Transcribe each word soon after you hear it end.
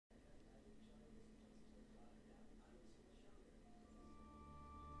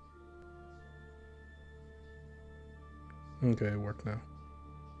Okay, it worked now.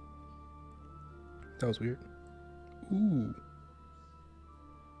 That was weird. Ooh.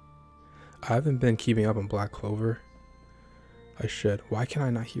 I haven't been keeping up on Black Clover. I should. Why can I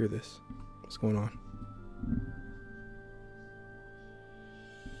not hear this? What's going on?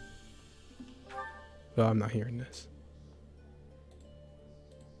 Oh, I'm not hearing this.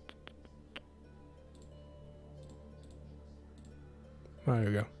 Oh, there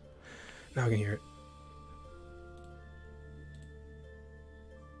we go. Now I can hear it.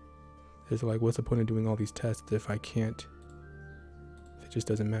 It's like, what's the point of doing all these tests if I can't? If it just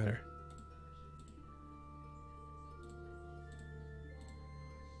doesn't matter.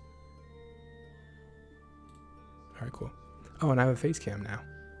 Alright, cool. Oh, and I have a face cam now.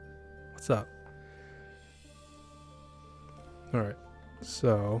 What's up? Alright,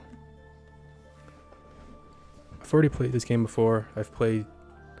 so I've already played this game before. I've played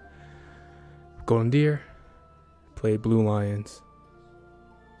Golden Deer, played Blue Lions.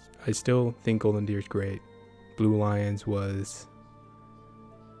 I still think Golden Deer is great. Blue Lions was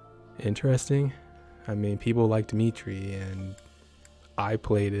interesting. I mean, people like Dimitri, and I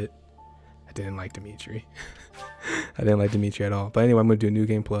played it. I didn't like Dimitri. I didn't like Dimitri at all. But anyway, I'm going to do a new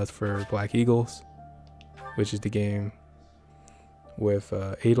game plus for Black Eagles, which is the game with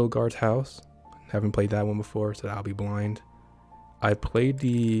Edelgard's house. Haven't played that one before, so I'll be blind. I played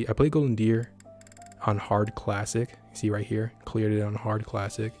Golden Deer on hard classic. You see right here, cleared it on hard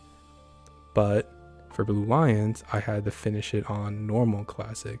classic. But for Blue Lions, I had to finish it on normal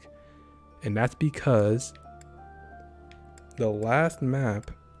classic. And that's because the last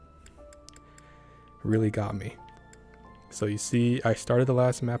map really got me. So you see, I started the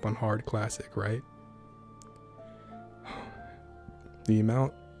last map on hard classic, right? The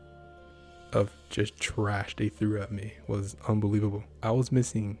amount of just trash they threw at me was unbelievable. I was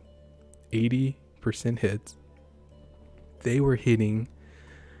missing 80% hits. They were hitting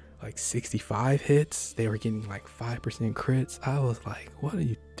like 65 hits. They were getting like 5% crits. I was like, what are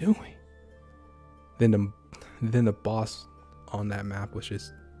you doing? Then the boss on that map was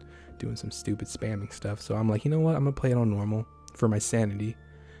just doing some stupid spamming stuff. So I'm like, you know what? I'm gonna play it on normal for my sanity.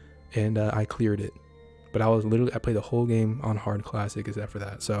 And I cleared it. But I played the whole game on hard classic except for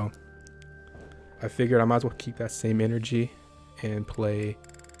that. So I figured I might as well keep that same energy and play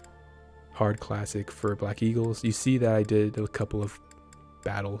hard classic for Black Eagles. You see that I did a couple of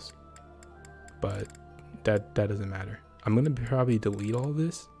battles, but that doesn't matter. I'm gonna probably delete all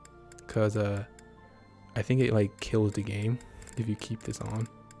this because I think it like kills the game if you keep this on.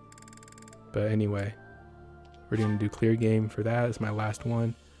 But anyway, we're gonna do clear game for that. It's my last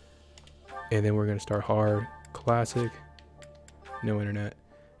one, and then we're gonna start hard classic, no internet,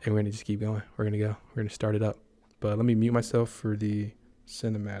 and we're gonna just keep going. We're gonna start it up. But let me mute myself for the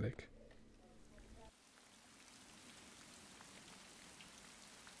cinematic.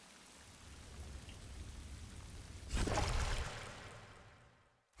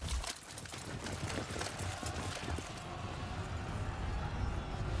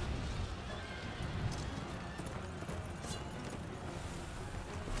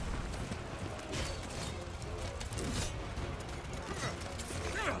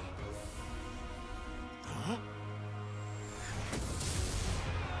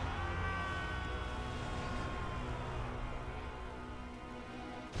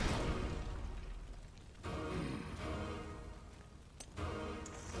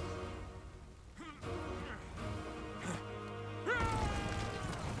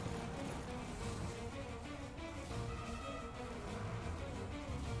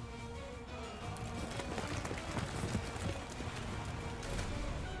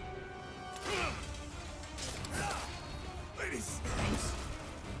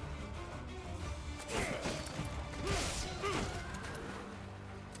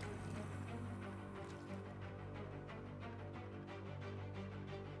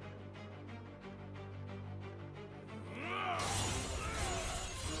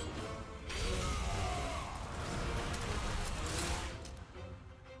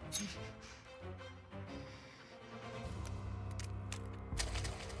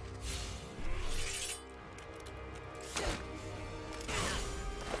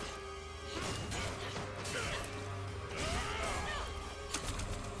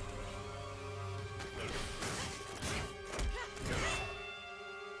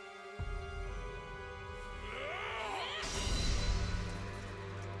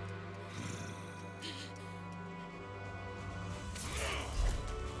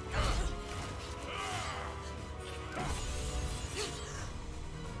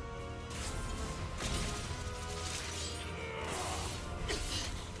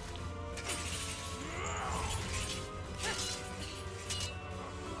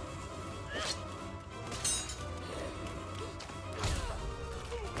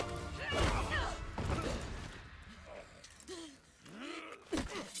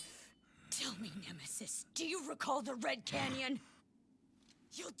 call the Red Canyon.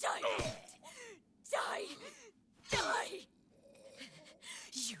 You'll die. Die. Die.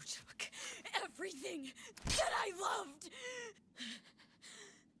 You took everything that I loved.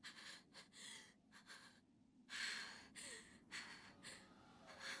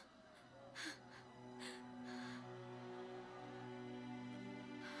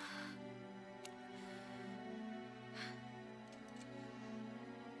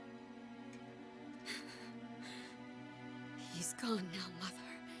 He's gone now, Mother.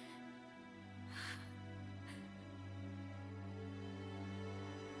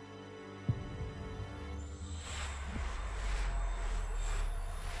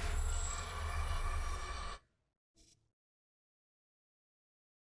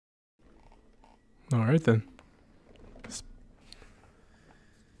 All right then.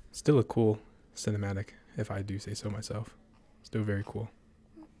 Still a cool cinematic, if I do say so myself. Still very cool.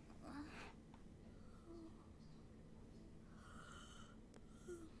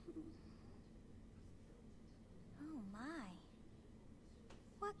 Oh my.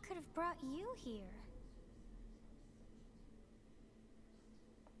 What could have brought you here?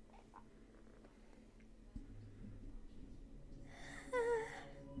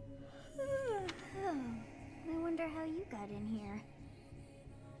 I wonder how you got in here.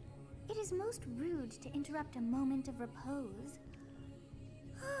 It is most rude to interrupt a moment of repose.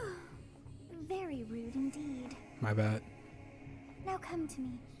 Very rude indeed. My bad. Now come to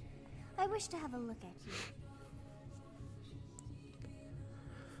me. I wish to have a look at you.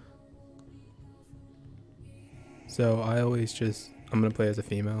 So I always I'm gonna play as a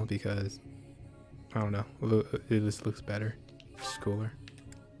female because I don't know, it just looks better, it's cooler.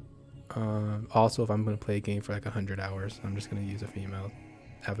 Also, if I'm gonna play a game for like 100 hours, I'm just gonna use a female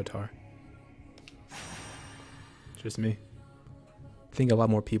avatar. Just me. I think a lot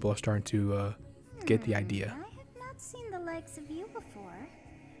more people are starting to get the idea. I have not seen the likes of you before.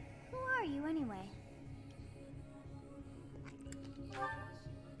 Who are you anyway?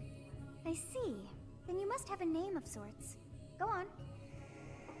 I see. Then you must have a name of sorts. Go on.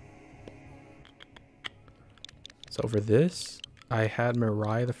 So for this, I had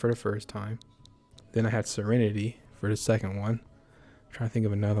Mariah for the first time. Then I had Serenity for the second one. I'm trying to think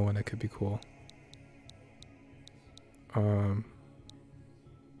of another one that could be cool.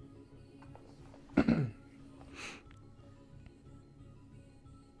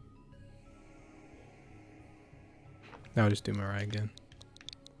 Now I'll just do Mariah again.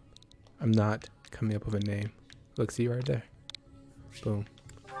 I'm not coming up with a name. Look, see right there. Boom.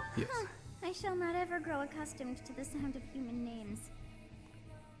 Yes. I shall not ever grow accustomed to the sound of human names.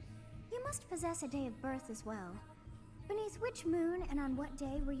 You must possess a day of birth as well. Beneath which moon and on what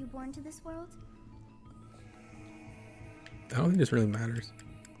day were you born to this world? I don't think this really matters.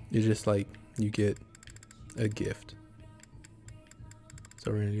 It's just like you get a gift.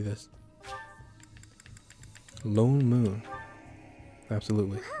 So we're gonna do this. Lone moon.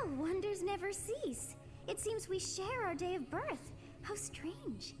 Absolutely. Well, wonders never cease. It seems we share our day of birth. How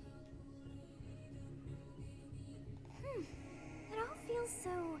strange. It all feels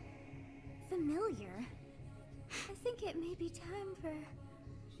so familiar. I think it may be time for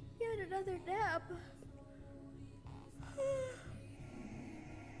yet another nap.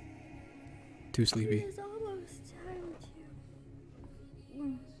 Too sleepy. It is almost time to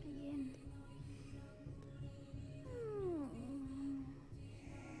begin.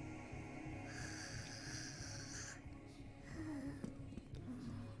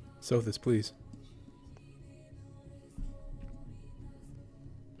 Sophis, please.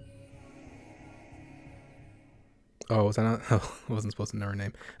 Oh, was I not? Oh, I wasn't supposed to know her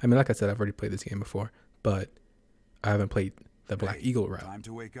name. I mean, like I said, I've already played this game before, but I haven't played the Black Eagle route. Time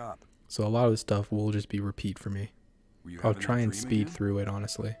to wake up. So a lot of the stuff will just be repeat for me. I'll try and speed through it,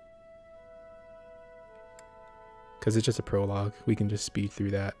 honestly. Because it's just a prologue. We can just speed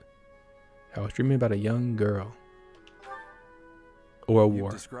through that. I was dreaming about a young girl. Or a war.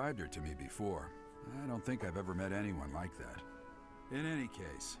 You've described her to me before. I don't think I've ever met anyone like that. In any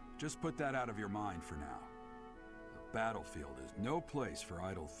case, just put that out of your mind for now. The battlefield is no place for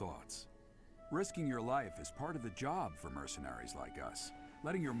idle thoughts. Risking your life is part of the job for mercenaries like us.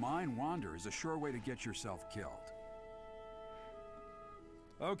 Letting your mind wander is a sure way to get yourself killed.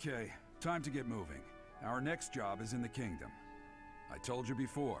 Okay, time to get moving. Our next job is in the kingdom. I told you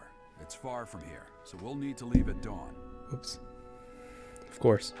before, it's far from here, so we'll need to leave at dawn. Oops. Of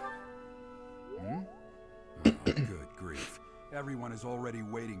course. Oh, good grief. Everyone is already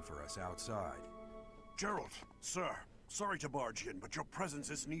waiting for us outside. Gerald, sir, sorry to barge in, but your presence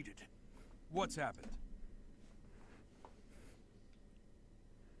is needed. What's happened?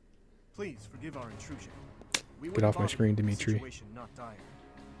 Please forgive our intrusion. Get off my screen, Dimitri.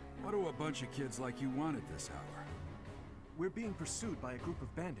 What do a bunch of kids like you want at this hour? We're being pursued by a group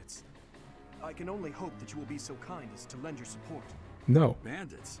of bandits. I can only hope that you will be so kind as to lend your support. No.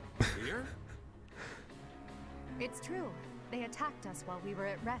 Bandits? Here? It's true. They attacked us while we were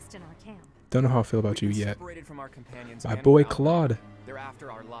at rest in our camp. Don't know how I feel about you We've been yet. separated from our companions My and boy our Claude. They're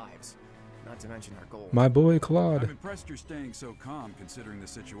after our lives, not to mention our gold. My boy I'm Claude. impressed you're staying so calm considering the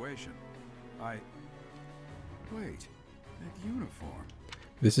situation. Wait, that uniform.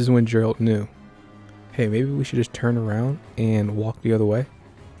 This is when Gerald knew. Hey, maybe we should just turn around and walk the other way.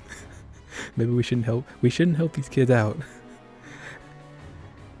 Maybe we shouldn't help. We shouldn't help these kids out.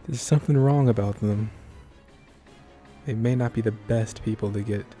 There's something wrong about them. They may not be the best people to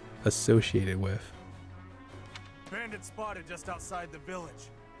get associated with. Bandits spotted just outside the village.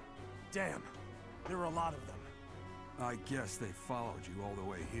 Damn, there are a lot of them. I guess they followed you all the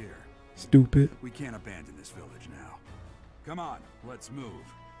way here. Stupid. We can't abandon this village now. Come on, let's move.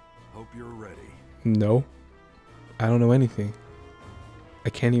 Hope you're ready. No. I don't know anything. I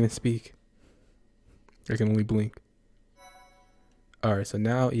can't even speak. I can only blink. Alright, so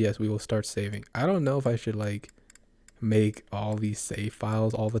now, yes, we will start saving. I don't know if I should, like, make all these save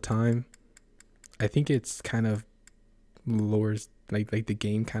files all the time. I think it's kind of lowers, like the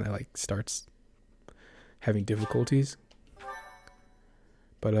game kind of, like, starts having difficulties.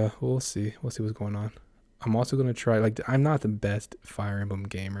 But, we'll see. We'll see what's going on. I'm also going to try, like, I'm not the best Fire Emblem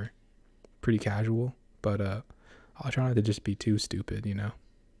gamer. Pretty casual, but, I'll try not to just be too stupid, you know?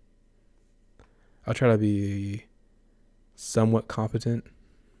 I'll try to be somewhat competent.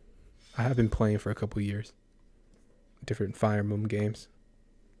 I have been playing for a couple years. Different Fire Emblem games.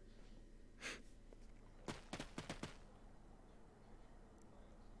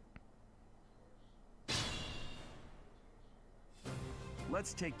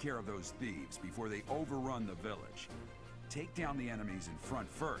 Let's take care of those thieves before they overrun the village. Take down the enemies in front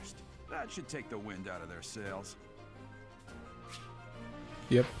first. That should take the wind out of their sails.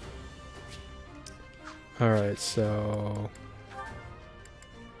 Yep. Alright, so...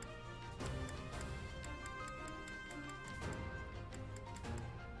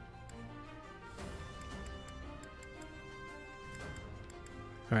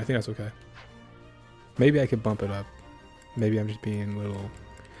 Alright, I think that's okay. Maybe I could bump it up. Maybe I'm just being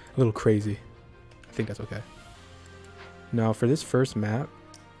a little crazy. I think that's okay. Now, for this first map,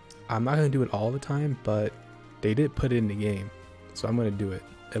 I'm not going to do it all the time, but they did put it in the game. So I'm going to do it,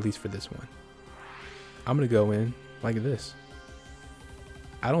 at least for this one. I'm going to go in like this.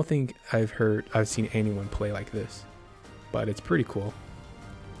 I don't think I've seen anyone play like this, but it's pretty cool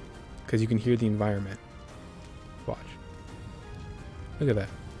because you can hear the environment. Watch. Look at that.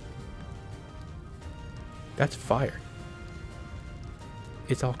 That's fire.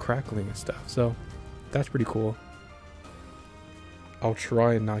 It's all crackling and stuff, so that's pretty cool. I'll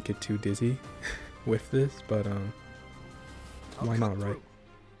try and not get too dizzy with this, but why not, right?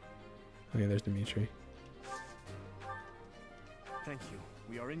 Okay, there's Dimitri. Thank you.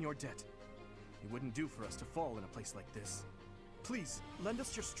 We are in your debt. It wouldn't do for us to fall in a place like this. Please, lend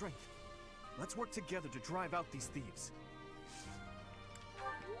us your strength. Let's work together to drive out these thieves.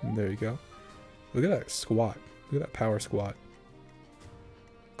 There you go. Look at that squat. Look at that power squat.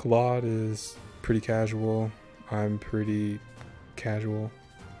 Claude is pretty casual. I'm pretty casual.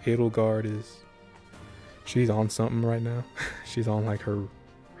 Edelgard is... she's on something right now. She's on like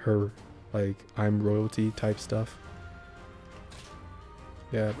her like I'm royalty type stuff.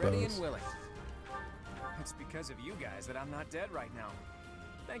 Yeah, Ready Bose. and willing. It's because of you guys that I'm not dead right now.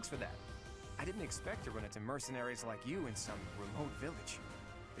 Thanks for that. I didn't expect to run into mercenaries like you in some remote village.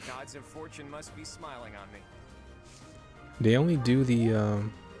 The gods of fortune must be smiling on me. They only do the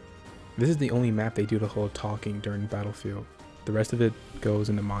this is the only map they do the whole talking during Battlefield. The rest of it goes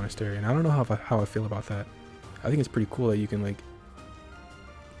in the Monastery, and I don't know how I feel about that. I think it's pretty cool that you can, like,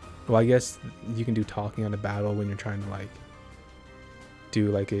 well, I guess you can do talking on the battle when you're trying to, like, do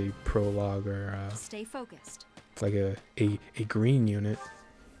like a prologue or Stay focused. it's like a green unit,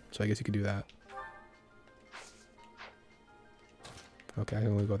 so I guess you could do that. Okay, I can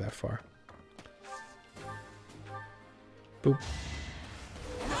only go that far. Boop.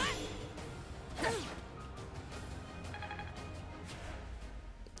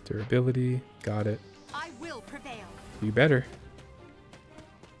 Durability, got it. I will prevail. You better.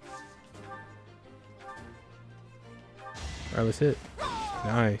 Alright, let's hit.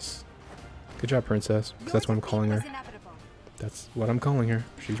 Nice. Good job, princess. 'Cause that's what I'm calling her. That's what I'm calling her.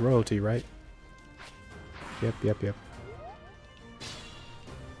 She's royalty, right? Yep.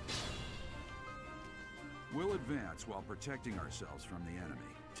 We'll advance while protecting ourselves from the enemy.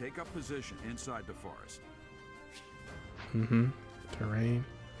 Take up position inside the forest. Terrain.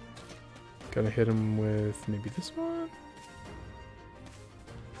 Gonna hit him with maybe this one.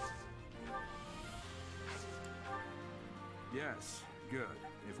 Yes, good.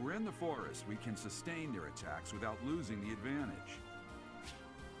 If we're in the forest, we can sustain their attacks without losing the advantage.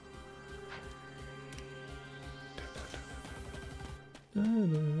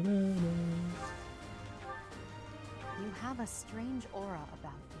 You have a strange aura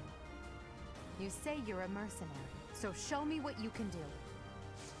about you. You say you're a mercenary, so show me what you can do.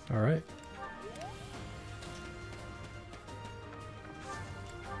 All right.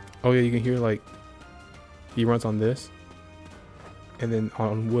 Oh yeah, you can hear like he runs on this, and then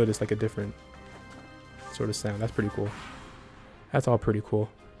on wood it's like a different sort of sound. That's pretty cool. That's all pretty cool.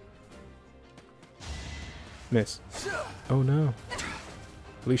 Miss. Oh no.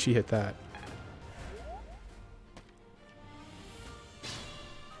 At least she hit that.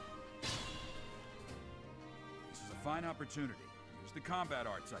 This is a fine opportunity. Use the combat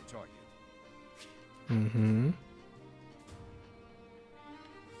arts I taught you. Mm-hmm.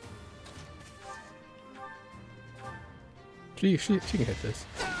 She can hit this.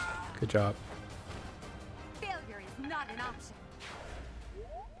 Good job. Failure is not an option.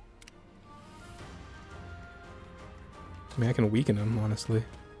 I mean, I can weaken him, honestly.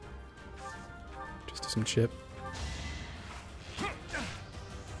 Just do some chip.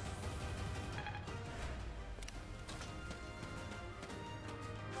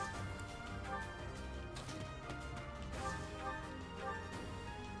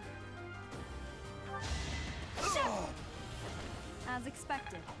 As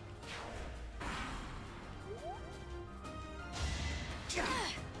expected.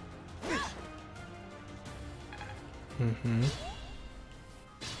 Mm-hmm.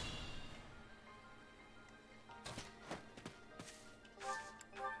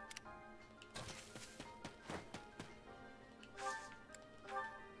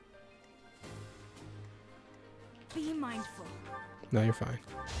 Be mindful. No, you're fine.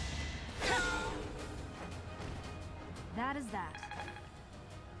 That is that.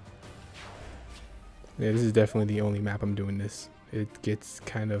 Yeah, this is definitely the only map I'm doing this. It gets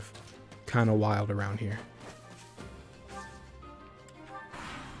kind of wild around here.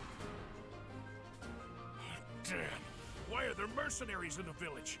 Damn. Why are there mercenaries in the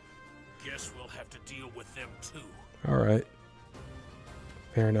village? Guess we'll have to deal with them too. All right.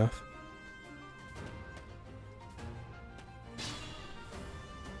 Fair enough.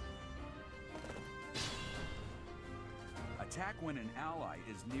 Attack when an ally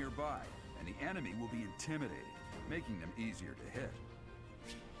is nearby, and the enemy will be intimidated, making them easier to hit.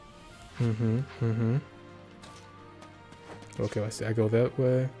 Okay, let's see. I go that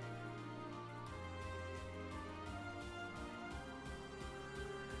way.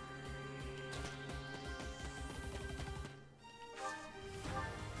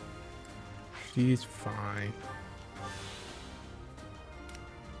 She's fine.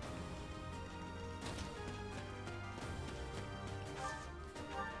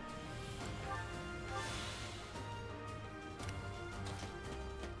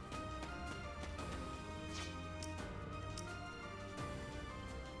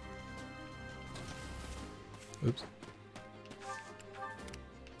 Oops.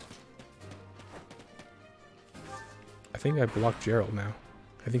 I think I blocked Gerald now.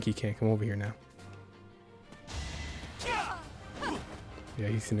 I think he can't come over here now. Yeah,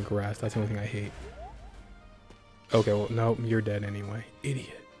 he's in the grass. That's the only thing I hate. Okay, well, no, you're dead anyway.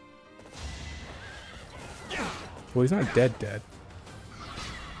 Idiot. Well, he's not dead.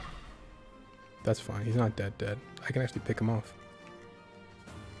 That's fine. He's not dead. I can actually pick him off.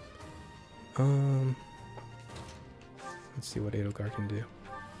 Let's see what Edelgard can do.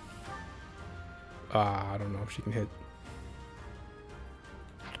 I don't know if she can hit.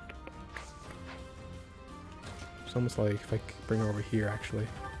 It's almost like if I could bring her over here, actually.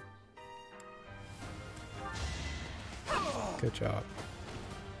 Good job.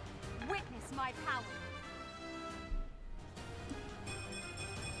 Witness my power.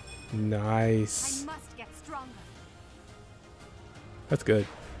 Nice. I must get stronger. That's good.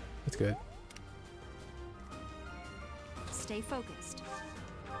 That's good. Stay focused.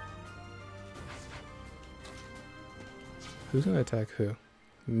 Who's gonna attack who?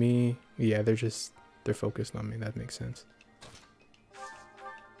 Me? Yeah, they're focused on me. That makes sense.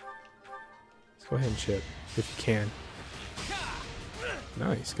 Let's go ahead and chip if you can.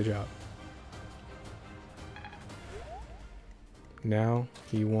 Nice, good job. Now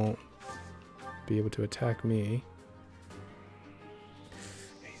he won't be able to attack me.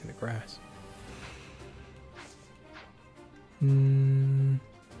 He's in the grass.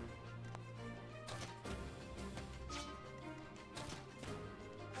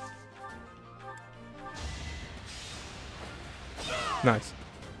 Nice.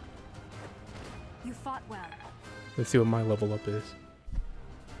 You fought well. Let's see what my level up is.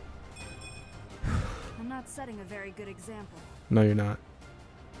 I'm not setting a very good example. No, you're not.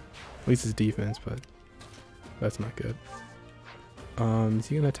 At least it's defense, but that's not good. Is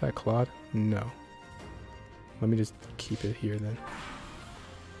he gonna attack Claude? No. Let me just keep it here then.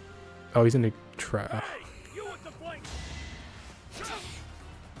 Oh, he's in the trap.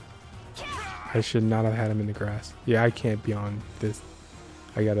 I should not have had him in the grass. Yeah, I can't be on this.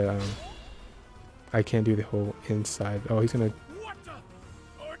 I gotta, I can't do the whole inside. Oh, he's gonna... What the?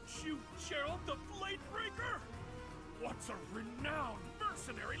 Aren't you Gerald the Bladebreaker? What's a renowned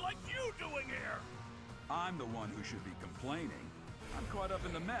mercenary like you doing here? I'm the one who should be complaining. I'm caught up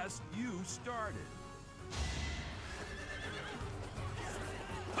in the mess you started.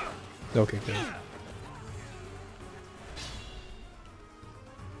 Okay, good.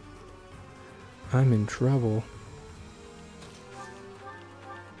 I'm in trouble.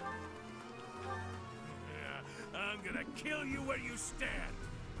 I'm gonna kill you where you stand.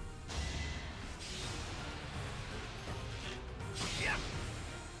 Yeah.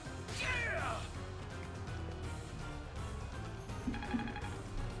 Yeah.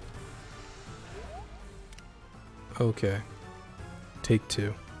 Okay. Take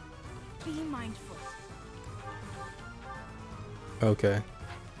two. Be mindful. Okay.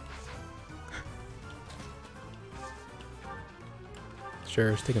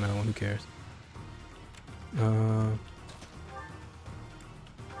 Sure, let's take another one, who cares?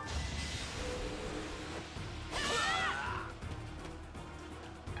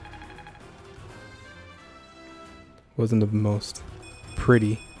 Wasn't the most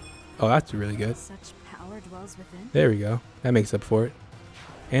pretty. Oh, that's really good. Such power dwells within. There we go. That makes up for it.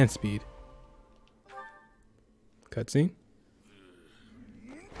 And speed. Cutscene.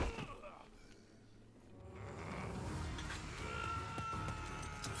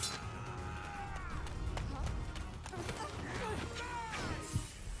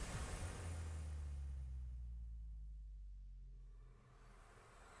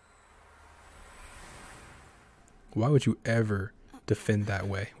 Why would you ever defend that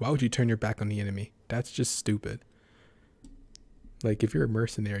way? Why would you turn your back on the enemy? That's just stupid. Like, if you're a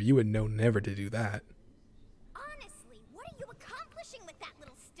mercenary, you would know never to do that. Honestly, what are you accomplishing with that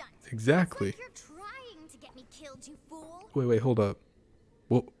little stunt? Exactly. It's like you're trying to get me killed, you fool. Wait, hold up.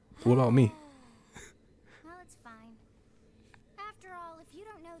 What about me? Well, it's fine. After all, if you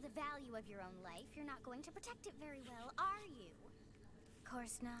don't know the value of your own life, you're not going to protect it very well, are you? Of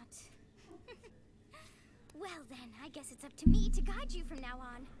course not. Well then, I guess it's up to me to guide you from now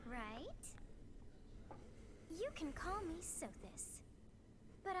on, right? You can call me Sothis,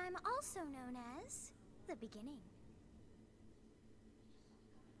 but I'm also known as the Beginning.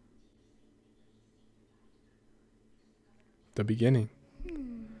 The beginning.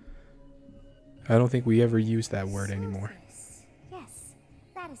 I don't think we ever use that word anymore. Sothis. Yes,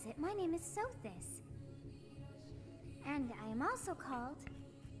 that is it. My name is Sothis. And I am also called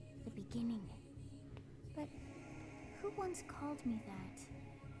the Beginning. But who once called me that?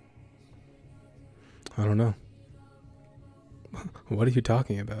 I don't know. What are you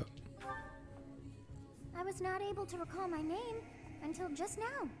talking about? I was not able to recall my name until just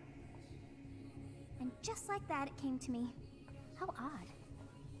now. And just like that, it came to me. How odd.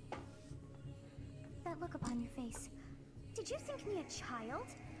 That look upon your face. Did you think me a child?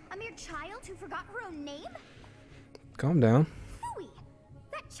 A mere child who forgot her own name? Calm down. Phooey!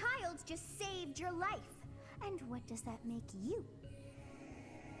 That child just saved your life. And what does that make you?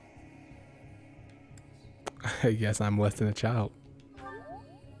 I guess I'm less than a child.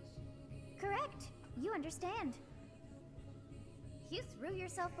 Correct. You understand. You threw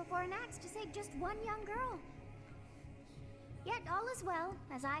yourself before an axe to save just one young girl. Yet all is well,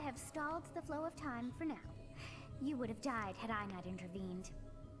 as I have stalled the flow of time for now. You would have died had I not intervened.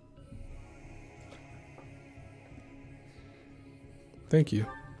 Thank you.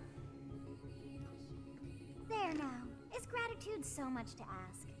 There now. Is gratitude so much to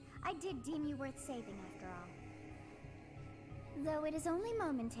ask? I did deem you worth saving after all. Though it is only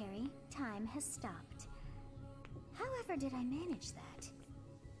momentary, time has stopped. However did I manage that?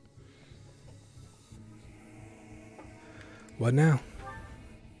 What now?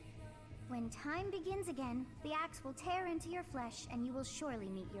 When time begins again, the axe will tear into your flesh and you will surely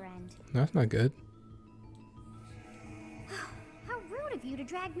meet your end. That's not good. How rude of you to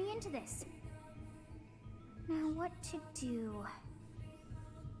drag me into this. Now what to do?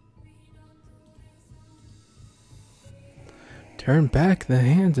 Turn back the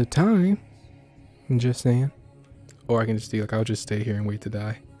hands of time. I'm just saying. Or I can just be like, I'll just stay here and wait to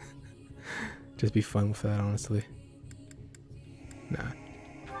die. Just be fun with that, honestly. Nah.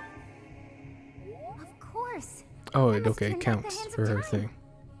 Of course. Oh, I must okay, turn it back the counts hands of for her time. thing.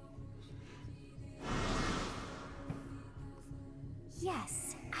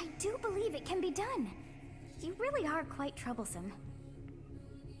 Yes, I do believe it can be done. You really are quite troublesome.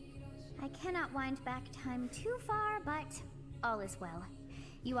 I cannot wind back time too far, but all is well.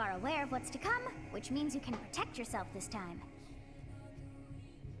 You are aware of what's to come, which means you can protect yourself this time.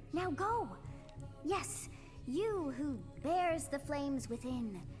 Now go! Yes, you who bears the flames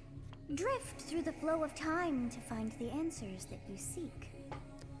within. Drift through the flow of time to find the answers that you seek.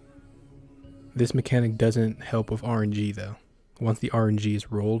 This mechanic doesn't help with RNG though. Once the RNG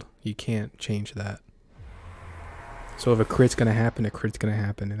is rolled, you can't change that. So if a crit's gonna happen, a crit's gonna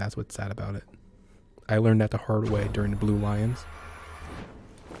happen, and that's what's sad about it. I learned that the hard way during the Blue Lions.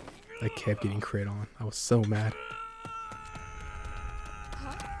 I kept getting crit on. I was so mad.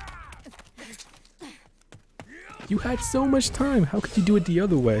 You had so much time. How could you do it the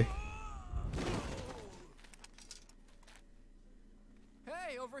other way?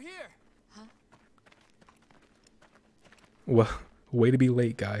 Hey, over here. Well, way to be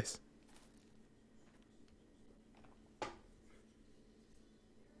late, guys.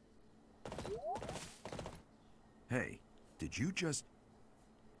 Hey, did you just...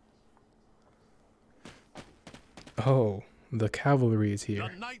 Oh, the cavalry is here.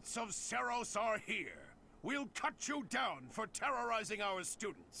 The Knights of Seros are here. We'll cut you down for terrorizing our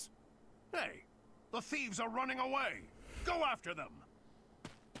students. Hey, the thieves are running away. Go after them.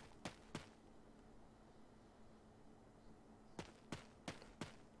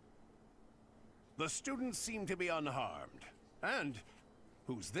 The students seem to be unharmed. And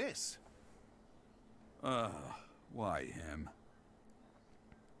who's this? Why him?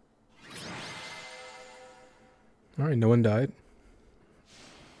 Alright, no one died.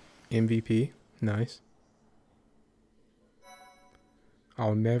 MVP. Nice.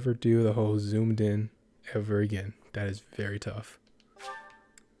 I'll never do the whole zoomed in ever again. That is very tough.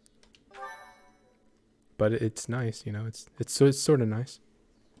 But it's nice, you know, it's sort of nice.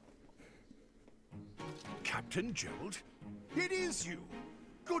 Captain Gerald? It is you.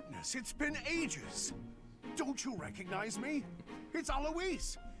 Goodness, it's been ages. Don't you recognize me? It's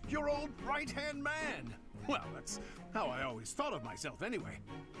Alois, your old right-hand man. Well, that's how I always thought of myself anyway.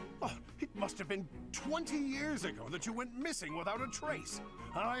 Oh, it must have been 20 years ago that you went missing without a trace.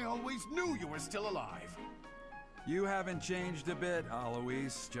 I always knew you were still alive. You haven't changed a bit,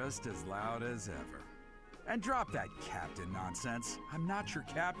 Alois. Just as loud as ever. And drop that captain nonsense. I'm not your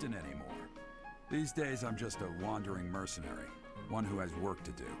captain anymore. These days, I'm just a wandering mercenary. One who has work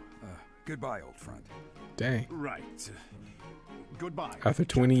to do. Goodbye, old friend. Dang. Right. Goodbye. After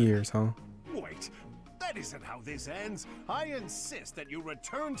 20 years, huh? Wait, that isn't how this ends. I insist that you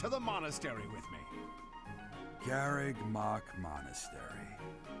return to the monastery with me. Garrig Mach Monastery.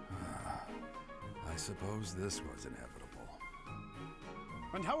 I suppose this was inevitable.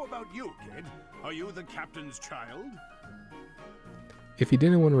 And how about you, kid? Are you the captain's child? If he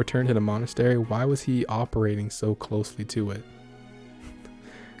didn't want to return to the monastery, why was he operating so closely to it?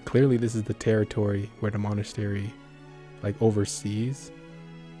 Clearly this is the territory where the monastery like oversees.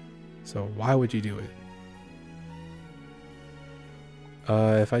 So why would you do it?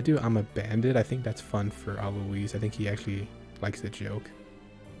 If I do I'm a bandit, I think that's fun for Alois. I think he actually likes the joke.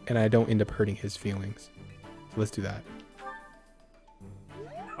 And I don't end up hurting his feelings. So let's do that.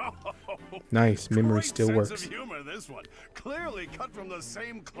 Nice, memory Great still sense works. of humor, this one. Clearly cut from the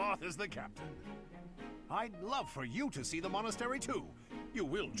same cloth as the captain. I'd love for you to see the monastery too. You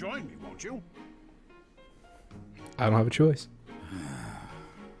will join me, won't you? I don't have a choice.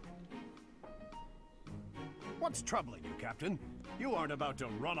 What's troubling you, Captain? You aren't about to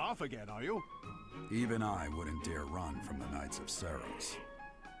run off again, are you? Even I wouldn't dare run from the Knights of Seros.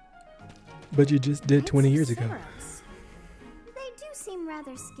 But you just did 20 years ago. Seros. They do seem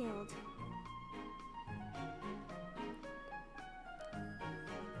rather skilled.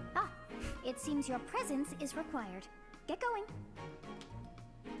 Ah, it seems your presence is required. Get going.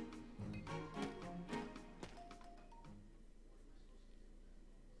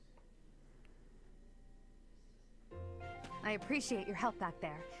 I appreciate your help back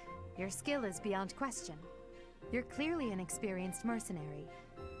there. Your skill is beyond question. You're clearly an experienced mercenary.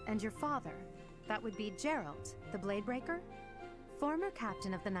 And your father, that would be Gerald, the Bladebreaker? Former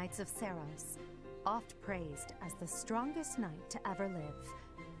captain of the Knights of Seros, oft praised as the strongest knight to ever live.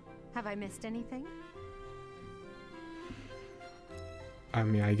 Have I missed anything? I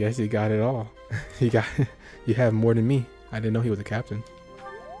mean, I guess you got it all. You have more than me. I didn't know he was a captain.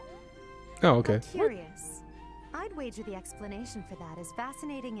 Oh, okay. Curious. I'd wager the explanation for that is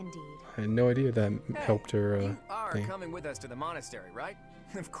fascinating indeed. I had no idea that helped her You are thing. coming with us to the monastery, right?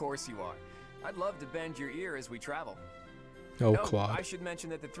 Of course you are. I'd love to bend your ear as we travel. Oh, I Claude. should mention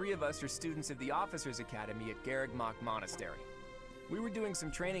that the three of us are students of the Officers Academy at Garrigmach Monastery. We were doing some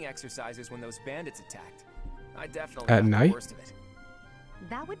training exercises when those bandits attacked. I definitely At got night? the worst of it.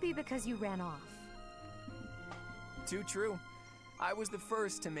 That would be because you ran off. Too true. I was the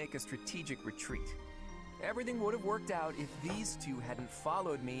first to make a strategic retreat. Everything would have worked out if these two hadn't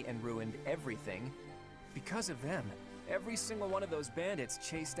followed me and ruined everything. Because of them, every single one of those bandits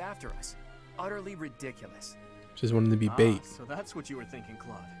chased after us. Utterly ridiculous. Just wanted to be bait. So that's what you were thinking,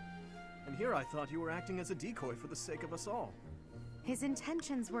 Claude. And here I thought you were acting as a decoy for the sake of us all. His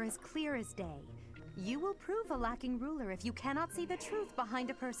intentions were as clear as day. You will prove a lacking ruler if you cannot see the truth behind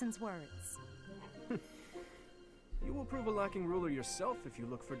a person's words. You will prove a lacking ruler yourself if you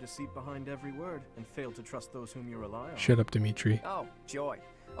look for deceit behind every word and fail to trust those whom you rely on. Shut up, Dimitri. Oh, joy.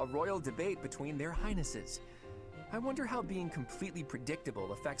 A royal debate between their highnesses. I wonder how being completely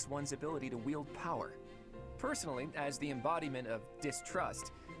predictable affects one's ability to wield power. Personally, as the embodiment of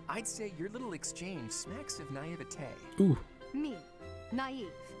distrust, I'd say your little exchange smacks of naivete. Ooh. Me,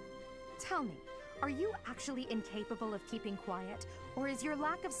 naive. Tell me, are you actually incapable of keeping quiet, or is your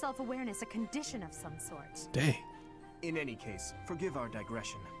lack of self-awareness a condition of some sort? Dang. In any case, forgive our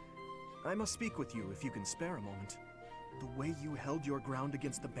digression. I must speak with you if you can spare a moment. The way you held your ground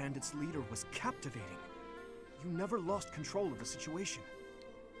against the bandits' leader was captivating. You never lost control of the situation.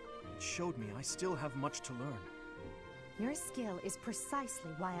 It showed me I still have much to learn. Your skill is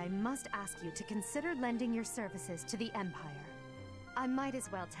precisely why I must ask you to consider lending your services to the Empire. I might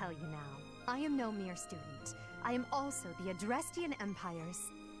as well tell you now, I am no mere student. I am also the Adrestian Empire's...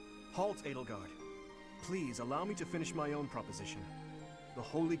 Halt, Edelgard. Please allow me to finish my own proposition. The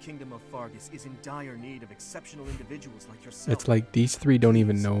Holy Kingdom of Fargus is in dire need of exceptional individuals like yourself. It's like these three don't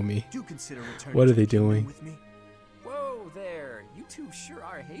even know me. Do consider returning What are to they the kingdom doing? with me. Whoa there, you two sure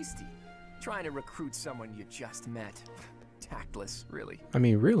are hasty. Trying to recruit someone you just met. Tactless, really. I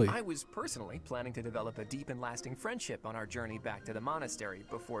mean, really? I was personally planning to develop a deep and lasting friendship on our journey back to the monastery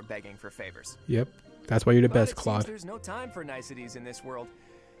before begging for favors. Yep. That's why you're the But best, it seems Claude. there's no time for niceties in this world.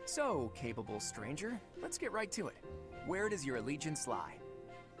 So, capable stranger, let's get right to it. Where does your allegiance lie?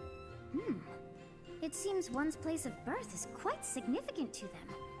 It seems one's place of birth is quite significant to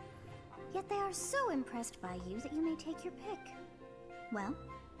them. Yet they are so impressed by you that you may take your pick. Well,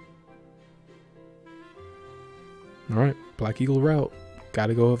 Alright, Black Eagle route.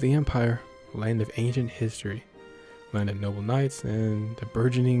 Gotta go with the Empire. Land of ancient history. Land of noble knights and the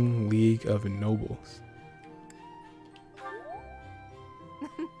burgeoning League of Nobles.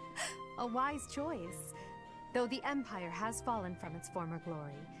 A wise choice. Though the Empire has fallen from its former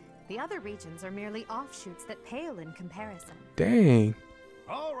glory, the other regions are merely offshoots that pale in comparison. Dang.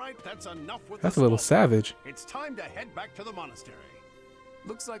 All right, that's enough with That's the a little small talk. savage. It's time to head back to the monastery.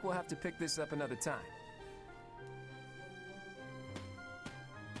 Looks like we'll have to pick this up another time.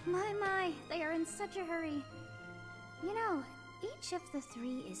 my, they are in such a hurry. You know, each of the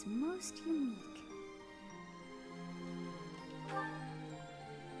three is most unique.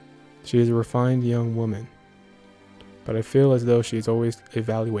 She is a refined young woman, but I feel as though she is always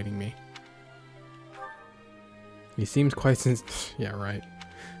evaluating me. He seems quite yeah, right.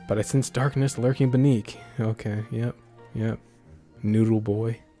 But I sense darkness lurking beneath. Okay, yep. Noodle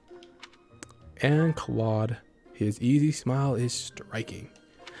boy. And Claude. His easy smile is striking,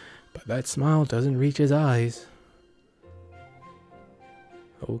 but that smile doesn't reach his eyes.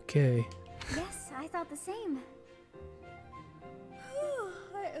 Okay. Yes, I thought the same.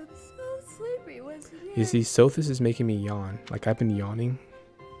 I am so sleepy once again. You see, Sothis is making me yawn. Like, I've been yawning,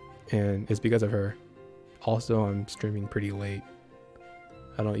 and it's because of her. Also, I'm streaming pretty late.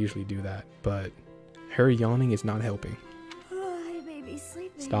 I don't usually do that, but her yawning is not helping. I may be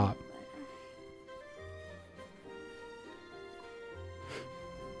sleeping. Stop.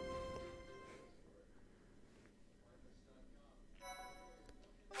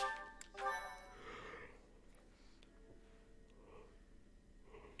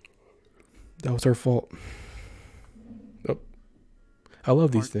 That was her fault. Oh. I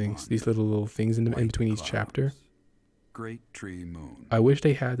love these things. These little things in between each chapter. Great tree moon. I wish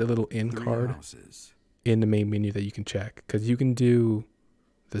they had the little end Three card houses. in the main menu that you can check. Because you can do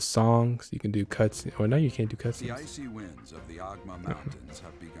the songs, you can do cutscenes. Or no, you can't do The cutscenes. icy winds of the Agma Mountains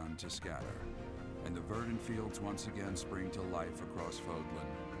have begun to scatter, and the verdant fields once again spring to life across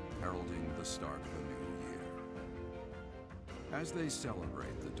Fodlan, heralding the start of a new year. As they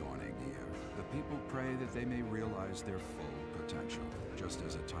celebrate the dawning year, the people pray that they may realize their full potential, just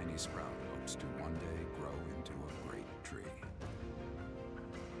as a tiny sprout hopes to one day grow into a great tree.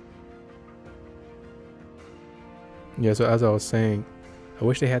 Yeah, so as I was saying, I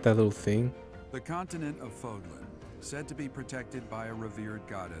wish they had that little thing. The continent of Fodlan, said to be protected by a revered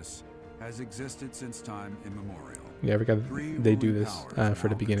goddess, has existed since time immemorial. Yeah, they do this for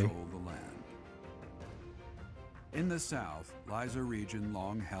the beginning. The land. In the south lies a region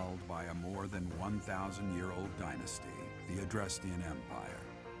long held by a more than 1,000-year-old dynasty, the Adrestian Empire.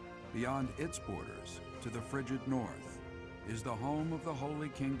 Beyond its borders, to the frigid north, is the home of the Holy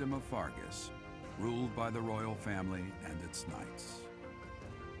Kingdom of Fargus, ruled by the royal family and its knights.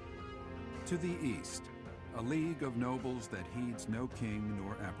 To the east, a league of nobles that heeds no king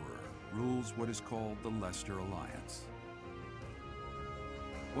nor emperor rules what is called the Leicester Alliance.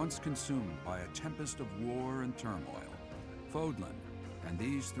 Once consumed by a tempest of war and turmoil, Fodlan and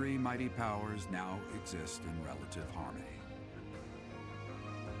these three mighty powers now exist in relative harmony.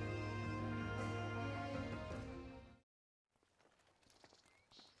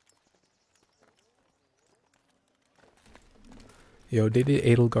 Yo, they did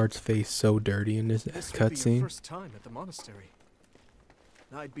Edelgard's face so dirty in this cutscene. First time at the monastery.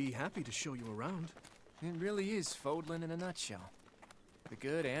 I'd be happy to show you around. It really is Fodlan in a nutshell. The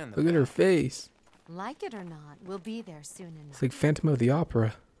good and the Look at her bad. face. Like it or not, we'll be there soon enough. It's like Phantom of the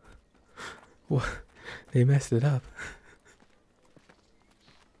Opera. What? They messed it up.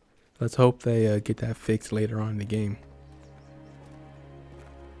 Let's hope they get that fixed later on in the game.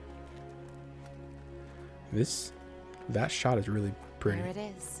 That shot is really pretty. There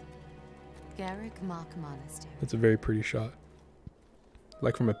it is. Garrick Mock Monastery. It's a very pretty shot.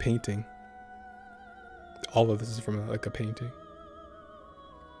 Like from a painting. All of this is from like a painting.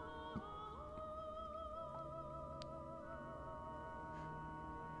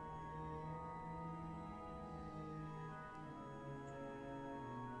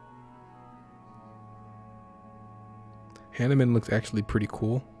 Hanneman looks actually pretty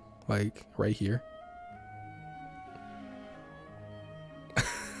cool. Like right here.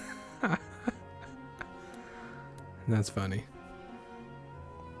 That's funny.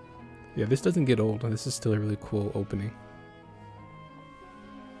 Yeah, this doesn't get old. This is still a really cool opening.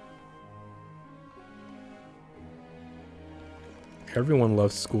 Everyone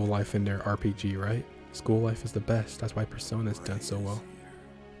loves school life in their RPG, right? School life is the best. That's why Persona's done so well.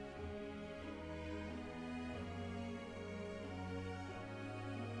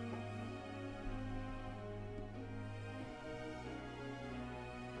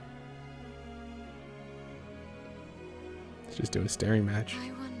 Just doing a staring match.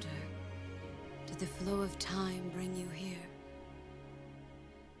 I wonder, did the flow of time bring you here?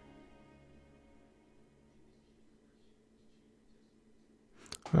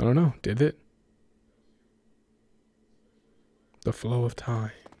 I don't know. Did it? The flow of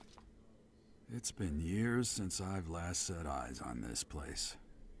time. It's been years since I've last set eyes on this place.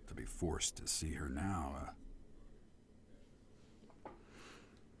 To be forced to see her now,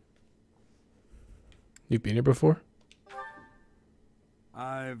 You've been here before?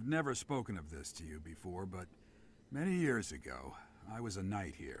 I've never spoken of this to you before, but many years ago, I was a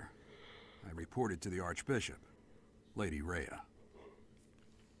knight here. I reported to the Archbishop, Lady Rhea.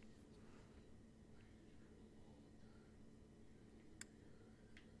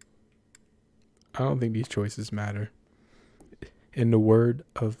 I don't think these choices matter. In the word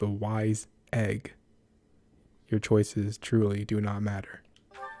of the wise egg, your choices truly do not matter.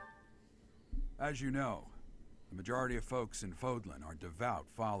 As you know, the majority of folks in Fodlan are devout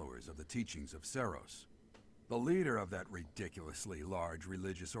followers of the teachings of Seros. The leader of that ridiculously large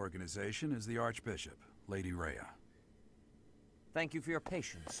religious organization is the Archbishop, Lady Rhea. Thank you for your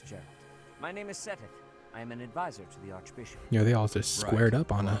patience, Gerald. My name is Seteth. I am an advisor to the Archbishop. Yeah, they all just squared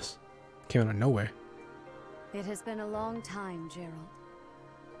up on us. Came out of nowhere. It has been a long time, Gerald.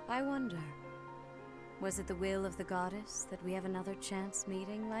 I wonder, was it the will of the goddess that we have another chance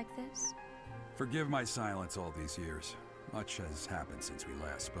meeting like this? Forgive my silence all these years. Much has happened since we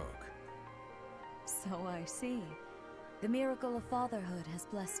last spoke. So I see. The miracle of fatherhood has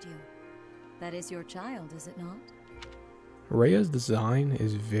blessed you. That is your child, is it not? Rhea's design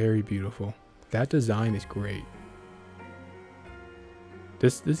is very beautiful. That design is great.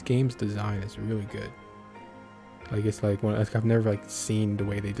 This game's design is really good. Like it's like I've never like seen the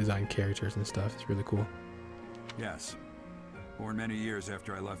way they design characters and stuff. It's really cool. Yes. Born many years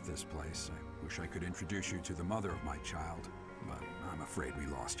after I left this place, I wish I could introduce you to the mother of my child, but I'm afraid we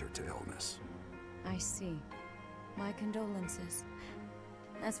lost her to illness. I see. My condolences.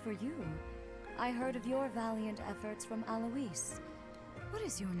 As for you, I heard of your valiant efforts from Alois. What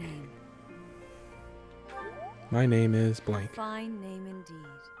is your name? My name is blank. Fine name indeed.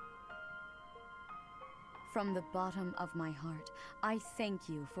 From the bottom of my heart, I thank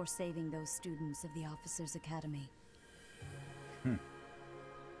you for saving those students of the Officers' Academy.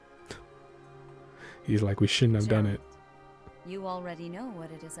 He's like, we shouldn't have done it. You already know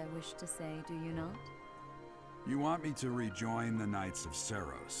what it is I wish to say, do you not? You want me to rejoin the Knights of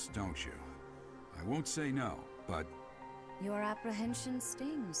Seros, don't you? I won't say no, but... Your apprehension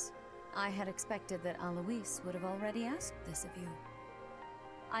stings. I had expected that Alois would have already asked this of you.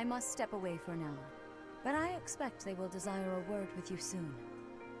 I must step away for now, but I expect they will desire a word with you soon.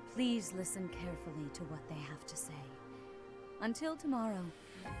 Please listen carefully to what they have to say. Until tomorrow,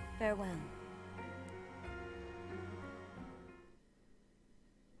 farewell.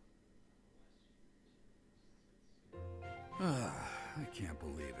 I can't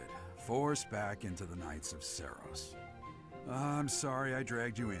believe it. Forced back into the Knights of Seros. I'm sorry I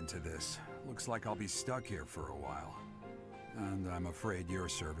dragged you into this. Looks like I'll be stuck here for a while. And I'm afraid your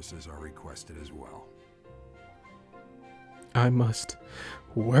services are requested as well. I must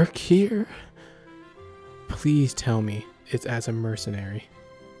work here? Please tell me it's as a mercenary.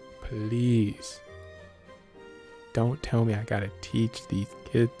 Please. Don't tell me I gotta teach these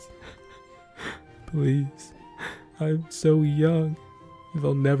kids. Please. I'm so young.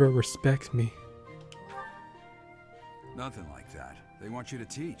 They'll never respect me. Nothing like that. They want you to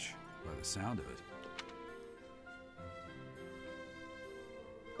teach, by the sound of it.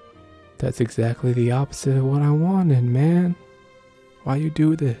 That's exactly the opposite of what I wanted, man. Why you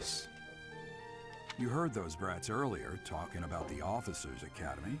do this? You heard those brats earlier talking about the Officers'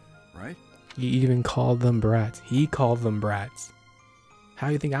 Academy, right? He even called them brats. He called them brats. How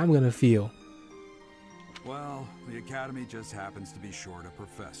do you think I'm gonna feel? Well, the Academy just happens to be short a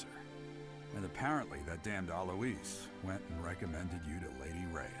professor. And apparently that damned Alois went and recommended you to Lady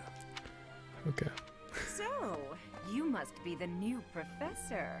Rhea. Okay. So, you must be the new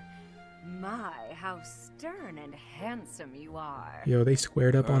professor. My, how stern and handsome you are. Yo, they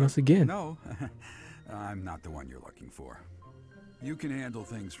squared up on us again. No, I'm not the one you're looking for. You can handle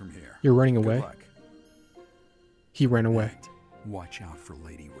things from here. You're running away? Good luck. He ran away. And watch out for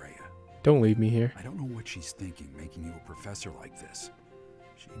Lady Rhea. Don't leave me here. I don't know what she's thinking, making you a professor like this.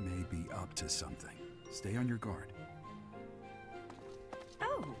 She may be up to something. Stay on your guard.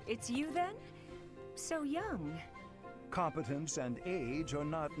 Oh, it's you then? So young. Competence and age are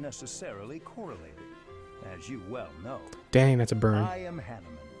not necessarily correlated, as you well know. Dang, that's a burn. I am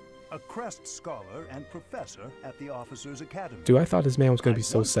Hanneman, a Crest scholar and professor at the Officers' Academy. Dude, I thought this man was going to be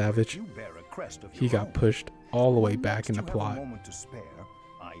so savage. You bear a crest of He your got own. pushed all the way When back next in the you have plot. a moment to spare,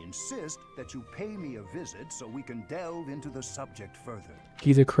 I insist that you pay me a visit so we can delve into the subject further.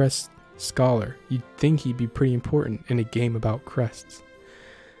 He's a crest scholar. You'd think he'd be pretty important in a game about crests.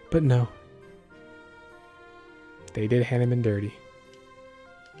 But no. They did Hanneman dirty.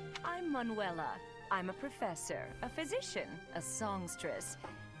 I'm Manuela. I'm a professor, a physician, a songstress,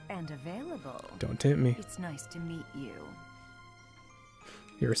 and available. Don't tempt me. It's nice to meet you.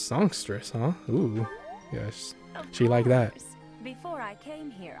 You're a songstress, huh? Ooh. Yes. Of She like that. course. Before I came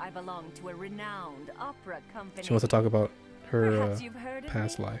here, I belonged to a renowned opera company. She wants to talk about her Perhaps you've heard of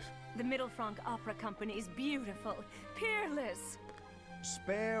past me? life. The Middle Franc Opera Company is beautiful, peerless.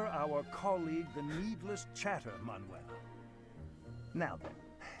 Spare our colleague the needless chatter, Manuela. Now then,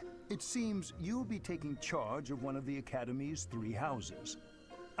 it seems you'll be taking charge of one of the Academy's 3 houses.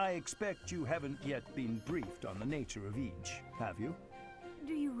 I expect you haven't yet been briefed on the nature of each, have you?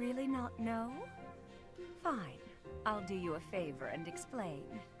 Do you really not know? Fine. I'll do you a favor and explain.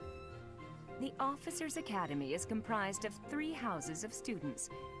 The Officers' Academy is comprised of 3 houses of students,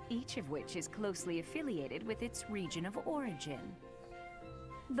 each of which is closely affiliated with its region of origin.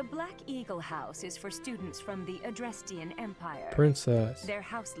 The Black Eagle House is for students from the Adrestian Empire. Princess. Their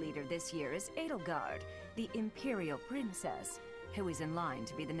house leader this year is Edelgard, the Imperial Princess, who is in line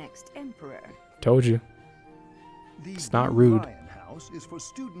to be the next emperor. Told you. The It's not Blue rude. Lion House is for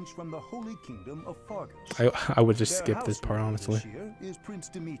students from the Holy Kingdom of Fargus. I would just Their skip this house part, leader honestly. This year is Prince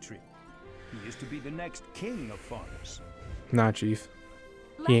Dimitri. He is to be the next king of Fargus. Nah, Chief.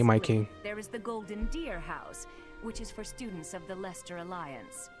 He ain't my Lastly, king. There is the Golden Deer House, which is for students of the Leicester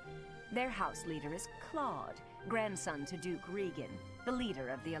Alliance. Their house leader is Claude, grandson to Duke Regan, the leader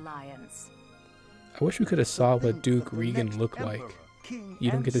of the Alliance. I wish we could have saw what Think Duke that the Regan next looked emperor, like. king, You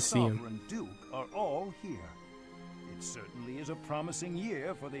don't and get to see him. sovereign Duke are all here. It certainly is a promising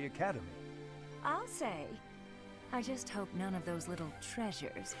year for the Academy. I'll say. I just hope none of those little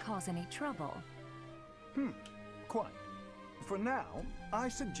treasures cause any trouble. Quite. For now, I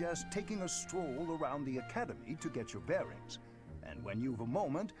suggest taking a stroll around the Academy to get your bearings. And when you've a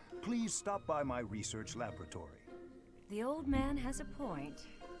moment, please stop by my research laboratory. The old man has a point.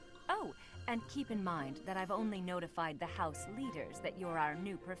 Oh, And keep in mind that I've only notified the house leaders that you're our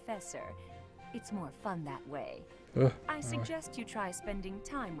new professor. It's more fun that way. I suggest you try spending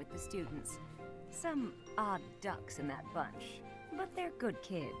time with the students. Some odd ducks in that bunch, but they're good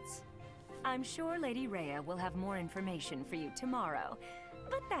kids. I'm sure Lady Rhea will have more information for you tomorrow,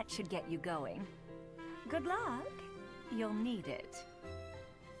 but that should get you going. Good luck. You'll need it.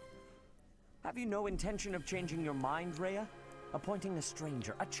 Have you no intention of changing your mind, Rhea? Appointing a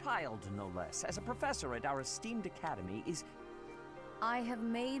stranger, a child no less, as a professor at our esteemed academy is... I have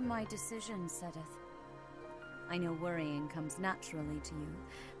made my decision, Sedith. I know worrying comes naturally to you,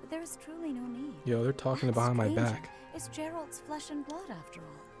 but there is truly no need. Yo, they're talking behind my back. It's Gerald's flesh and blood, after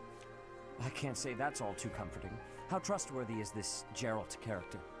all. I can't say that's all too comforting. How trustworthy is this Gerald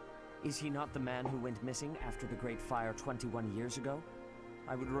character? Is he not the man who went missing after the Great Fire 21 years ago?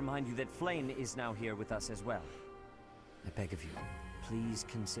 I would remind you that Flayn is now here with us as well. I beg of you, please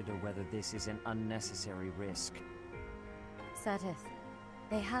consider whether this is an unnecessary risk. Sedith,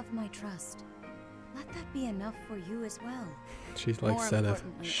 they have my trust. Let that be enough for you as well. She's like, More Sedith,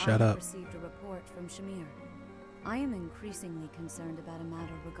 importantly, shut I up. received a report from Shamir. I am increasingly concerned about a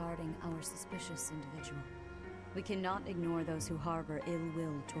matter regarding our suspicious individual. We cannot ignore those who harbor ill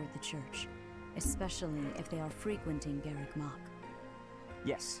will toward the church, especially if they are frequenting Garrick Mach.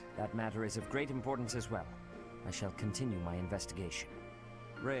 Yes, that matter is of great importance as well. I shall continue my investigation.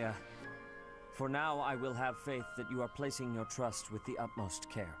 Rhea, for now I will have faith that you are placing your trust with the utmost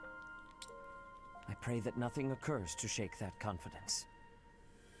care. I pray that nothing occurs to shake that confidence.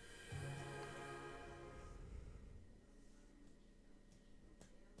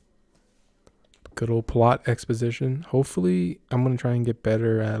 Good old plot exposition. Hopefully, I'm going to try and get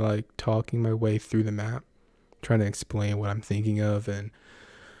better at like talking my way through the map. Trying to explain what I'm thinking of and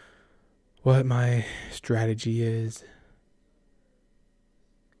what my strategy is.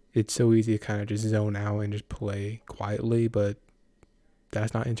 It's so easy to kind of just zone out and just play quietly, but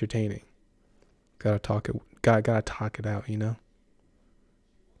that's not entertaining. Gotta talk it out, you know?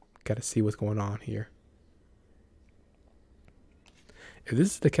 Gotta see what's going on here. If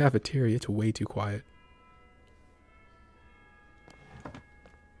this is the cafeteria, it's way too quiet.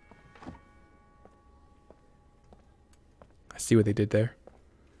 I see what they did there.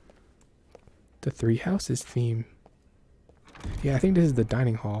 The Three Houses theme. Yeah, I think this is the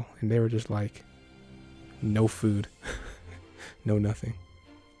dining hall, and they were just like, no food. No nothing.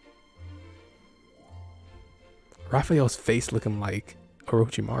 Raphael's face looking like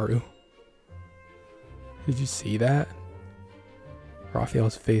Orochimaru. Did you see that?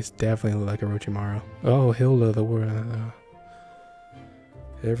 Raphael's face definitely looked like Orochimaru. Oh, Hilda, the word.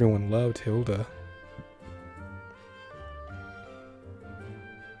 Everyone loved Hilda.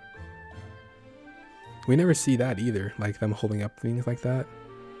 We never see that either, like them holding up things like that.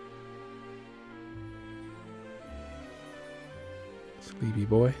 Sleepy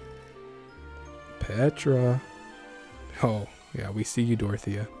boy. Petra. Oh, yeah, we see you,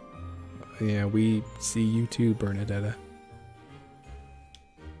 Dorothea. Yeah, we see you too, Bernadetta.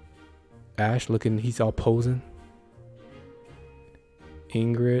 Ash looking, he's all posing.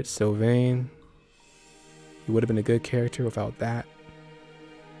 Ingrid, Sylvain. He would have been a good character without that.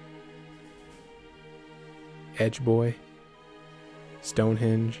 Edge Boy.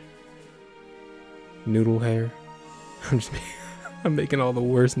 Stonehenge. Noodle Hair. I'm making all the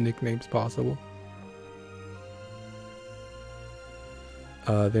worst nicknames possible.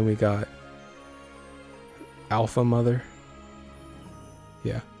 Then we got Alpha Mother.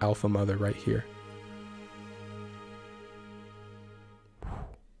 Yeah, Alpha Mother right here.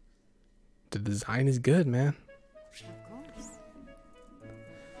 The design is good, man. Of course.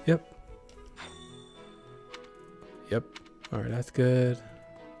 Yep. Alright, that's good.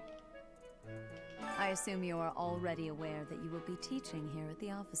 I assume you are already aware that you will be teaching here at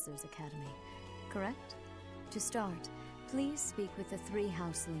the Officers' Academy, correct? To start, please speak with the three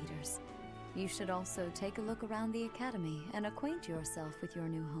house leaders. You should also take a look around the academy and acquaint yourself with your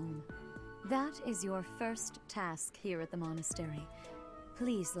new home. That is your first task here at the monastery.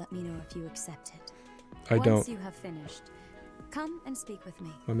 Please let me know if you accept it. Once you have finished, come and speak with me.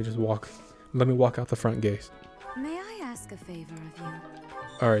 Let me walk out the front gates. May I ask a favor of you?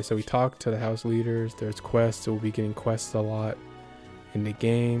 Alright, so we talked to the house leaders. There's quests, so we'll be getting quests a lot in the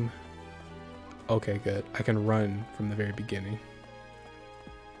game. Okay, good. I can run from the very beginning.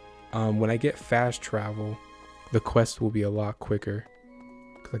 When I get fast travel, the quests will be a lot quicker,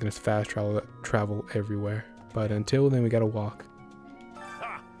 because I can just fast travel everywhere. But until then, we gotta walk.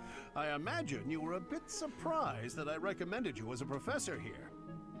 Ha! I imagine you were a bit surprised that I recommended you as a professor here.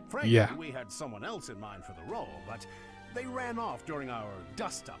 Frankly, Yeah. we had someone else in mind for the role, but They ran off during our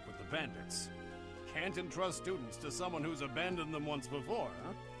dust-up with the bandits. Can't entrust students to someone who's abandoned them once before,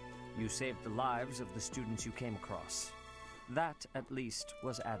 huh? You saved the lives of the students you came across. That, at least,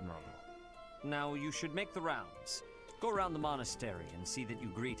 was admirable. Now you should make the rounds. Go around the monastery and see that you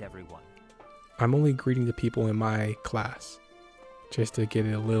greet everyone. I'm only greeting the people in my class. Just to get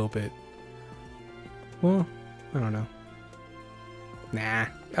it a little bit... Well, I don't know. Nah,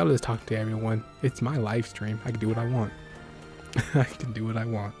 I'll just talk to everyone. It's my live stream. I can do what I want. I can do what I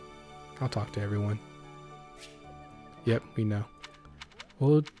want. I'll talk to everyone. Yep, we know.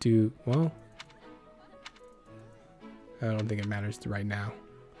 We'll do... Well... I don't think it matters right now.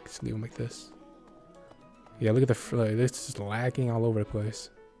 Just leave them like this. Yeah, look at the... This is lagging all over the place.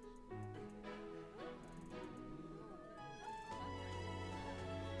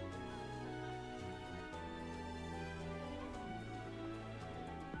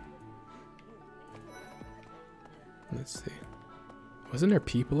 Let's see. Wasn't there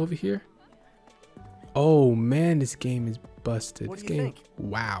people over here? Oh man, this game is busted. What This do you game. think?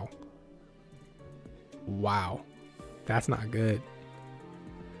 Wow. Wow. That's not good.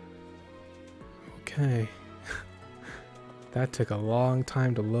 Okay. That took a long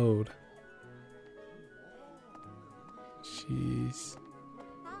time to load. Jeez.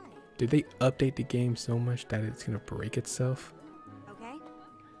 Did they update the game so much that it's gonna break itself? Okay.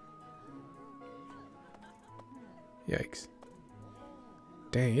 Yikes.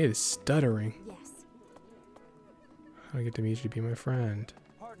 Dang, it is stuttering. Yes. How do I get to meet you to be my friend?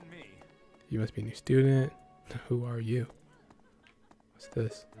 Pardon me. You must be a new student. Who are you? What's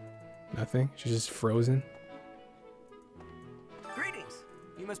this? Nothing? She's just frozen? Greetings!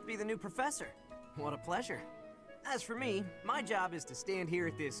 You must be the new professor. What a pleasure. As for me, my job is to stand here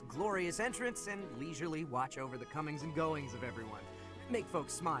at this glorious entrance and leisurely watch over the comings and goings of everyone. Make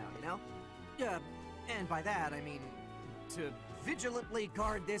folks smile, you know? And by that, I mean to vigilantly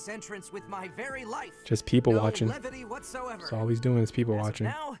guard this entrance with my very life. Just people no watching. levity whatsoever. That's all he's doing is people As of watching.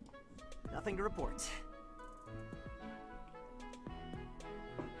 now, nothing to report.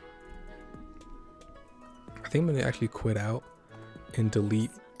 I think I'm gonna actually quit out and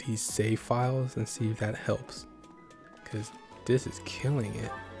delete these save files and see if that helps. Because this is killing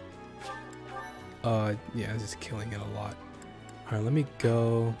it. Yeah, this is killing it a lot. Alright, let me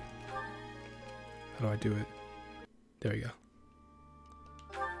go. How do I do it? There we go.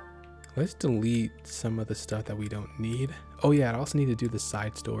 Let's delete some of the stuff that we don't need. Oh yeah, I also need to do the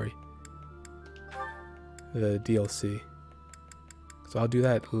side story. The DLC. So I'll do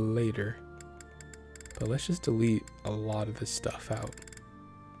that later. But let's just delete a lot of this stuff out.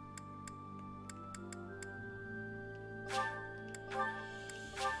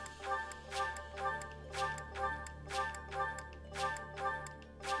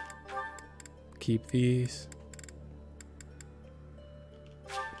 Keep these.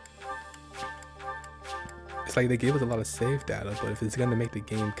 It's like they gave us a lot of save data, but if it's gonna make the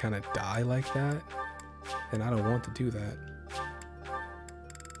game kind of die like that, then I don't want to do that.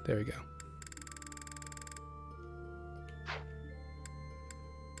 There we go.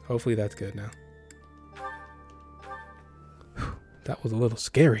 Hopefully that's good now. Whew, that was a little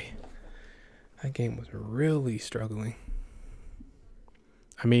scary. That game was really struggling.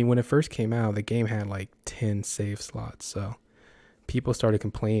 I mean, when it first came out, the game had like 10 save slots, so people started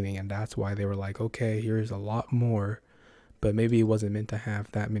complaining, and that's why they were like, okay, here's a lot more, but maybe it wasn't meant to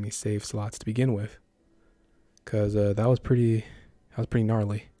have that many save slots to begin with, because that was pretty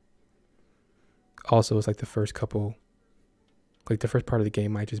gnarly. Also, it's like the first couple, like the first part of the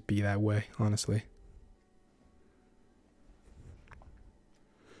game might just be that way, honestly.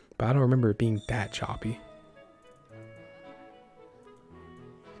 But I don't remember it being that choppy.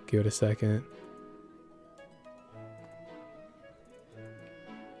 Give it a second.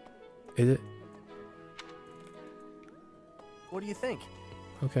 Is it? What do you think?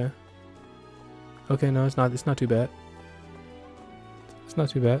 Okay. Okay, no, it's not too bad. It's not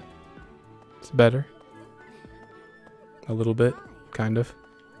too bad. It's better. A little bit, kind of.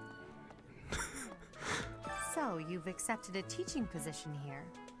 So, you've accepted a teaching position here.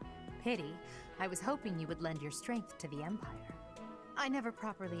 Pity. I was hoping you would lend your strength to the Empire. I never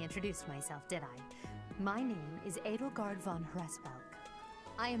properly introduced myself, did I? My name is Edelgard von Hresvelk.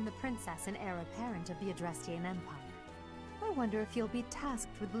 I am the princess and heir apparent of the Adrestian Empire. I wonder if you'll be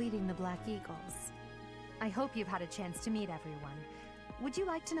tasked with leading the Black Eagles. I hope you've had a chance to meet everyone. Would you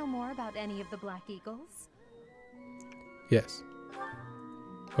like to know more about any of the Black Eagles? Yes.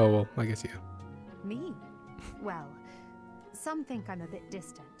 Oh, well, I guess yeah. Me? Well, some think I'm a bit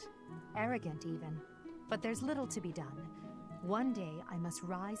distant. Arrogant, even. But there's little to be done. One day, I must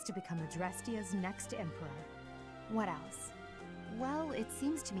rise to become Adrestia's next emperor. What else? Well, it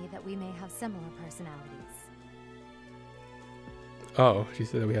seems to me that we may have similar personalities. Oh, she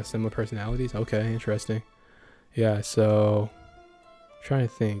said that we have similar personalities? Okay, interesting. Yeah, so trying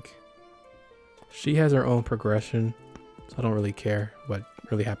to think. She has her own progression, so I don't really care what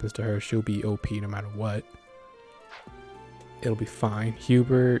really happens to her. She'll be OP no matter what. It'll be fine.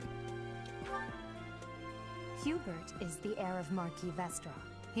 Hubert is the heir of Marquis Vestra.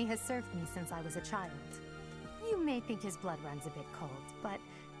 He has served me since I was a child. You may think his blood runs a bit cold, but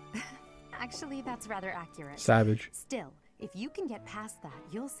actually that's rather accurate. Savage. Still, if you can get past that,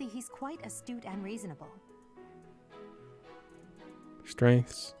 you'll see he's quite astute and reasonable.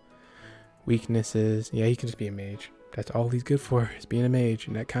 Strengths, weaknesses. Yeah, he can just be a mage. That's all he's good for, is being a mage.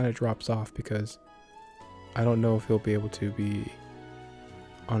 And that kind of drops off because I don't know if he'll be able to be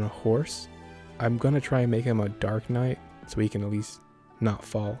on a horse. I'm going to try and make him a dark knight so he can at least not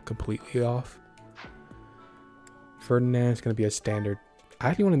fall completely off. Ferdinand's going to be a standard. I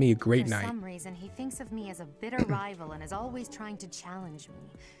actually want to be a great knight. For some reason, he thinks of me as a bitter rival and is always trying to challenge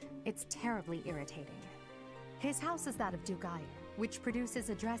me. It's terribly irritating. His house is that of Duke Iron, which produces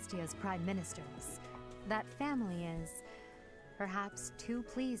Adrestia's prime ministers. That family is perhaps too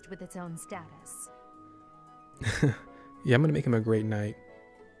pleased with its own status. Yeah, I'm gonna make him a great knight.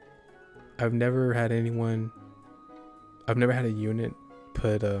 I've never had a unit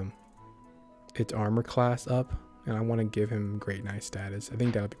put its armor class up, and I want to give him great knight status. I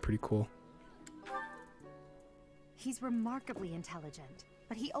think that would be pretty cool. He's remarkably intelligent,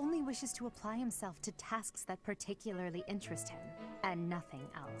 but he only wishes to apply himself to tasks that particularly interest him, and nothing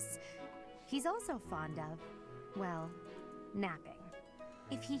else. He's also fond of, well, napping.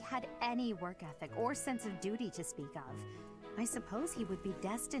 If he had any work ethic or sense of duty to speak of, I suppose he would be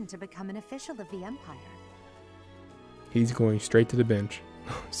destined to become an official of the Empire. He's going straight to the bench.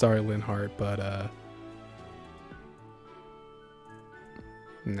 Sorry, Linhart, but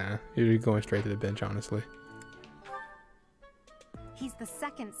nah, you're going straight to the bench, honestly. He's the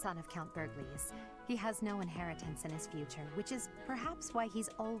second son of Count Bergliez. He has no inheritance in his future, which is perhaps why he's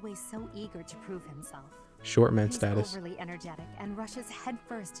always so eager to prove himself. Short man He's status. Overly energetic and rushes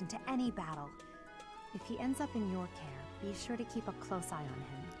headfirst into any battle. If he ends up in your care, be sure to keep a close eye on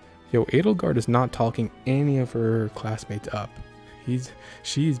him. Yo, Edelgard is not talking any of her classmates up.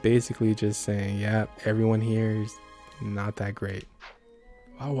 She's basically just saying, yeah, everyone here is not that great.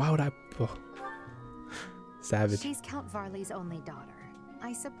 Why would I? Oh. Savage. She's Count Varley's only daughter.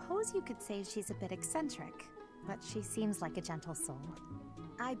 I suppose you could say she's a bit eccentric, but she seems like a gentle soul.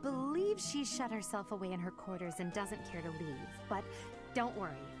 I believe she's shut herself away in her quarters and doesn't care to leave, but don't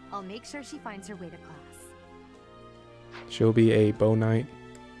worry, I'll make sure she finds her way to class. She'll be a bow knight.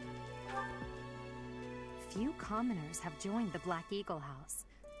 Few commoners have joined the Black Eagle House,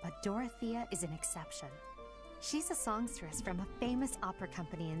 but Dorothea is an exception. She's a songstress from a famous opera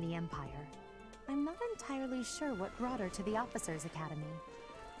company in the Empire. I'm not entirely sure what brought her to the Officers' Academy.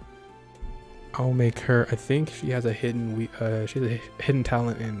 I'll make her. I think she has a hidden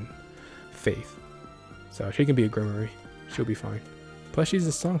talent in faith, so she can be a Grimmery. She'll be fine. Plus, she's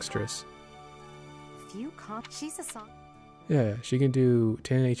a songstress. She's a song. Yeah, she can do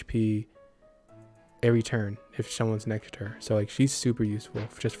 10 HP every turn if someone's next to her. So like, she's super useful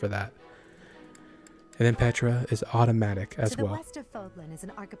just for that. And then Petra is automatic as well. To the west of Fodlan is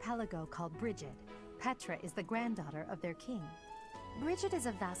an archipelago called Brigid. Petra is the granddaughter of their king. Brigid is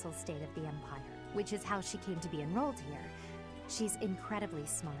a vassal state of the Empire, which is how she came to be enrolled here. She's incredibly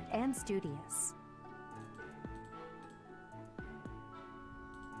smart and studious.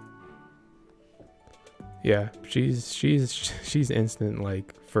 Yeah, she's instant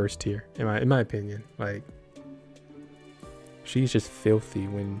like first tier in my opinion. Like, she's just filthy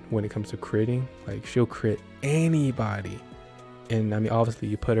when it comes to critting. Like, she'll crit anybody. And I mean, obviously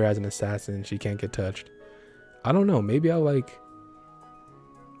you put her as an assassin, she can't get touched. I don't know, maybe I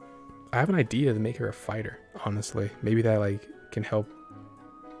have an idea to make her a fighter, honestly. Maybe that like can help.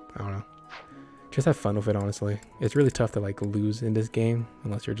 I don't know. Just have fun with it, honestly. It's really tough to like lose in this game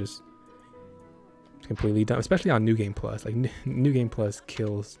unless you're just completely dumb, especially on New Game Plus. Like, New Game Plus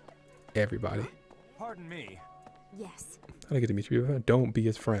kills everybody. Pardon me. Yes. How do I get to meet you? Don't be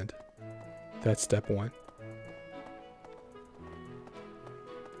his friend. That's step one.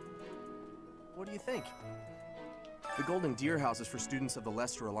 What do you think? The Golden Deer House is for students of the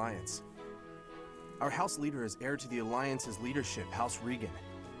Leicester Alliance. Our house leader is heir to the Alliance's leadership, House Regan.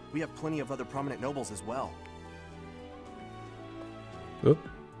 We have plenty of other prominent nobles as well. Oop.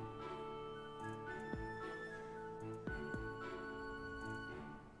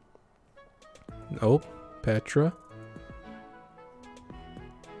 Nope. Petra.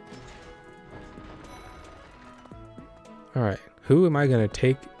 All right, who am I gonna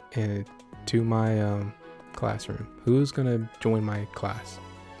take to my classroom? Who's gonna join my class?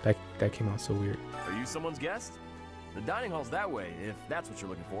 That came out so weird. Are you someone's guest? The dining hall's that way, if that's what you're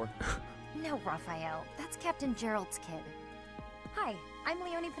looking for. No, Raphael. That's Captain Gerald's kid. Hi, I'm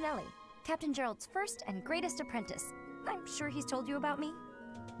Leonie Pinelli, Captain Gerald's first and greatest apprentice. I'm sure he's told you about me.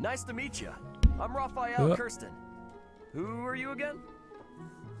 Nice to meet you. I'm Raphael Yep. Kirsten. Who are you again?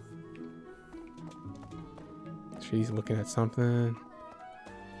 She's looking at something.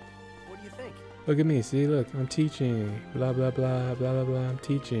 What do you think? Look at me, see, look, I'm teaching. Blah, blah, blah, blah, blah, blah, I'm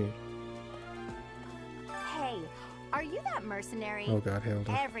teaching. Hey, are you that mercenary? Oh God,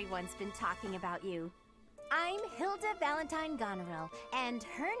 Hilda. Everyone's been talking about you. I'm Hilda Valentine Goneril, and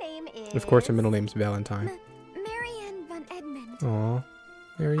her name is... Of course, her middle name's Valentine. Marianne von Edmund. Aw,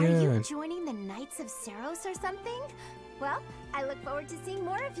 Are you Marianne. joining the Knights of Saros or something? Well, I look forward to seeing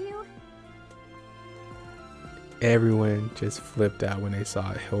more of you. Everyone just flipped out when they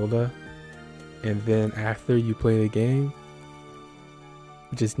saw Hilda. And then after you play the game,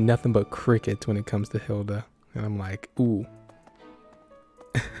 just nothing but crickets when it comes to Hilda. And I'm like, ooh.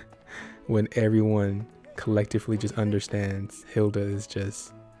 When everyone collectively just understands Hilda is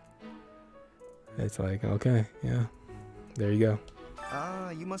just, it's like, okay, yeah, there you go. Ah,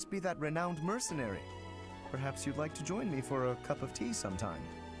 you must be that renowned mercenary. Perhaps you'd like to join me for a cup of tea sometime.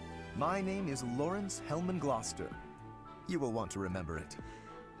 My name is Lawrence Hellman Gloucester. You will want to remember it.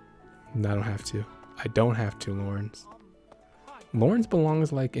 No, I don't have to. I don't have to, Lawrence. Lawrence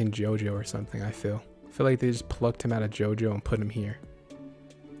belongs like in JoJo or something, I feel. I feel like they just plucked him out of JoJo and put him here.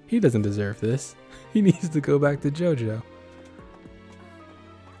 He doesn't deserve this. He needs to go back to JoJo.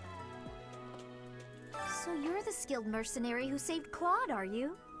 So you're the skilled mercenary who saved Claude, are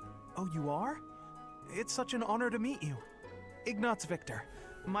you? Oh, you are? It's such an honor to meet you. Ignatz Victor.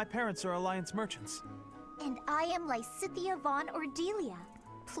 My parents are Alliance merchants. And I am Lysithia von Ordelia.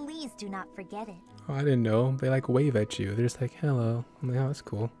 Please do not forget it. Oh, I didn't know. They like wave at you. They're just like, hello. I'm like, oh, that's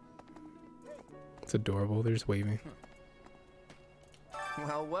cool. It's adorable. They're just waving.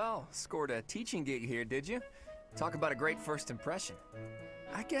 Well, well, scored a teaching gig here, did you? Talk about a great first impression.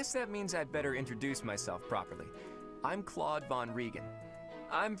 I guess that means I'd better introduce myself properly. I'm Claude von Regan.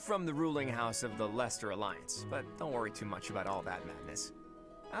 I'm from the ruling house of the Leicester Alliance, but don't worry too much about all that madness.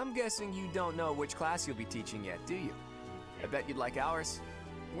 I'm guessing you don't know which class you'll be teaching yet, do you? I bet you'd like ours.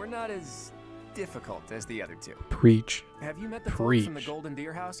 We're not as difficult as the other two. Preach. Have you met the folks from the Golden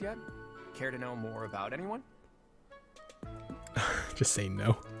Deer House yet? Care to know more about anyone? Just say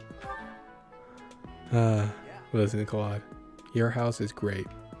no. Listen, Claude. Your house is great.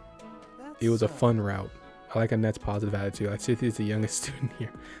 It was a fun route. I like Annette's positive attitude. I see he's the youngest student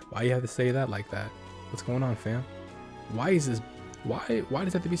here. Why you have to say that like that? What's going on, fam? Why is this? Why does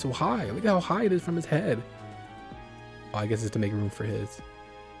it have to be so high? Look at how high it is from his head. Oh, I guess it's to make room for his.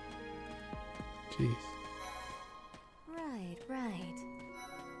 Jeez. Right.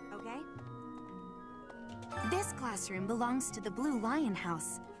 Okay. This classroom belongs to the Blue Lion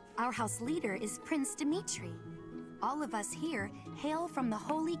House. Our house leader is Prince Dimitri. All of us here hail from the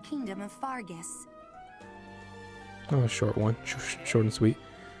Holy Kingdom of Fargus. Oh, a short one. Short and sweet.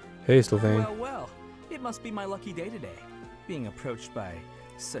 Hey, Sylvain. Well, it must be my lucky day today, being approached by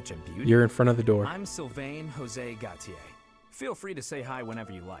such a beauty. You're in front of the door. I'm Sylvain Jose Gautier. Feel free to say hi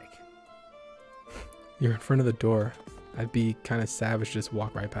whenever you like. You're in front of the door. I'd be kind of savage to just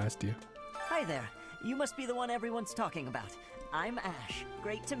walk right past you. Hi there. You must be the one everyone's talking about. I'm Ash.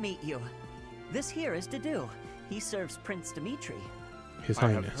 Great to meet you. This here is Dedu. He serves Prince Dimitri. His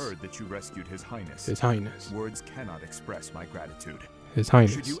I Highness. have heard that you rescued His Highness. His Highness. Words cannot express my gratitude. His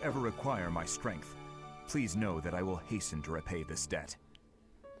Highness. Should you ever require my strength, please know that I will hasten to repay this debt.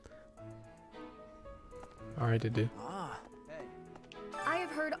 Alright, Dedu. I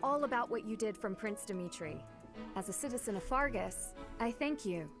have heard all about what you did from Prince Dimitri. As a citizen of Fargus, I thank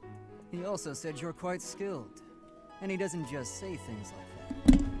you. He also said you're quite skilled. And he doesn't just say things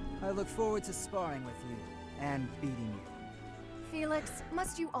like that. I look forward to sparring with you and beating you. Felix,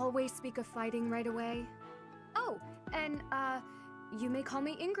 must you always speak of fighting right away? Oh, and, you may call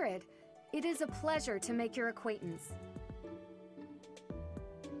me Ingrid. It is a pleasure to make your acquaintance.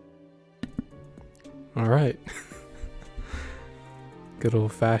 Alright. Good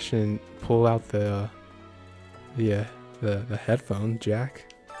old fashioned pull out the headphone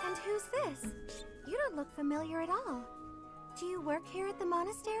jack. And who's this? You don't look familiar at all. Do you work here at the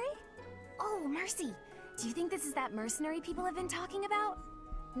monastery? Oh, Mercy! Do you think this is that mercenary people have been talking about?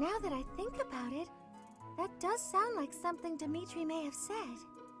 Now that I think about it, that does sound like something Dimitri may have said.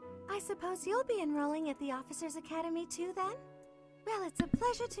 I suppose you'll be enrolling at the Officers' Academy too, then? Well, it's a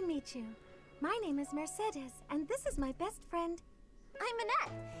pleasure to meet you. My name is Mercedes, and this is my best friend. I'm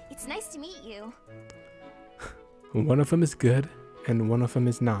Annette. It's nice to meet you. One of them is good, and one of them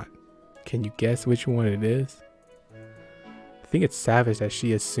is not. Can you guess which one it is? I think it's savage that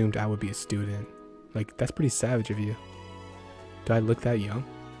she assumed I would be a student. Like, that's pretty savage of you. Do I look that young?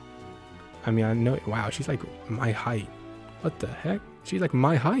 I mean, I know. Wow, she's like my height. What the heck? She's like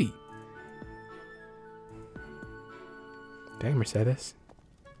my height. Dang, Mercedes.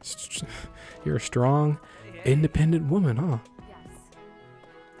 You're a strong, independent woman, huh?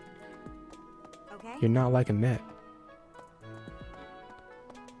 Okay. You're not like Annette.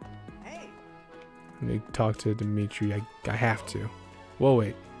 Hey. Let me talk to Dimitri. I have to. Whoa,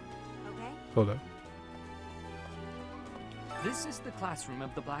 wait. Okay. Hold up. This is the classroom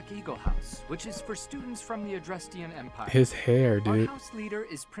of the Black Eagle House, which is for students from the Adrestian Empire. His hair, dude. Our house leader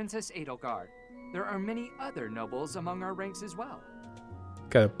is Princess Edelgard. There are many other nobles among our ranks as well.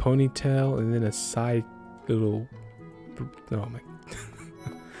 Got a ponytail and then a side little... Oh my...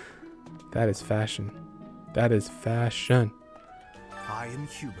 That is fashion. That is fashion. I am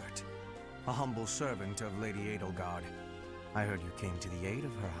Hubert, a humble servant of Lady Edelgard. I heard you came to the aid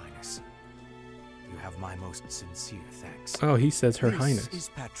of Her Highness. You have my most sincere thanks. Oh, he says Her This Highness. is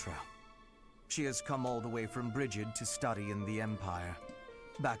Petra. She has come all the way from Brigid to study in the Empire.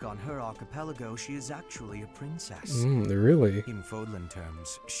 Back on her archipelago, she is actually a princess. Really? In Fodlan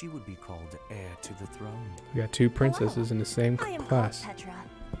terms, she would be called heir to the throne. We got two princesses in the same I am class. called Petra.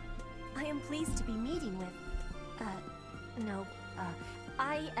 I am pleased to be meeting with...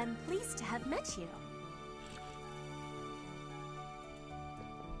 I am pleased to have met you.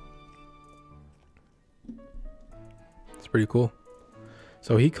 It's pretty cool.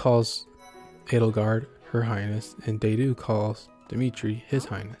 So he calls Edelgard Her Highness, and Dedu calls Dimitri His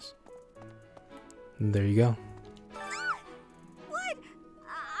Highness. And there you go. What?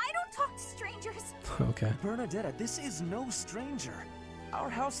 I don't talk to strangers. Okay. Bernadetta, this is no stranger. Our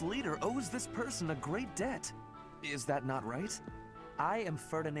house leader owes this person a great debt. Is that not right? I am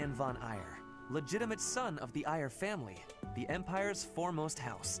Ferdinand von Eyre, legitimate son of the Eyre family, the Empire's foremost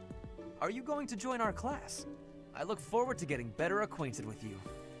house. Are you going to join our class? I look forward to getting better acquainted with you.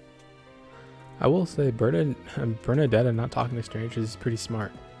 I will say Bernadetta not talking to strangers is pretty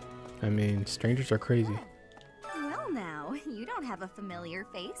smart. I mean, strangers are crazy. Well now, you don't have a familiar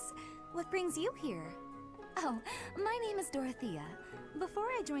face. What brings you here? Oh, my name is Dorothea. Before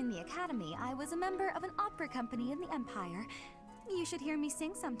I joined the Academy, I was a member of an opera company in the Empire. You should hear me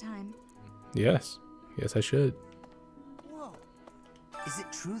sing sometime. Yes. Yes, I should. Whoa. Is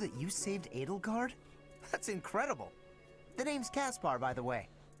it true that you saved Edelgard? That's incredible. The name's Caspar, by the way.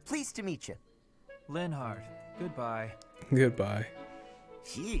 Pleased to meet you. Linhard, goodbye. Goodbye.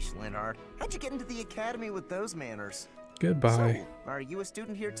 Sheesh, Linhard. How'd you get into the Academy with those manners? Goodbye. So, are you a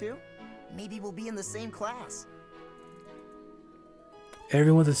student here too? Maybe we'll be in the same class.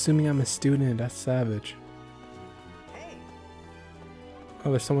 Everyone's assuming I'm a student. That's savage. Hey.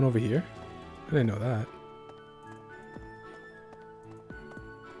 Oh, there's someone over here? I didn't know that.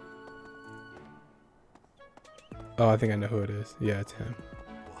 Oh, I think I know who it is. Yeah, it's him.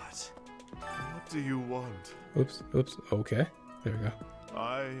 What? What do you want? Oops, oops. Okay. There we go.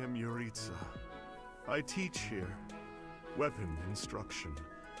 I am Yuritsa. I teach here. Weapon instruction.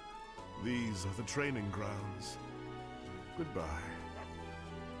 These are the training grounds. Goodbye.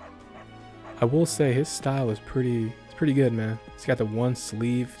 I will say his style is pretty good, man. He's got the one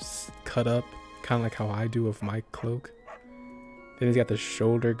sleeve cut up, kind of like how I do with my cloak. Then he's got the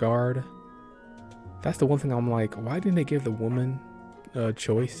shoulder guard. That's the one thing I'm like, why didn't they give the woman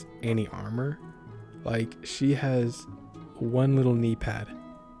choice any armor? Like, she has one little knee pad,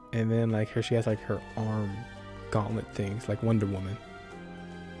 and then like her, she has like her arm gauntlet things, like Wonder Woman.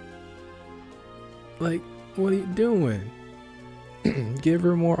 Like, what are you doing? Give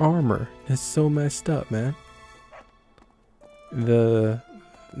her more armor. It's so messed up, man. The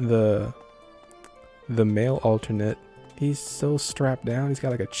male alternate, he's so strapped down. He's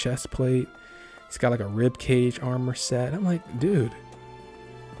got like a chest plate. He's got like a rib cage armor set. I'm like, dude,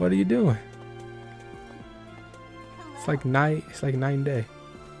 what are you doing? It's like night and day.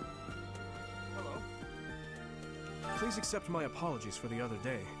 Hello. Please accept my apologies for the other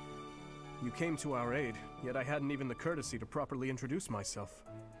day. You came to our aid, yet I hadn't even the courtesy to properly introduce myself.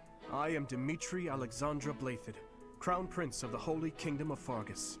 I am Dimitri Alexandra Blathid, Crown Prince of the Holy Kingdom of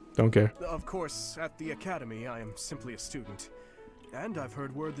Fargus. Don't care. Of course, at the Academy, I am simply a student. And I've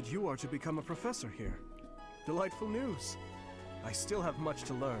heard word that you are to become a professor here. Delightful news. I still have much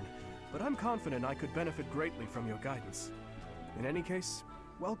to learn, but I'm confident I could benefit greatly from your guidance. In any case,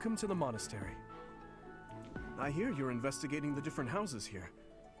 welcome to the monastery. I hear you're investigating the different houses here.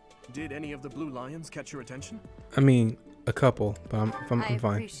 Did any of the blue lions catch your attention? I mean, a couple, but I'm fine. I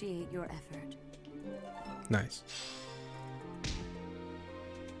appreciate your effort. Nice.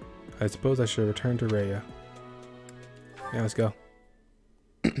 I suppose I should return to Rhea. Yeah, let's go.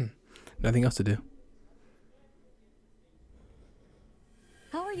 Nothing else to do.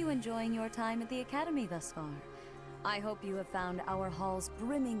 How are you enjoying your time at the Academy thus far? I hope you have found our halls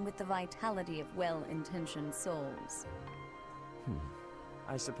brimming with the vitality of well-intentioned souls.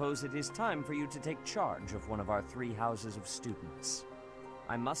 I suppose it is time for you to take charge of one of our 3 houses of students.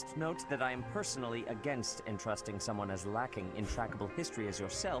 I must note that I am personally against entrusting someone as lacking in trackable history as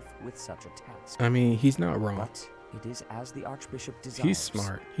yourself with such a task. I mean, he's not wrong. But it is as the Archbishop desires. He's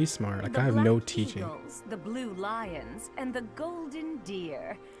smart. He's smart. Like, The I have no Black teaching. Eagles, the blue lions, and the golden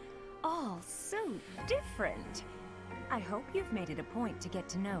deer. All so different. I hope you've made it a point to get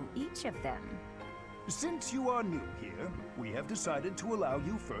to know each of them. Since you are new here, we have decided to allow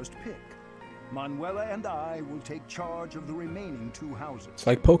you first pick. Manuela and I will take charge of the remaining 2 houses. It's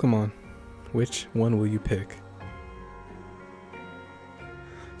like Pokemon. Which one will you pick?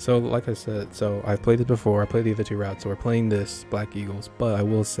 So, like I said, so I've played it before. I played the other 2 routes, so we're playing this Black Eagles. But I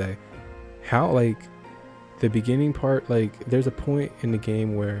will say, how, like, the beginning part, like, there's a point in the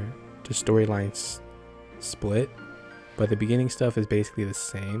game where the storylines split, but the beginning stuff is basically the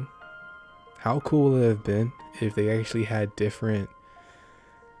same. How cool would it have been if they actually had different,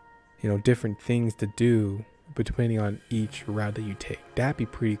 you know, different things to do depending on each route that you take? That'd be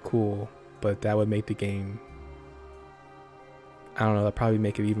pretty cool, but that would make the game, I don't know, that'd probably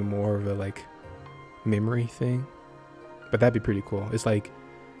make it even more of a, like, memory thing. But that'd be pretty cool. It's like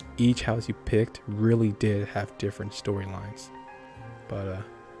each house you picked really did have different storylines. But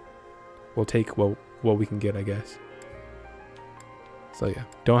we'll take what we can get, I guess. So yeah,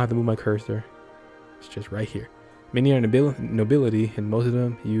 don't have to move my cursor. It's just right here. Many are nobility, and most of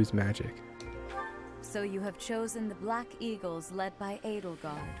them use magic. So you have chosen the Black Eagles led by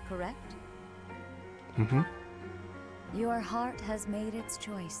Edelgard, correct? Mm-hmm. Your heart has made its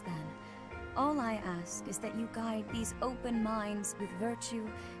choice then. All I ask is that you guide these open minds with virtue,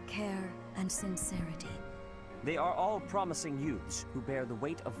 care, and sincerity. They are all promising youths who bear the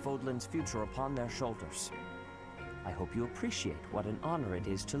weight of Fodlan's future upon their shoulders. I hope you appreciate what an honor it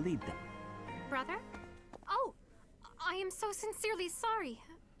is to lead them. Brother? Oh, I am so sincerely sorry.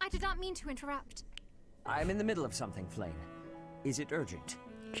 I did not mean to interrupt. I'm in the middle of something, Flame. Is it urgent?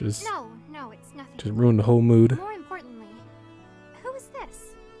 Just No, it's nothing. Just ruined the whole mood. More importantly, who is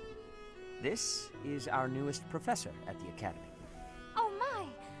this? This is our newest professor at the Academy. Oh my!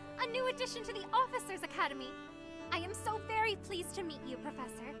 A new addition to the Officers Academy. I am so very pleased to meet you,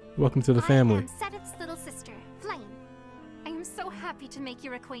 Professor. Welcome to the family. I am Sedith's little sister, Flame. I am so happy to make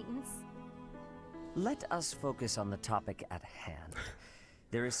your acquaintance. Let us focus on the topic at hand.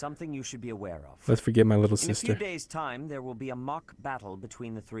 There is something you should be aware of. Let's forget my little sister. In a few days' time, there will be a mock battle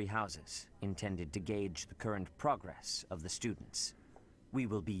between the 3 houses, intended to gauge the current progress of the students. We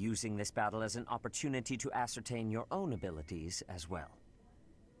will be using this battle as an opportunity to ascertain your own abilities as well.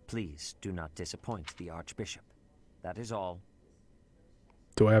 Please do not disappoint the Archbishop. That is all.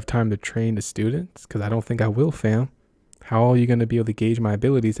 Do I have time to train the students? Because I don't think I will, fam. How are you going to be able to gauge my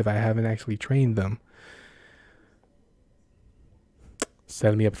abilities if I haven't actually trained them?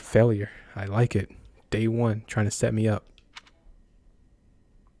 Setting me up for failure. I like it. Day 1, trying to set me up.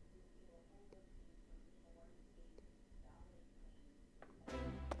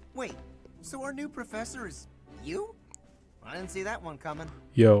 Wait, so our new professor is you? I didn't see that one coming.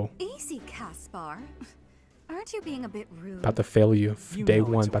 Yo. Easy, Caspar. Aren't you being a bit rude? About to fail you. Day know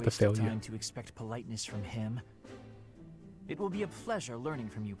 1, it's a about to waste fail of you. time to expect politeness from him. It will be a pleasure learning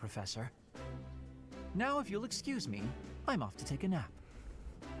from you, Professor. Now, if you'll excuse me, I'm off to take a nap.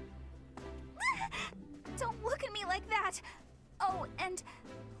 Don't look at me like that! Oh, and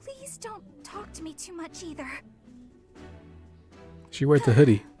please don't talk to me too much either. She wears a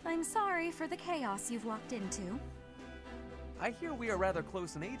hoodie. I'm sorry for the chaos you've walked into. I hear we are rather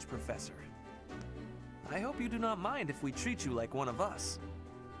close in age, Professor. I hope you do not mind if we treat you like one of us.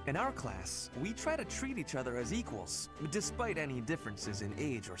 In our class, we try to treat each other as equals, despite any differences in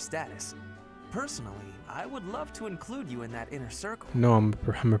age or status. Personally, I would love to include you in that inner circle. No,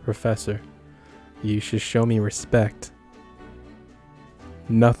 I'm a professor. You should show me respect.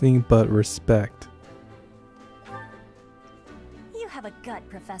 Nothing but respect. You have a gut,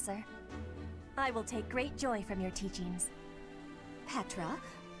 Professor. I will take great joy from your teachings. Petra,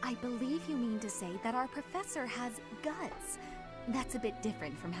 I believe you mean to say that our professor has guts. That's a bit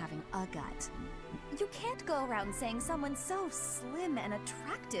different from having a gut. You can't go around saying someone so slim and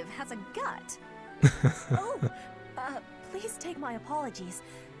attractive has a gut. Oh, please take my apologies.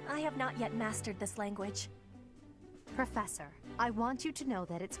 I have not yet mastered this language. Professor, I want you to know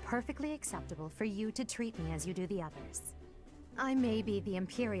that it's perfectly acceptable for you to treat me as you do the others. I may be the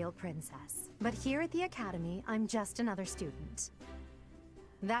Imperial Princess, but here at the Academy, I'm just another student.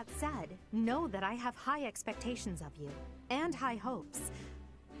 That said, know that I have high expectations of you, and high hopes.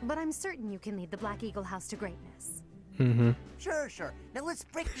 But I'm certain you can lead the Black Eagle House to greatness. Mm-hmm. Sure. Now let's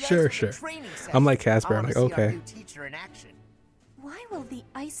break the Sure, ice sure. with the training session. I'm like Casper. I I'm wanna like, see our okay. new teacher in action. Why will the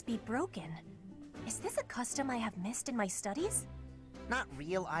ice be broken? Is this a custom I have missed in my studies? Not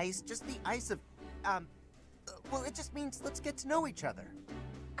real ice, just the ice of, well, it just means let's get to know each other.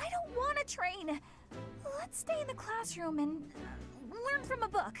 I don't want to train. Let's stay in the classroom and learn from a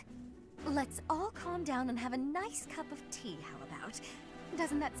book. Let's all calm down and have a nice cup of tea, how about?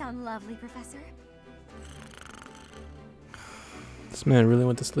 Doesn't that sound lovely, Professor? This man really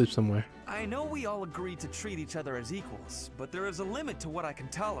went to sleep somewhere. I know we all agreed to treat each other as equals, but there is a limit to what I can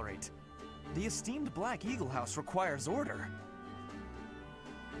tolerate. The esteemed Black Eagle House requires order.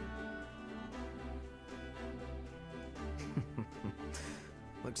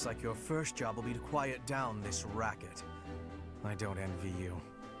 Looks like your first job will be to quiet down this racket. I don't envy you.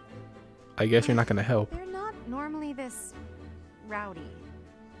 I guess you're not gonna help. They're not normally this rowdy.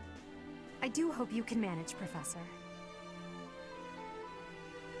 I do hope you can manage, Professor.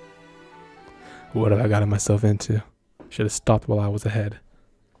 What have I gotten myself into? Should have stopped while I was ahead.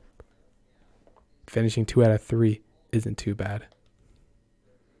 Finishing 2 out of 3 isn't too bad.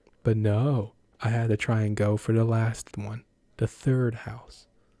 But no, I had to try and go for the last one, the 3rd house.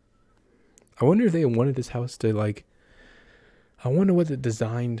 I wonder if they wanted this house to like, I wonder what the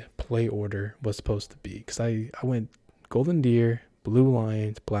designed play order was supposed to be. Because I went Golden Deer, Blue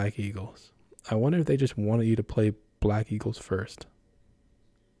Lions, Black Eagles. I wonder if they just wanted you to play Black Eagles first.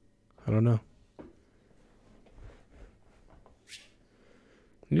 I don't know.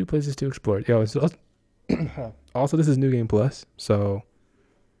 New places to explore. Yo, it's also this is New Game Plus, so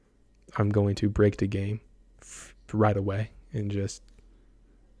I'm going to break the game right away and just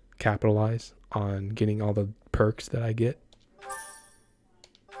capitalize on getting all the perks that I get.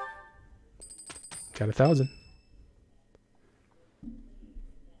 Got 1,000.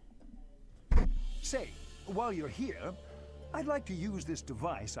 Say, while you're here, I'd like to use this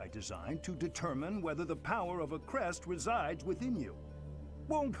device I designed to determine whether the power of a crest resides within you.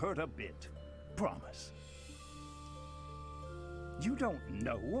 Won't hurt a bit. Promise. You don't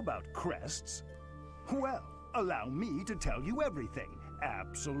know about crests? Well, allow me to tell you everything,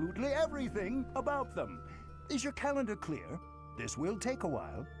 absolutely everything about them. Is your calendar clear? This will take a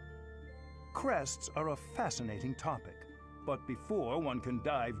while. Crests are a fascinating topic, but before one can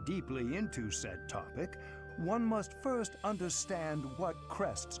dive deeply into said topic, one must first understand what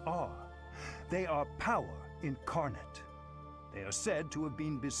crests are. They are power incarnate. They are said to have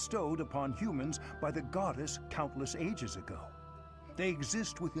been bestowed upon humans by the goddess countless ages ago. They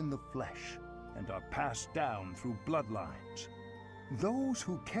exist within the flesh and are passed down through bloodlines. Those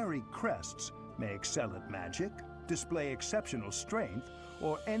who carry crests may excel at magic, display exceptional strength,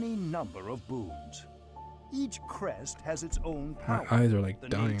 or any number of boons. Each crest has its own power, My eyes are like the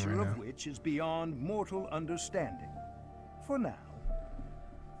dying nature right of now. which is beyond mortal understanding. For now.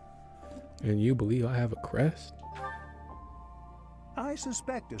 And you believe I have a crest? I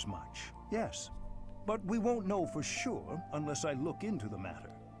suspect as much, yes. But we won't know for sure unless I look into the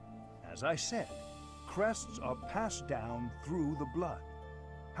matter. As I said, crests are passed down through the blood.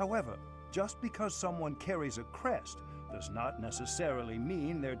 However, just because someone carries a crest does not necessarily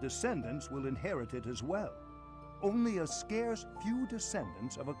mean their descendants will inherit it as well. Only a scarce few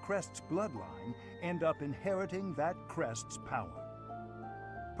descendants of a crest's bloodline end up inheriting that crest's power.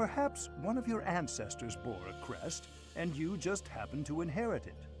 Perhaps one of your ancestors bore a crest, and you just happen to inherit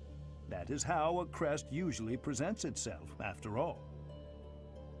it. That is how a crest usually presents itself, after all.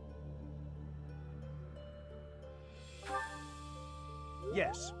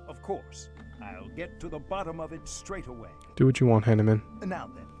 Yes, of course. I'll get to the bottom of it straight away. Do what you want, Hanneman. Now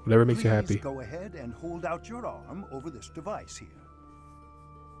then, Whatever makes you please happy. go ahead and hold out your arm over this device here.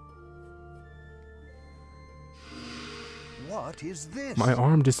 What is this? My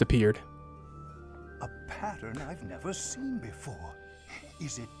arm disappeared. A pattern I've never seen before.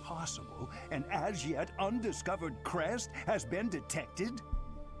 Is it possible an as yet undiscovered crest has been detected?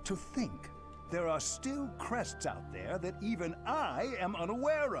 To think there are still crests out there that even I am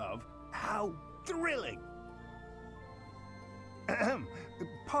unaware of. How thrilling!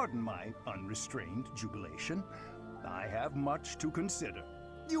 Pardon my unrestrained jubilation. I have much to consider.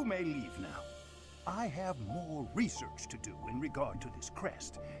 You may leave now. I have more research to do in regard to this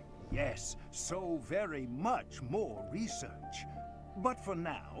crest. Yes, so very much more research. But for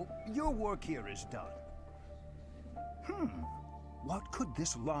now, your work here is done. What could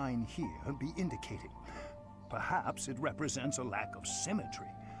this line here be indicating? Perhaps it represents a lack of symmetry.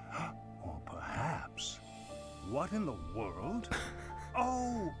 Or perhaps... What in the world?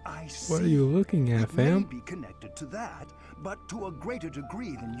 Oh, I see. What are you looking at, fam? It may be connected to that, but to a greater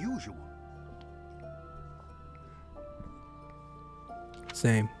degree than usual.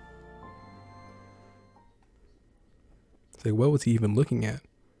 Same. It's like, what was he even looking at?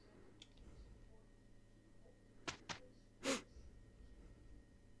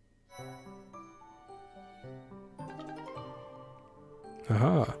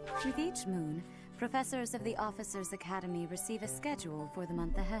 Aha. With each moon, professors of the Officers' Academy receive a schedule for the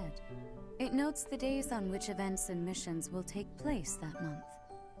month ahead. It notes the days on which events and missions will take place that month.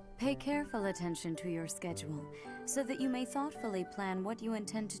 Pay careful attention to your schedule, so that you may thoughtfully plan what you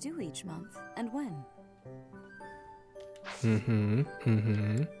intend to do each month and when.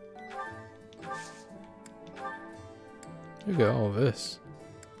 Look at all this.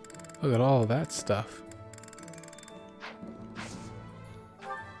 Look at all that stuff.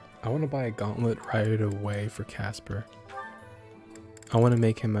 I want to buy a gauntlet right away for Casper. I want to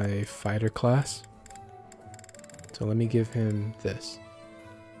make him a fighter class. So let me give him this.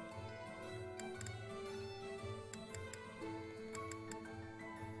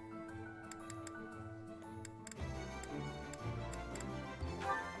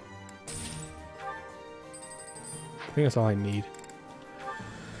 I think that's all I need.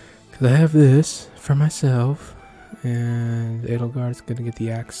 Because I have this for myself. And Edelgard's gonna get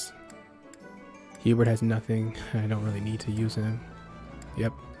the axe. Hubert has nothing. I don't really need to use him.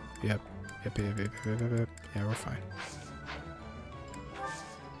 Yep. Yeah, we're fine.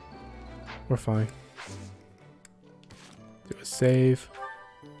 We're fine. Do a save.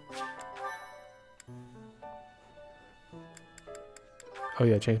 Oh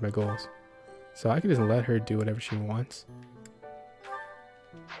yeah, change my goals. So I can just let her do whatever she wants.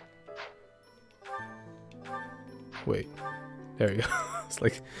 Wait, there we go. It's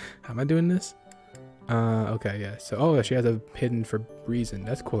like, how am I doing this? Okay, yeah. So, oh, she has a hidden for reason.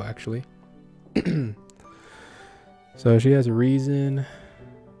 That's cool, actually. So she has a reason.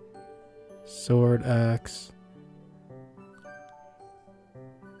 Sword, axe.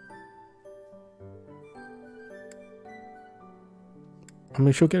 I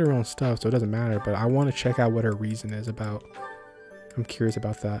mean, she'll get her own stuff, so it doesn't matter. But I want to check out what her reason is about. I'm curious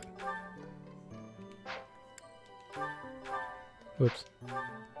about that. Whoops.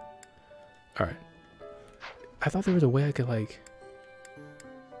 Alright. I thought there was a way I could, like...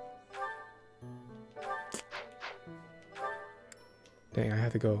 Dang, I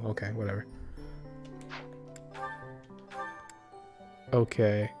have to go. Okay, whatever.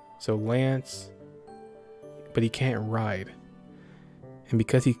 Okay. So Lance... But he can't ride. And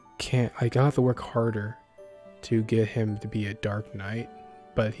because he can't... Like, I'll have to work harder to get him to be a Dark Knight.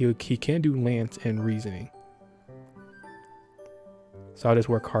 But he can do Lance and Reasoning. So I'll just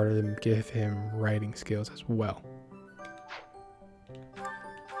work harder and give him writing skills as well.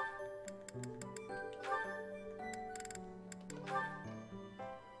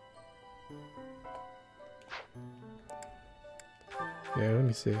 Yeah, let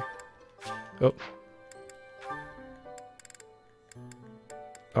me see. Oh.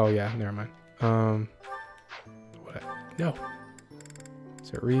 Oh yeah, never mind. What? No.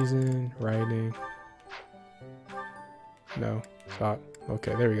 So reason, writing. No. Stop.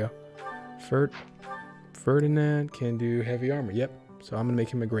 Okay, there we go. Ferdinand can do heavy armor. Yep. So I'm gonna make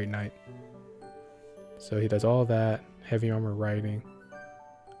him a great knight. So he does all that. Heavy armor, riding.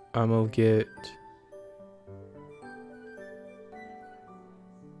 I'm gonna get.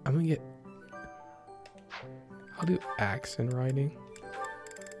 I'll do axe and riding.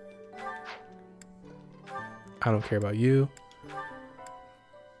 I don't care about you,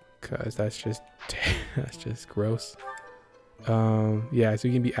 cause that's just that's just gross. Yeah, so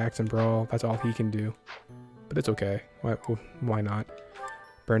he can be axe and brawl. That's all he can do, but it's okay. Why not?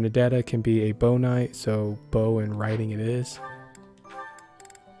 Bernadetta can be a bow knight, so bow and riding it is.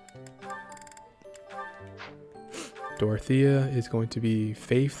 Dorothea is going to be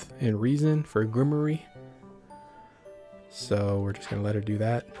faith and reason for Grimmery, so we're just gonna let her do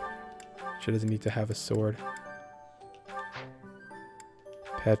that. She doesn't need to have a sword.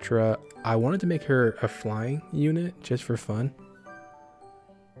 Petra, I wanted to make her a flying unit just for fun,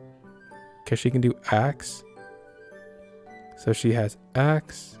 because she can do axe. So she has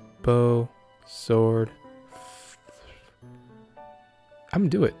axe, bow, sword. I'm gonna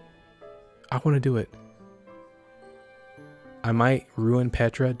do it. I want to do it. I might ruin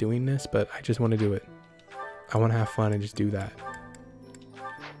Petra doing this, but I just want to do it. I want to have fun and just do that.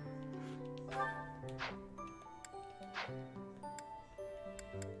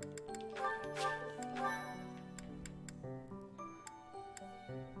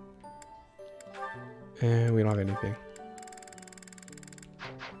 And we don't have anything.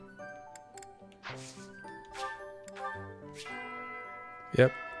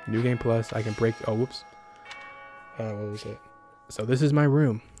 Yep, new game plus. I can break. Oh, whoops. What was it? So this is my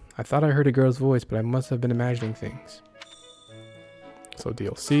room. I thought I heard a girl's voice, but I must have been imagining things. So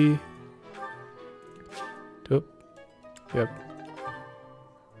DLC. Oop. Yep.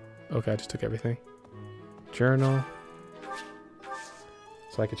 Okay, I just took everything. Journal.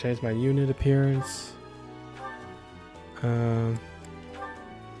 So I can change my unit appearance.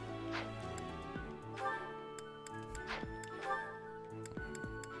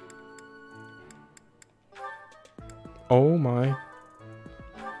 Oh my.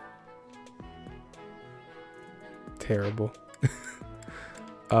 Terrible.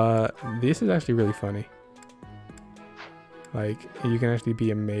 This is actually really funny. Like, you can actually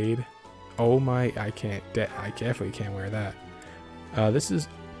be a maid. Oh my, I can't, I definitely can't wear that. This is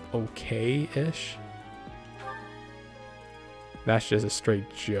okay-ish. That's just a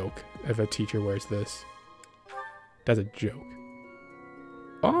straight joke if a teacher wears this. That's a joke.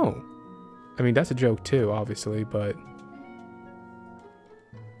 Oh! I mean, that's a joke too, obviously, but...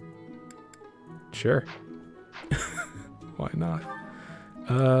 Sure. Why not?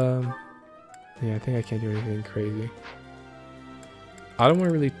 Yeah, I think I can't do anything crazy. I don't want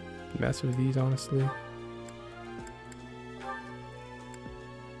to really mess with these, honestly.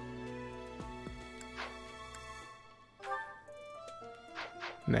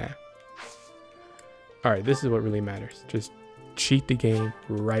 Nah. Alright, this is what really matters. Just cheat the game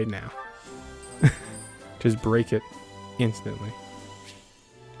right now. Just break it instantly.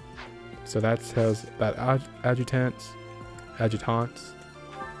 So that tells that adjutants,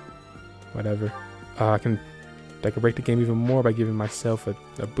 whatever. I can break the game even more by giving myself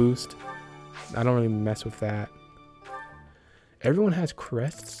a boost. I don't really mess with that. Everyone has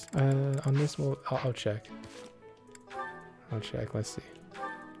crests on this. Well, I'll check. I'll check. Let's see.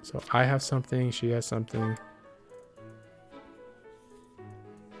 So I have something. She has something.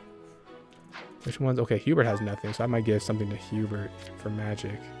 Which ones? Okay, Hubert has nothing, so I might give something to Hubert for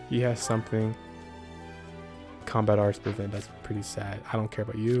magic. He has something. Combat arts prevent. That's pretty sad. I don't care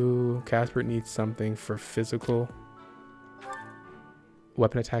about you. Casper needs something for physical.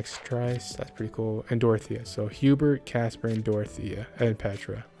 Weapon attack strikes. That's pretty cool. And Dorothea. So Hubert, Casper, and Dorothea. And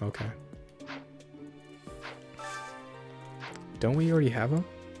Petra. Okay. Don't we already have them?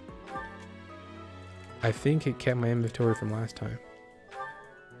 I think it kept my inventory from last time.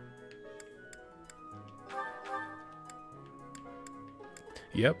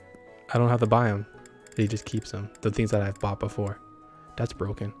 Yep. I don't have to buy them. He just keeps them. The things that I've bought before. That's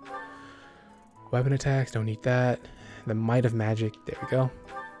broken. Weapon attacks. Don't need that. The Might of Magic. There we go.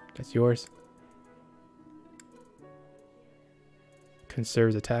 That's yours.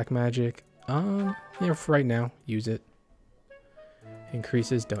 Conserves attack magic. Yeah, for right now. Use it.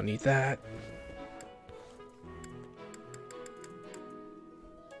 Increases. Don't need that.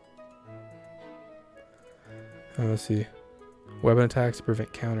 Let's see. Weapon attacks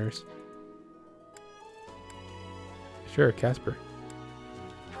prevent counters. Sure, Casper.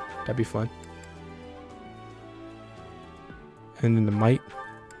 That'd be fun. And then the might.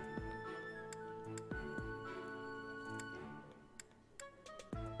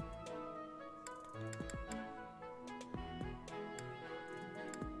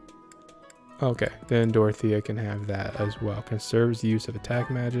 Okay, then Dorothea can have that as well. Conserves the use of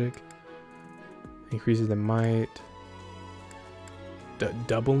attack magic. Increases the might.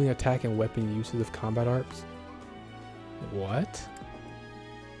 Doubling attack and weapon uses of combat arts. What?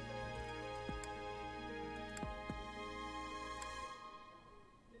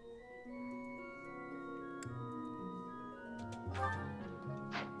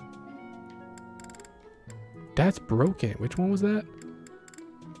 That's broken. Which one was that?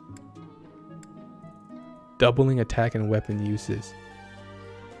 Doubling attack and weapon uses.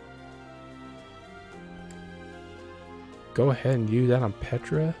 Go ahead and use that on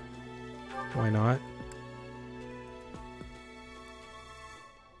Petra. Why not?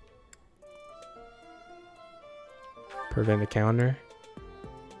 Prevent a counter.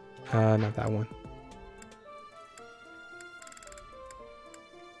 Not that one.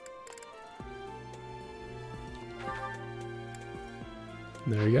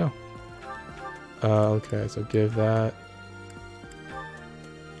 There you go. Okay, so give that.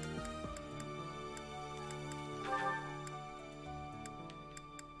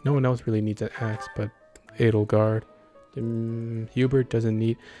 No one else really needs an axe, but Edelgard. Hubert doesn't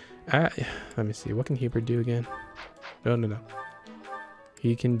need... let me see. What can Hubert do again? No.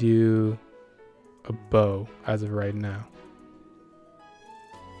 He can do a bow as of right now.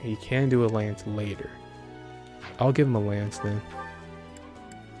 He can do a lance later. I'll give him a lance then.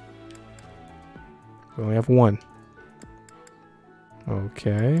 We only have one.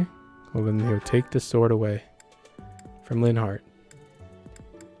 Okay. Well, then he'll take the sword away from Linhardt.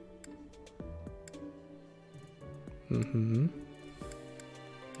 Mm-hmm.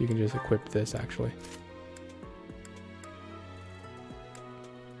 You can just equip this, actually.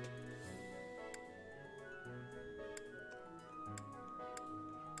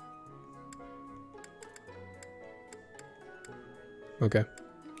 Okay.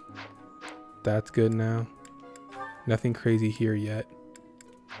 That's good now. Nothing crazy here yet.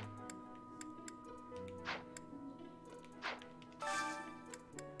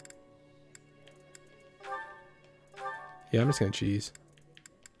 Yeah, I'm just gonna cheese.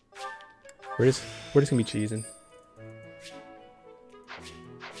 We're just gonna be cheesing.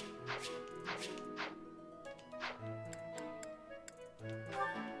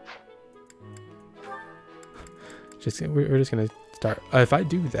 We're just gonna start. If I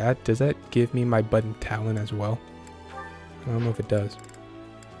do that, does that give me my button talent as well? I don't know if it does.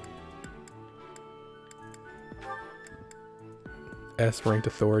 S ranked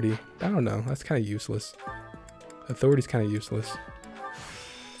authority. I don't know. That's kind of useless. Authority's kind of useless.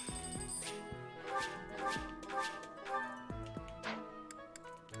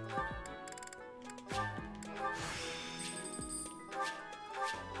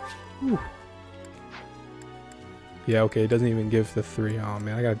 Whew. Yeah, okay, it doesn't even give the 3. Oh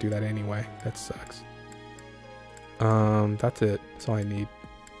man, I gotta do that anyway. That sucks. That's it. That's all I need.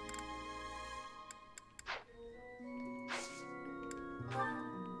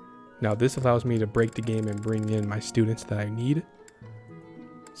 Now this allows me to break the game and bring in my students that I need.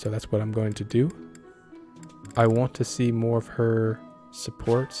 So that's what I'm going to do. I want to see more of her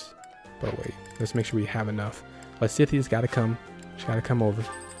supports. But wait, let's make sure we have enough. Lysithia's gotta come. She's gotta come over.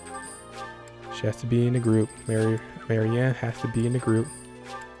 She has to be in the group. Marianne has to be in the group.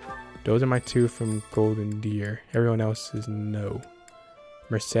 Those are my 2 from Golden Deer. Everyone else is no.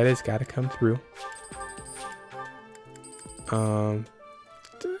 Mercedes gotta come through.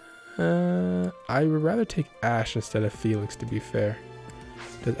 I would rather take Ash instead of Felix, to be fair.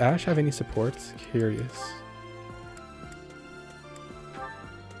 Does Ash have any supports? Curious.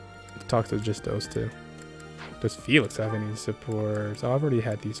 Talk to just those 2. Does Felix have any supports? Oh, I've already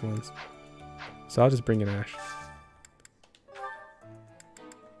had these ones. So I'll just bring in Ash.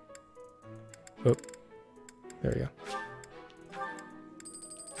 Oh, there we go.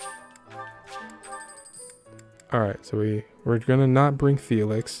 Alright, so we're gonna not bring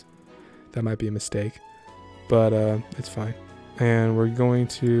Felix. That might be a mistake, but it's fine. And we're going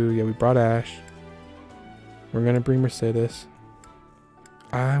to, yeah, we brought Ash. We're gonna bring Mercedes.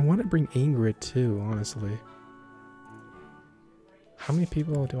 I want to bring Ingrid too, honestly. How many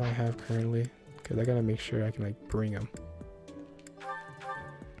people do I have currently? Because I gotta make sure I can like bring them.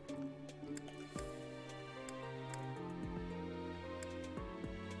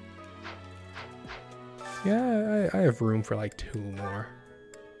 Yeah, I have room for like 2 more.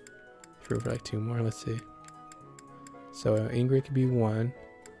 Let's see. So Ingrid could be 1.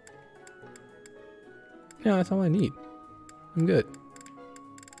 Yeah, that's all I need. I'm good.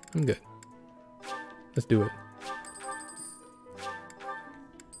 Let's do it.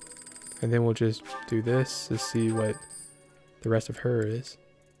 And then we'll just do this to see what the rest of her is.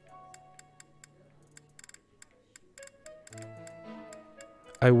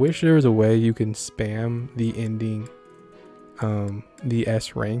 I wish there was a way you can spam the ending, the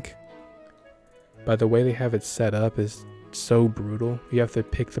S rank. But the way they have it set up is so brutal. You have to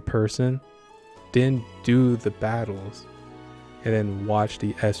pick the person, then do the battles, and then watch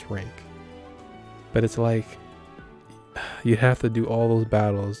the S rank. But it's like, you have to do all those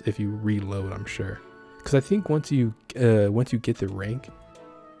battles if you reload, I'm sure. Because I think once you get the rank,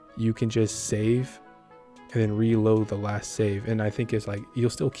 you can just save and then reload the last save. And I think it's like, you'll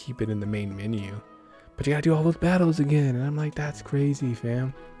still keep it in the main menu, but you gotta do all those battles again. And I'm like, that's crazy,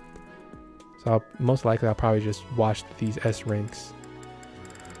 fam. So most likely I'll probably just watch these S ranks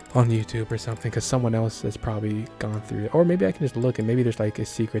on YouTube or something, because someone else has probably gone through it. Or maybe I can just look and maybe there's like a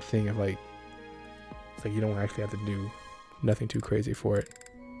secret thing of like, it's like you don't actually have to do nothing too crazy for it.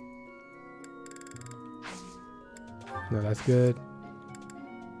 No, that's good.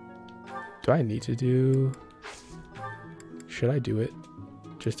 Do I need to do... Should I do it?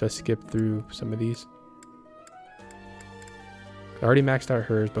 Just to skip through some of these? I already maxed out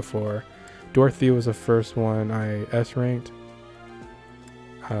hers before. Dorothea was the first one I S ranked.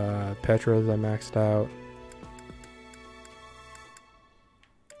 Petra's I maxed out.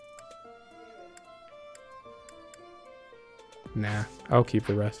 Nah, I'll keep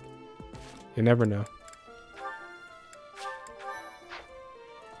the rest. You never know.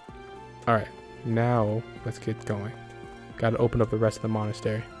 Alright, now let's get going. Gotta open up the rest of the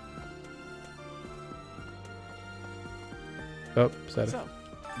monastery. Oh, said it. So,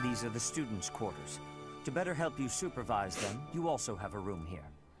 these are the students' quarters. To better help you supervise them, you also have a room here.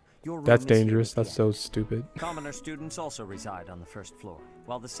 Your room That's is here dangerous. at the That's so stupid. Commoner students also reside on the first floor,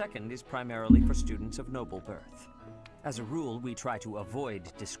 while the second is primarily for students of noble birth. As a rule, we try to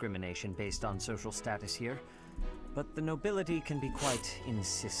avoid discrimination based on social status here, but the nobility can be quite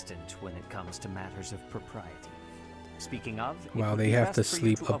insistent when it comes to matters of propriety. Speaking of, Wow, they have to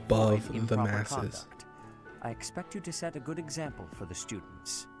sleep above the masses. Conduct. I expect you to set a good example for the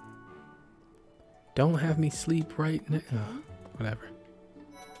students. Don't have me sleep right now. Whatever.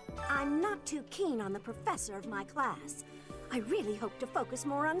 I'm not too keen on the professor of my class. I really hope to focus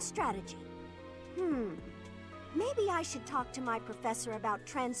more on strategy. Maybe I should talk to my professor about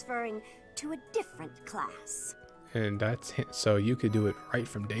transferring to a different class. And that's so you could do it right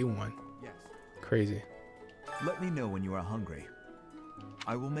from day one. Yes. Crazy. Let me know when you are hungry.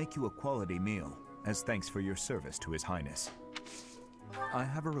 I will make you a quality meal as thanks for your service to His Highness. I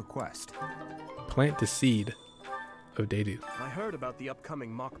have a request. Plant the seed of Dedu. I heard about the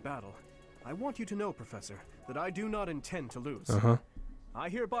upcoming mock battle. I want you to know, Professor, that I do not intend to lose. I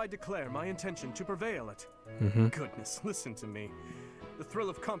hereby declare my intention to prevail at... Goodness, listen to me. The thrill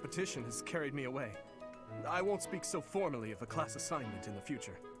of competition has carried me away. I won't speak so formally of a class assignment in the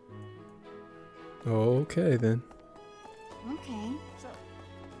future. Okay, then. Okay.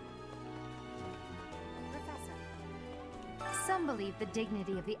 Some believe the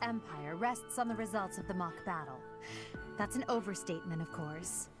dignity of the Empire rests on the results of the mock battle. That's an overstatement, of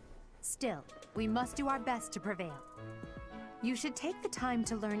course. Still, we must do our best to prevail. You should take the time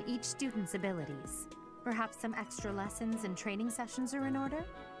to learn each student's abilities. Perhaps some extra lessons and training sessions are in order?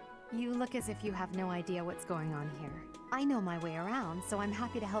 You look as if you have no idea what's going on here. I know my way around, so I'm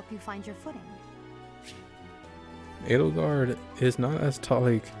happy to help you find your footing. Edelgard is not as tall.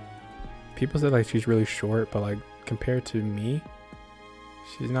 Like, people say like she's really short, but like compared to me,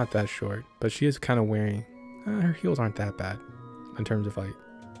 she's not that short. But she is kind of wearing, her heels aren't that bad in terms of like,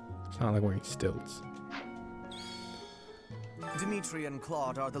 it's not like wearing stilts. Dimitri and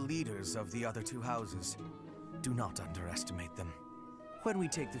Claude are the leaders of the other two houses. Do not underestimate them. When we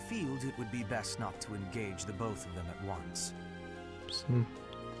take the field, it would be best not to engage the both of them at once.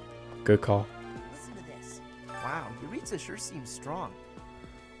 Good call. Listen to this. Wow, Yuritsa sure seems strong.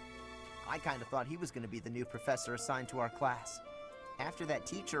 I kind of thought he was going to be the new professor assigned to our class. After that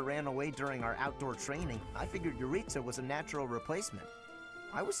teacher ran away during our outdoor training, I figured Yuritsa was a natural replacement.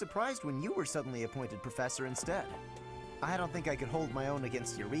 I was surprised when you were suddenly appointed professor instead. I don't think I could hold my own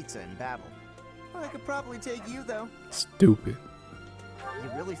against Yuritsa in battle. Well, I could probably take you, though. Stupid. You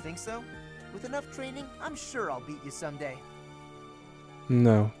really think so? With enough training, I'm sure I'll beat you someday.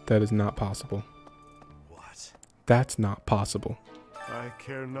 No, that is not possible. What? That's not possible. I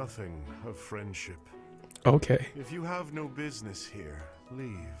care nothing of friendship. Okay. If you have no business here,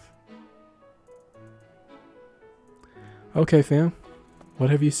 leave. Okay, fam.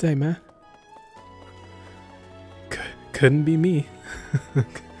 Whatever you say, man. Couldn't be me.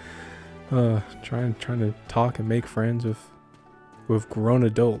 Trying to talk and make friends with grown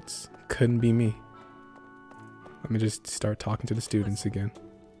adults. Couldn't be me. Let me just start talking to the students again.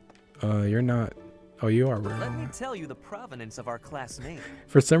 You're not. Oh, you are real. Let me tell you the provenance of our class name.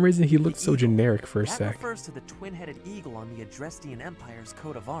 For some reason, he looked so generic for a That sec. refers to the twin-headed eagle on the Adrestian Empire's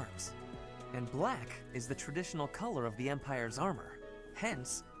coat of arms. And black is the traditional color of the Empire's armor.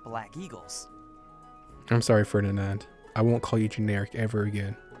 Hence, black eagles. I'm sorry, Ferdinand. I won't call you generic ever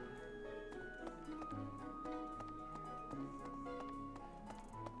again.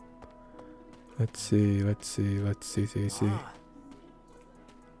 Let's see. Hello.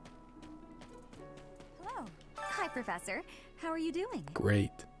 Hi, Professor. How are you doing?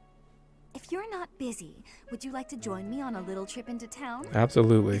 Great. If you're not busy, would you like to join me on a little trip into town?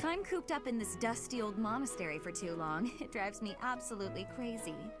 Absolutely. If I'm cooped up in this dusty old monastery for too long, it drives me absolutely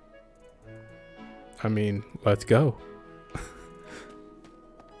crazy. I mean, let's go.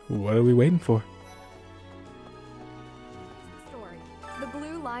 What are we waiting for? Story. The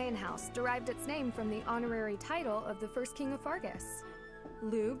Blue Lion House derived its name from the honorary title of the first king of Fargus.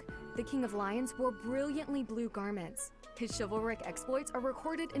 Lug, the king of lions, wore brilliantly blue garments. His chivalric exploits are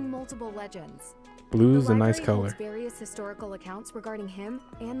recorded in multiple legends. Blue's a nice The library color. holds various historical accounts regarding him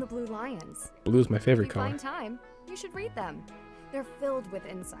and the Blue Lions. Blue's my favorite If you color. find time, you should read them. They're filled with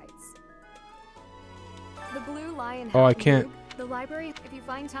insights. The Blue Lion House. Oh, I can't. Lug, the library, if you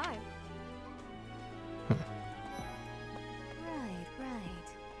find time. Right.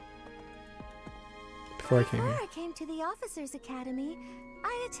 before I came here. Before I came to the Officers Academy,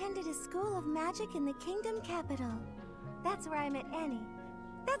 I attended a school of magic in the kingdom capital. That's where I met Annie.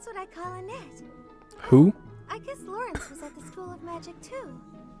 That's what I call Annette. Who? I guess Lawrence was at the school of magic too.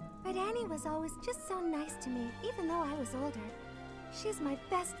 But Annie was always just so nice to me, even though I was older. She's my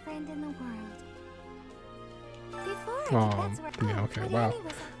best friend in the world. Before I did, that's where yeah, okay, but wow. Annie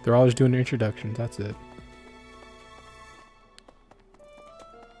was They're all just doing their introductions, that's it.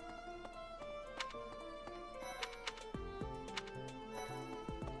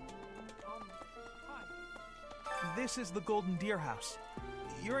 This is the Golden Deer House.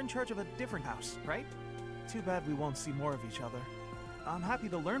 You're in charge of a different house, right? Too bad we won't see more of each other. I'm happy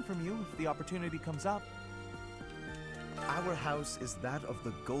to learn from you if the opportunity comes up. Our house is that of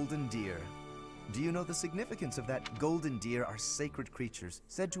the Golden Deer. Do you know the significance of that? Golden deer are sacred creatures,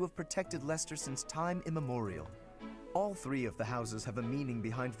 said to have protected Leicester since time immemorial. All three of the houses have a meaning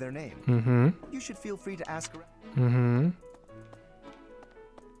behind their name. Mm-hmm. You should feel free to ask around. Mm-hmm.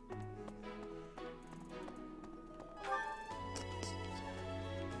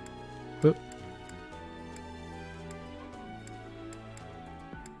 Boop.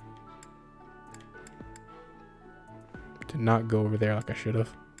 Did not go over there like I should have,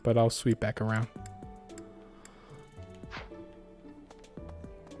 but I'll sweep back around.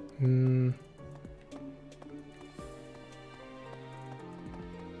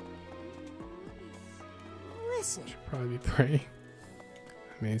 Listen. Should probably be praying.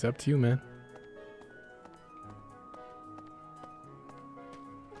 I mean, it's up to you, man.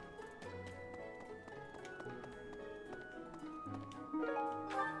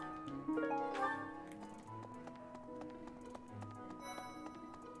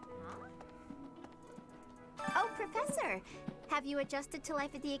 Oh, Professor! Have you adjusted to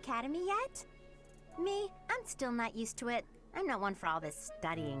life at the Academy yet? Me? I'm still not used to it. I'm not one for all this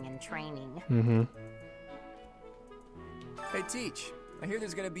studying and training. Mm-hmm. Hey, Teach. I hear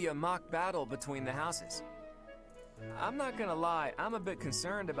there's gonna be a mock battle between the houses. I'm not gonna lie, I'm a bit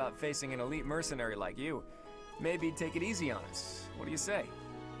concerned about facing an elite mercenary like you. Maybe take it easy on us. What do you say?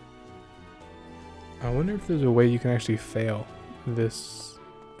 I wonder if there's a way you can actually fail this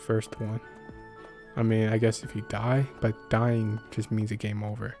first one. I mean, I guess if you die, but dying just means a game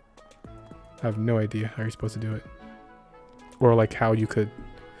over. I have no idea how you're supposed to do it. Or like how you could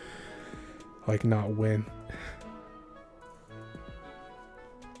like not win.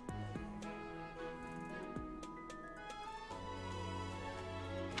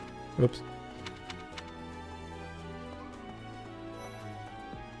 Oops.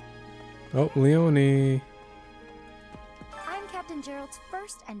 Oh, Leonie. I'm Captain Gerald's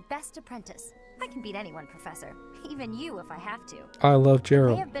first and best apprentice. I can beat anyone, Professor. Even you if I have to. I love It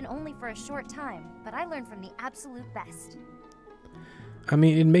Gerald. may have been only for a short time, but I learned from the absolute best. I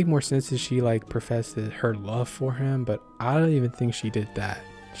mean, it'd make more sense if she like professed her love for him, but I don't even think she did that.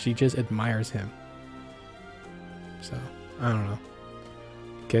 She just admires him. So, I don't know.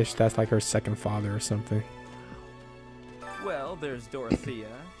 Guess that's like her second father or something. Well, there's Dorothea,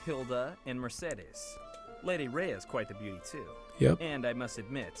 Hilda, and Mercedes. Lady Rhea's quite the beauty too. Yep. And I must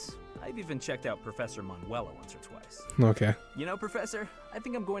admit, I've even checked out Professor Manuela once or twice. Okay. You know, Professor, I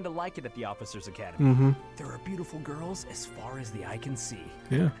think I'm going to like it at the Officers Academy. Mm-hmm. There are beautiful girls as far as the eye can see.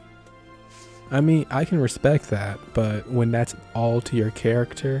 Yeah. I mean, I can respect that, but when that's all to your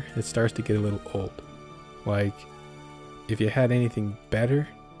character, it starts to get a little old. Like, if you had anything better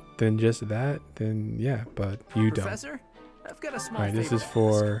than just that, then yeah, but you don't. Professor, I've got a small Alright, this favor is to ask.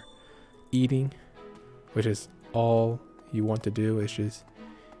 for eating, which is all you want to do is just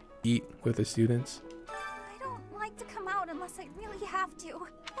eat with the students. I don't like to come out unless I really have to.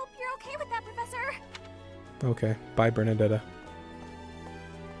 Hope you're okay with that, Professor. Okay, bye Bernadetta.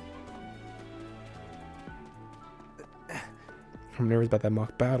 I'm nervous about that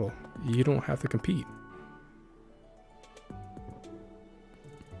mock battle. You don't have to compete.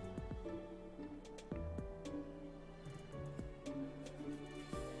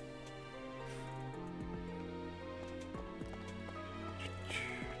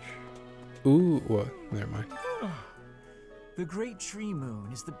 Ooh, what? Never mind. The Great Tree Moon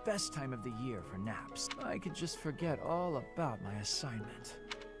is the best time of the year for naps. I could just forget all about my assignment.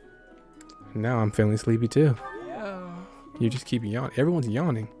 Now I'm feeling sleepy too. Yeah. You just keep yawning. Everyone's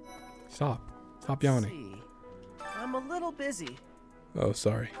yawning. Stop. Stop yawning. See, I'm a little busy. Oh,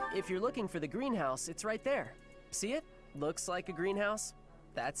 sorry. If you're looking for the greenhouse, it's right there. See it? Looks like a greenhouse.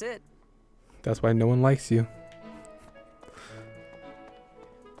 That's it. That's why no one likes you.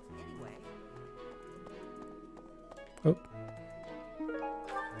 Oh.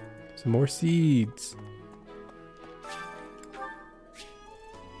 Some more seeds.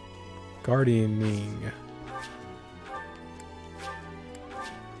 Gardening.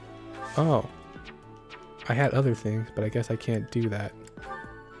 Oh. I had other things, but I guess I can't do that.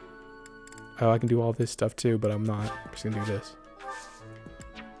 Oh, I can do all this stuff too, but I'm not. I'm just gonna do this.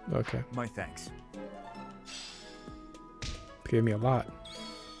 Okay. My thanks. Gave me a lot.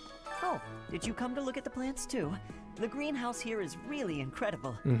 Oh, did you come to look at the plants too? The greenhouse here is really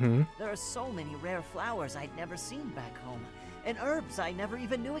incredible. Mm-hmm. There are so many rare flowers I'd never seen back home, and herbs I never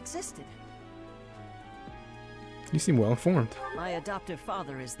even knew existed. You seem well informed. My adoptive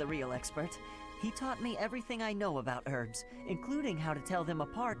father is the real expert. He taught me everything I know about herbs, including how to tell them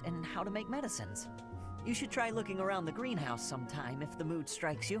apart and how to make medicines. You should try looking around the greenhouse sometime if the mood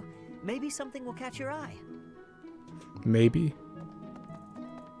strikes you. Maybe something will catch your eye. Maybe.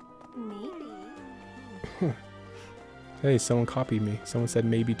 Maybe. Hey, someone copied me. Someone said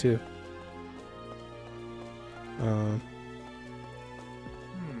maybe too. I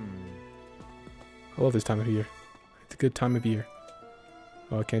love this time of year. It's a good time of year.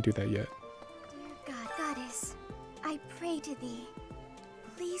 Oh, I can't do that yet. Dear God, Goddess, I pray to thee.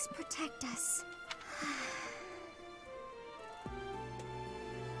 Please protect us.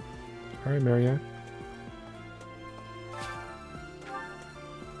 All right, Marianne.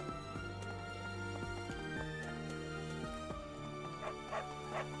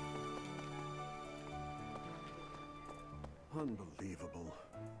 Unbelievable.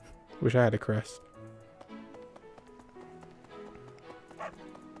 Wish I had a crest.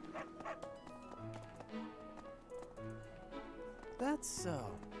 That's so.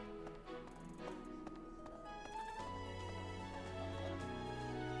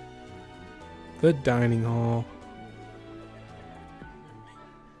 The dining hall.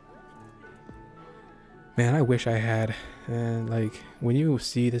 Man, I wish I had. And like when you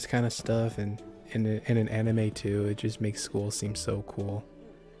see this kind of stuff and in an anime too, it just makes school seem so cool.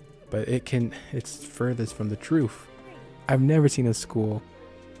 But it's furthest from the truth. I've never seen a school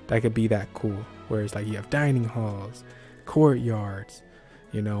that could be that cool. Where it's like you have dining halls, courtyards,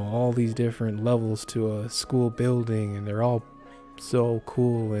 you know, all these different levels to a school building, and they're all so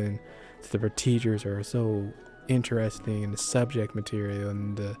cool, and the teachers are so interesting, and the subject material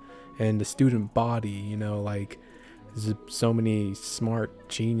and the student body, you know, like there's so many smart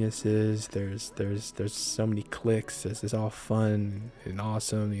geniuses, there's so many cliques, it's all fun and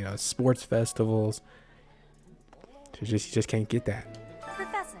awesome, you know, sports festivals. You just can't get that.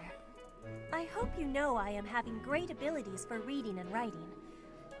 Professor, I hope you know I am having great abilities for reading and writing.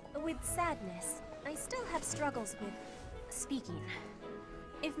 With sadness, I still have struggles with speaking.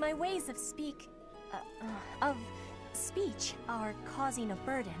 If my ways of speech are causing a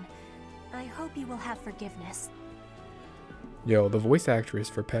burden, I hope you will have forgiveness. Yo, the voice actress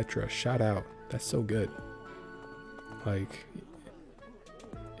for Petra, shout out. That's so good. Like,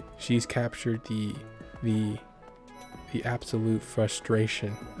 she's captured the absolute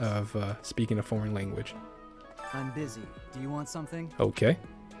frustration of speaking a foreign language. I'm busy. Do you want something? Okay.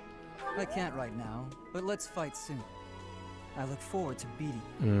 I can't right now, but let's fight soon. I look forward to beating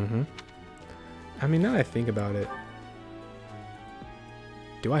you. Mm-hmm. I mean, now that I think about it,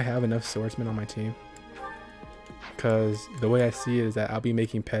 do I have enough swordsmen on my team? Because the way I see it is that I'll be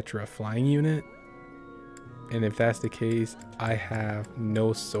making Petra a flying unit. And if that's the case, I have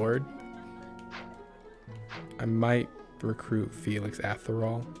no sword. I might recruit Felix after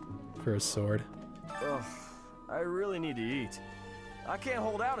all for a sword. Ugh, I really need to eat. I can't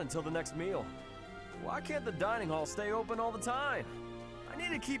hold out until the next meal. Why can't the dining hall stay open all the time? I need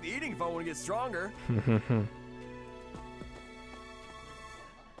to keep eating if I want to get stronger.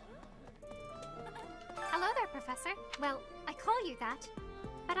 Hello there, Professor. Well, I call you that,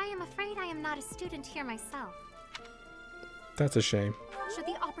 but I am afraid I am not a student here myself. That's a shame. Should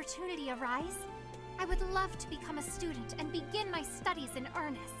the opportunity arise, I would love to become a student and begin my studies in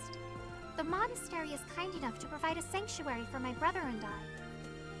earnest. The monastery is kind enough to provide a sanctuary for my brother and I.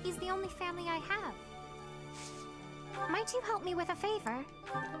 He's the only family I have. Might you help me with a favor?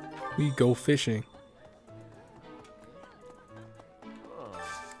 We go fishing.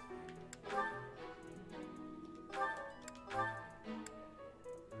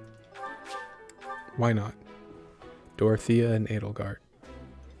 Why not? Dorothea and Edelgard.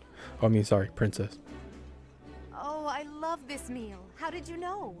 Oh, I mean, sorry, Princess. Oh, I love this meal. How did you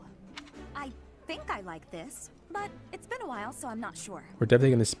know? I think I like this, but it's been a while, so I'm not sure. We're definitely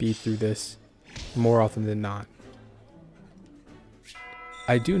going to speed through this more often than not.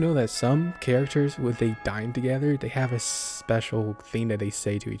 I do know that some characters, when they dine together, they have a special thing that they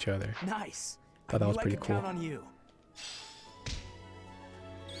say to each other. Nice. Thought that was I pretty can cool. Count on you.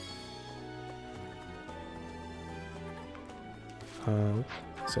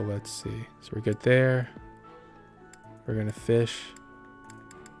 So let's see. So we're good there. We're gonna fish.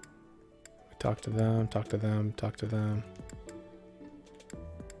 We talk to them, talk to them, talk to them.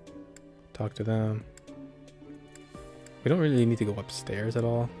 Talk to them. We don't really need to go upstairs at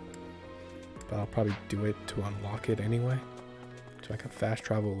all, but I'll probably do it to unlock it anyway, so I can fast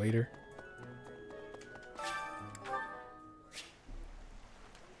travel later.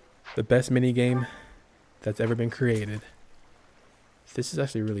 The best minigame that's ever been created. This is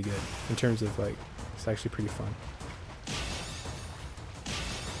actually really good in terms of like, it's actually pretty fun.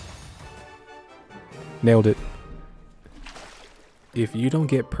 Nailed it. If you don't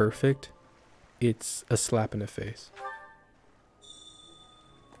get perfect, it's a slap in the face.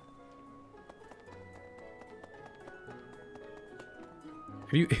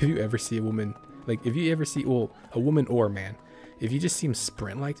 If you ever see a woman, like if you ever see, well, a woman or a man, if you just see him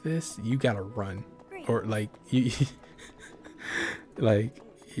sprint like this, you gotta run. Or like you like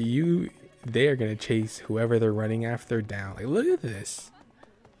they're gonna chase whoever they're running after down. Like, look at this.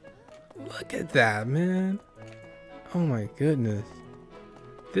 Look at that, man. Oh my goodness.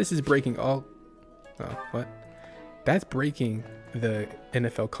 This is breaking all, oh, what? That's breaking the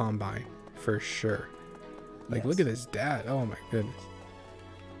NFL Combine for sure. Like, yes. Look at this dad. Oh my goodness.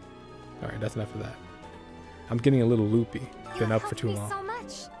 All right, that's enough of that. I'm getting a little loopy. Been up for too long. So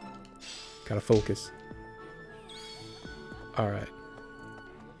much. Gotta focus. All right.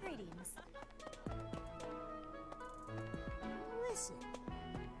 Greetings. Listen.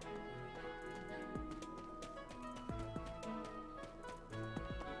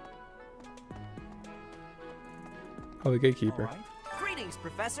 Oh, the gatekeeper. Right. Greetings,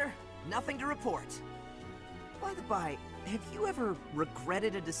 Professor. Nothing to report. By the by, have you ever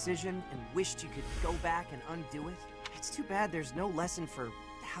regretted a decision and wished you could go back and undo it? It's too bad there's no lesson for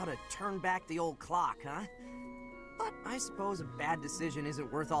how to turn back the old clock, huh? But I suppose a bad decision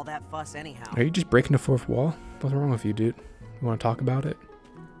isn't worth all that fuss anyhow. Are you just breaking the fourth wall? What's wrong with you, dude? You want to talk about it?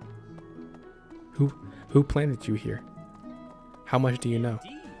 Who planted you here? How much do you know?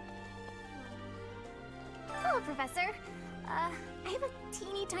 Hello, Professor. I have a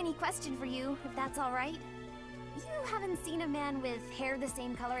teeny tiny question for you, if that's all right. You haven't seen a man with hair the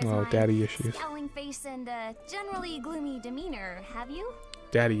same color as mine, daddy issues. scowling face, and generally gloomy demeanor, have you?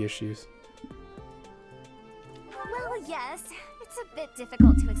 Daddy issues. Well, yes. It's a bit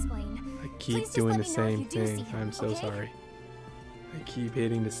difficult to explain. I keep doing the same thing. I'm so sorry. I keep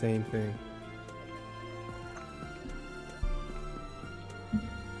hitting the same thing.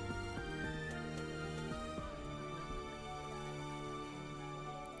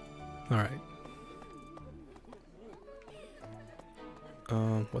 All right.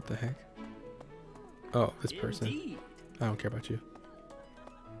 What the heck? Oh, this person. Indeed. I don't care about you.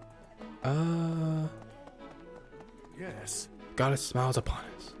 Yes. Goddess smiles upon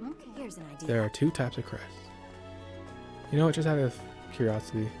us. Okay, here's an idea. There are two types of crests. You know what? Just out of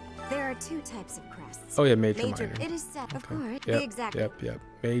curiosity. There are two types of crests. Oh yeah, major, minor. It is set, of course. Yep, Exactly. Yep.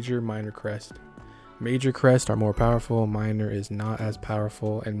 Major, minor crest. Major crests are more powerful. Minor is not as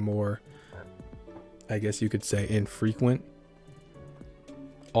powerful and more, I guess you could say, infrequent.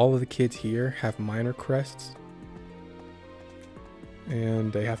 All of the kids here have minor crests,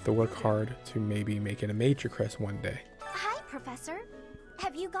 and they have to work hard to maybe make it a major crest one day. Hi, Professor.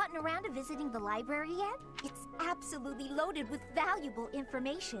 Have you gotten around to visiting the library yet? It's absolutely loaded with valuable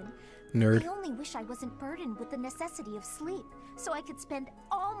information. Nerd. I only wish I wasn't burdened with the necessity of sleep, so I could spend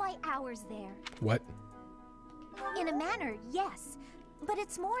all my hours there. What? In a manner, yes. But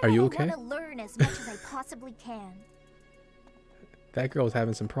it's more Are that you I okay? want to learn as much as I possibly can. That girl's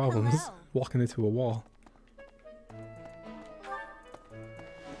having some problems Hello. walking into a wall.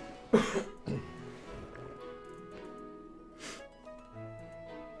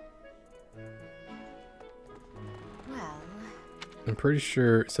 Well, I'm pretty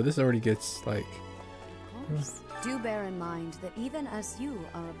sure, so this already gets like, of course. Do bear in mind that even as you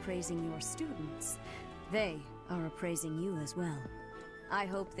are appraising your students, they are appraising you as well. I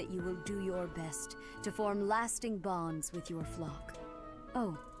hope that you will do your best to form lasting bonds with your flock.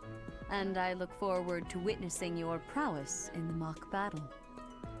 Oh, and I look forward to witnessing your prowess in the mock battle.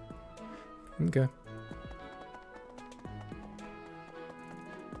 okay.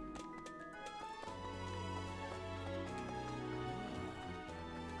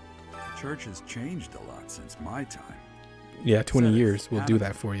 The church has changed a lot since my time. Yeah, 20 Seth, years will do Adam,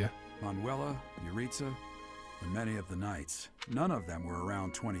 that for you. Manuela, Yuritsa, and many of the knights. None of them were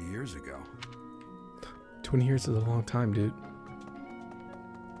around 20 years ago. 20 years is a long time, dude.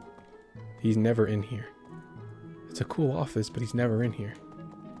 He's never in here. It's a cool office, but he's never in here.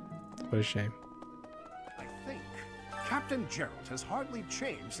 What a shame. I think Captain Gerald has hardly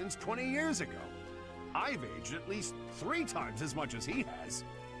changed since 20 years ago. I've aged at least 3 times as much as he has.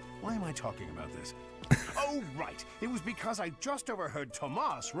 Why am I talking about this? Oh, right. It was because I just overheard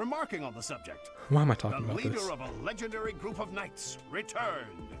Tomas remarking on the subject. Why am I talking about this? The this? leader of a legendary group of knights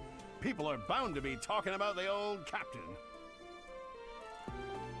returned. People are bound to be talking about the old captain.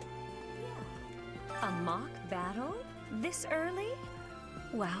 A mock battle? This early?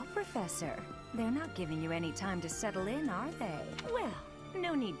 Wow, Professor. They're not giving you any time to settle in, are they? Well,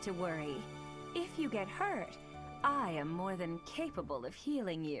 no need to worry. If you get hurt, I am more than capable of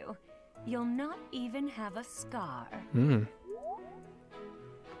healing you. You'll not even have a scar. Alright,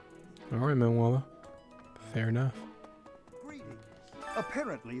 Manuela. Fair enough.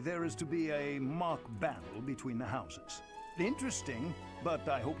 Apparently, there is to be a mock battle between the houses. Interesting, but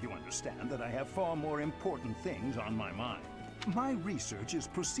I hope you understand that I have far more important things on my mind. My research is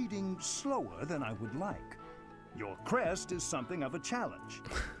proceeding slower than I would like. Your crest is something of a challenge.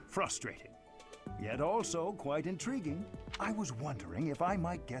 Frustrating, yet also quite intriguing. I was wondering if I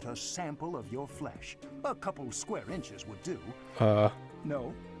might get a sample of your flesh. A couple square inches would do.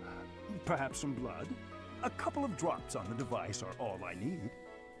 No? Perhaps some blood? A couple of drops on the device are all I need.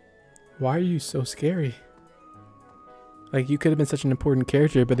 Why are you so scary? Like, you could have been such an important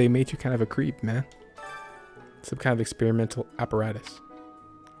character, but they made you kind of a creep, man. Some kind of experimental apparatus.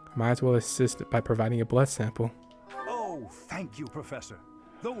 Might as well assist by providing a blood sample. Oh, thank you, Professor.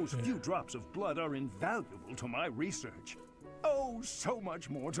 Those few drops of blood are invaluable to my research. Oh, so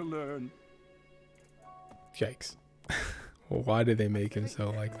much more to learn. Yikes. Well, why did they make him so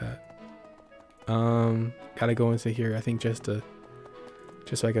like that? Gotta go into here, I think just so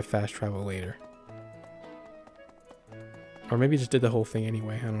I could fast travel later. Or maybe just did the whole thing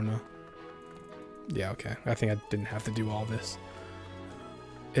anyway, I don't know. Yeah, okay. I think I didn't have to do all this.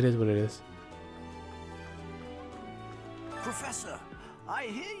 It is what it is. Professor, I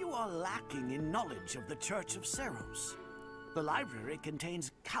hear you are lacking in knowledge of the Church of Seros. The library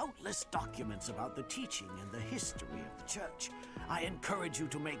contains countless documents about the teaching and the history of the church. I encourage you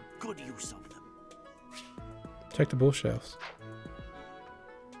to make good use of them. Check the bookshelves.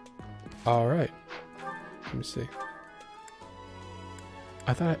 Alright. Let me see.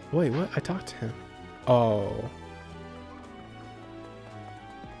 Wait, what? I talked to him. Oh.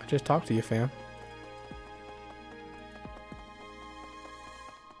 I just talked to you, fam.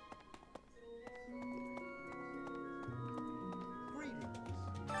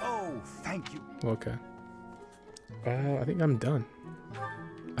 Oh, thank you. Okay. I think I'm done.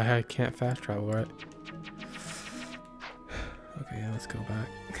 I can't fast travel, right? Okay, yeah, let's go back.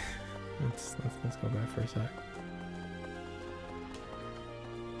 let's go back for a sec.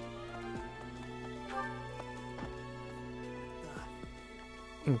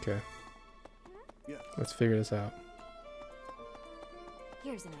 Okay. Yeah. Let's figure this out.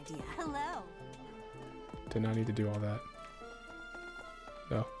 Here's an idea. Hello. Did not need to do all that.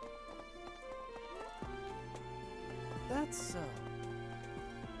 No. That's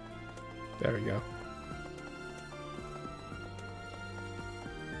There we go.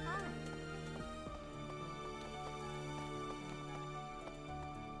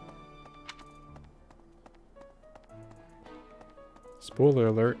 Spoiler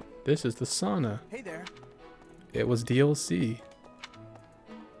alert, this is the sauna. Hey there. It was DLC.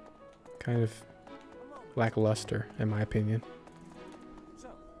 Kind of lackluster, in my opinion.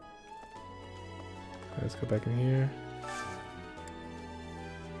 Let's go back in here.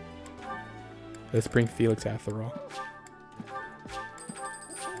 Let's bring Felix after all.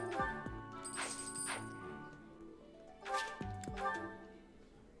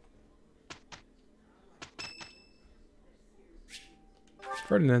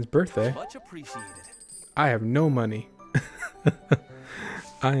 Ferdinand's birthday. much appreciated. I have no money.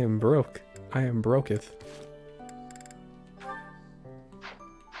 I am broke. I am broketh.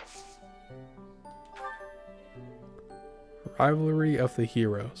 Rivalry of the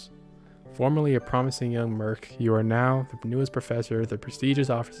Heroes. Formerly a promising young merc, you are now the newest professor of the prestigious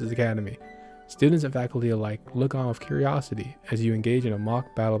Officers Academy. Students and faculty alike look on with curiosity as you engage in a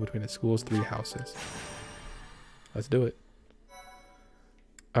mock battle between the school's 3 houses. Let's do it.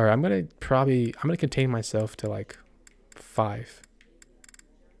 Alright, I'm gonna contain myself to like 5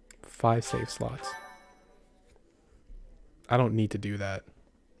 save slots. I don't need to do that,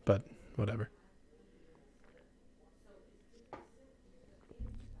 but whatever.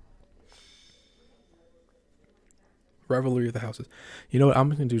 Rivalry of the Houses. You know what? I'm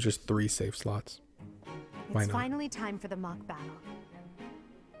gonna do just 3 save slots. Why It's not? finally time for the mock battle.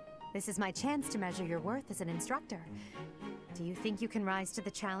 This is my chance to measure your worth as an instructor. Do you think you can rise to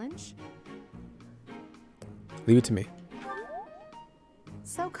the challenge? Leave it to me.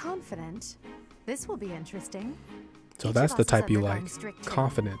 So confident. This will be interesting. So Each that's of the us has type you undergone like. strict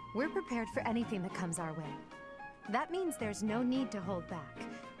Confident. training. We're prepared for anything that comes our way. That means there's no need to hold back.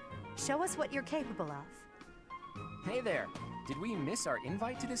 Show us what you're capable of. Hey there. Did we miss our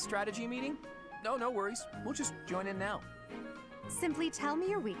invite to this strategy meeting? No, no worries. We'll just join in now. Simply tell me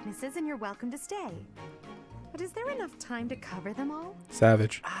your weaknesses and you're welcome to stay. But is there enough time to cover them all?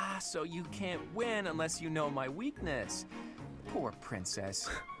 Savage. Ah, so you can't win unless you know my weakness. Poor princess.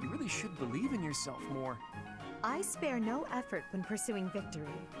 You really should believe in yourself more. I spare no effort when pursuing victory.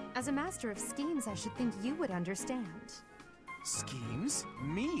 As a master of schemes, I should think you would understand. Schemes?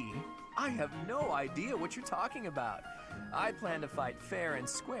 Me? I have no idea what you're talking about. I plan to fight fair and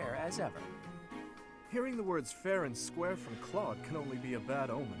square as ever. Hearing the words fair and square from Claude can only be a bad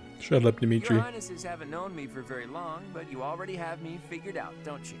omen. Shut up, Dimitri. Your Highnesses haven't known me for very long, but you already have me figured out,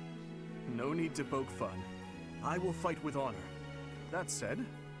 don't you? No need to poke fun. I will fight with honor. That said,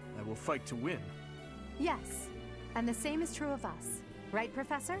 I will fight to win. Yes, and the same is true of us. Right,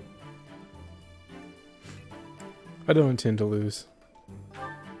 Professor? I don't intend to lose.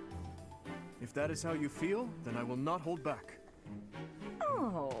 If that is how you feel, then I will not hold back.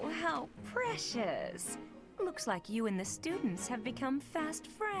 Oh, how precious. Looks like you and the students have become fast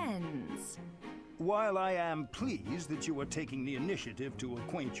friends. While I am pleased that you are taking the initiative to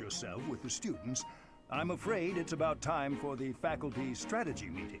acquaint yourself with the students, I'm afraid it's about time for the faculty strategy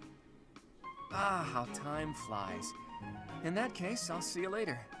meeting. Ah, how time flies. In that case, I'll see you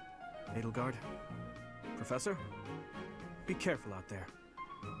later. Edelgard, Professor, be careful out there.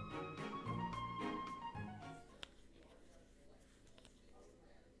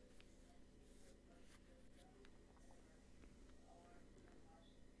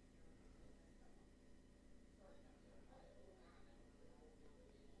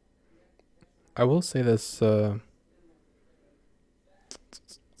 I will say this, I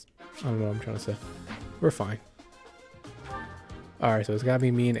don't know what I'm trying to say. We're fine. Alright, so it's gotta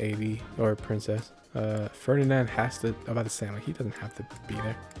be me and Avi, or Princess. Ferdinand has to, I'm about to say, like, he doesn't have to be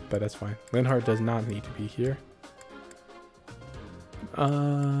there, but that's fine. Linhardt does not need to be here.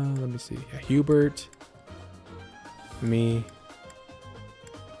 Let me see. Yeah, Hubert, me.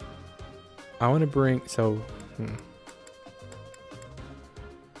 I want to bring,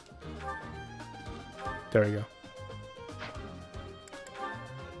 there we go.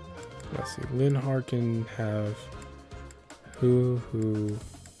 Let's see. Linhardt can have who?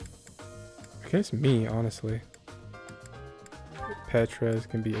 I guess me, honestly. Petres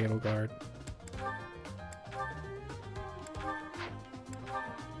can be Edelgard.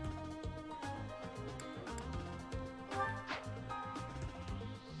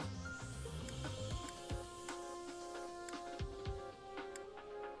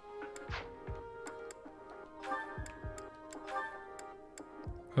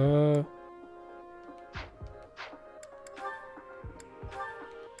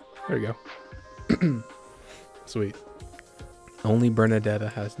 There we go. Sweet. Only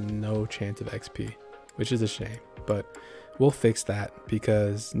Bernadetta has no chance of XP, which is a shame, but we'll fix that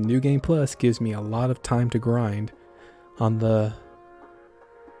because New Game Plus gives me a lot of time to grind on the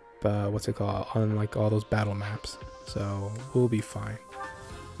what's it called, on like all those battle maps. So we'll be fine.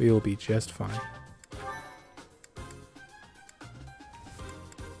 We will be just fine.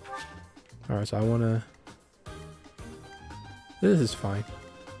 Alright, so I wanna, this is fine.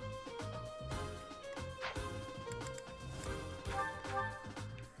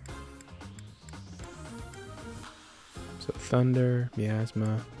 So Thunder,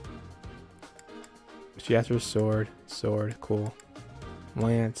 Miasma. She has her sword, cool.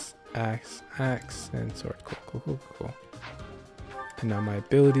 Lance, axe, and sword, cool. And now my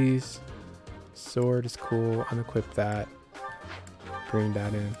abilities. Sword is cool, unequip that. Bring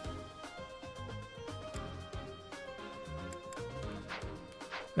that in.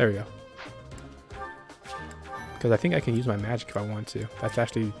 There we go. Because I think I can use my magic if I want to. That's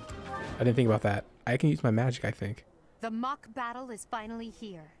actually, I didn't think about that. I can use my magic, I think. The mock battle is finally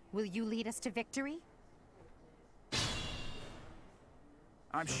here. Will you lead us to victory?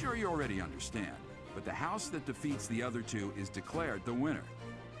 I'm sure you already understand, but the house that defeats the other two is declared the winner.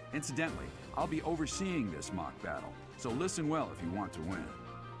 Incidentally, I'll be overseeing this mock battle, so listen well if you want to win.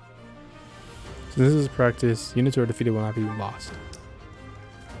 So this is practice. Units who are defeated will not be lost.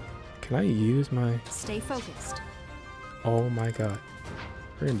 Can I use my... Stay focused. Oh my god.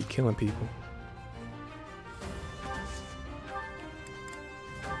 We're gonna be killing people.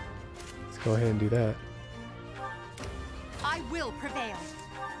 Let's go ahead and do that. I will prevail.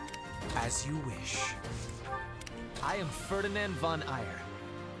 As you wish. I am Ferdinand von Eyre.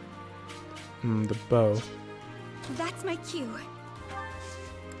 The bow. That's my cue.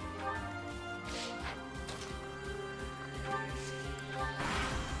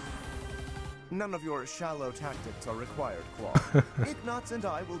 None of your shallow tactics are required, Claw. Ignatz and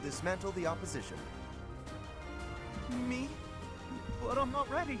I will dismantle the opposition. Me? But I'm not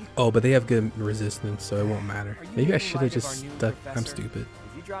ready. Oh, but they have good resistance, so it won't matter. Maybe I should have just stuck. I'm stupid.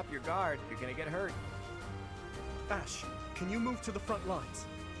 If you drop your guard, you're gonna get hurt. Ash, can you move to the front lines?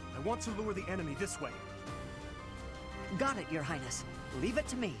 I want to lure the enemy this way. Got it, Your Highness. Leave it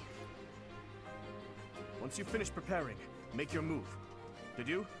to me. Once you finish preparing, make your move. Did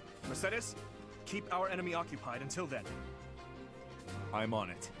you? Mercedes? Keep our enemy occupied until then. I'm on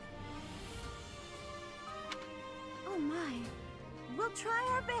it. Oh my. We'll try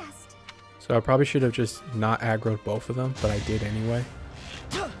our best. So I probably should have just not aggroed both of them, but I did anyway.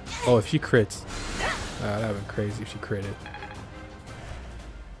 Oh, if she crits. That would have been crazy if she critted.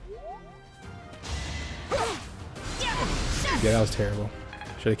 Yeah, that was terrible.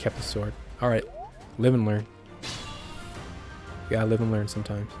 Should have kept the sword. Alright. Live and learn. You gotta live and learn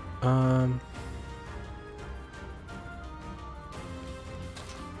sometimes.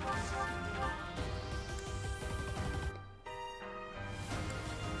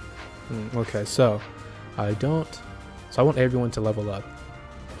 Okay, so I want everyone to level up,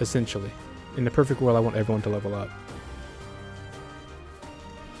 essentially. In the perfect world, I want everyone to level up.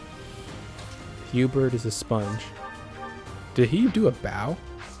 Hubert is a sponge. Did he do a bow?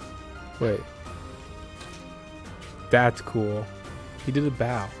 Wait. That's cool. He did a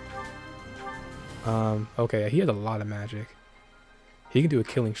bow. Okay, he has a lot of magic. He can do a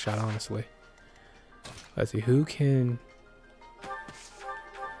killing shot, honestly. Let's see, who can...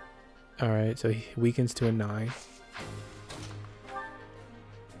 Alright, so he weakens to a 9.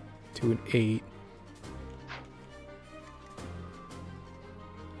 To an 8.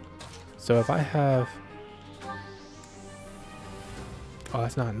 So if I have... Oh,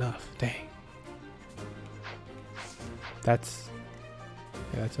 that's not enough. Dang. That's...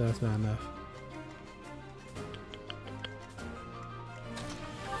 Yeah, that's not enough.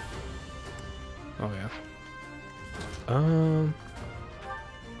 Oh, yeah.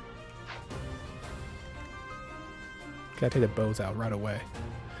 Gotta take the bows out right away.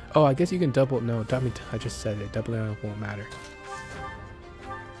 Oh, I guess you can double... No, I just said it. Doubling it won't matter.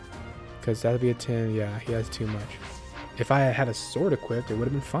 Because that'd be a 10. Yeah, he has too much. If I had a sword equipped, it would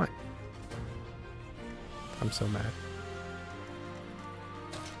have been fine. I'm so mad.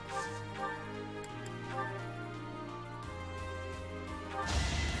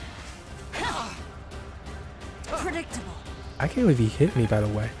 Predictable. I can't believe he hit me, by the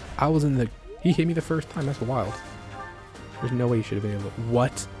way. I was in the... He hit me the first time. That's wild. There's no way you should have been able to...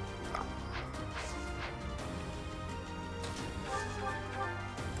 What?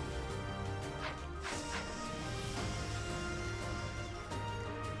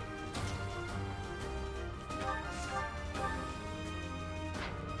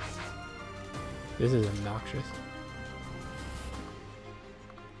 This is obnoxious.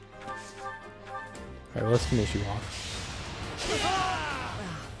 Alright, well, let's finish you off.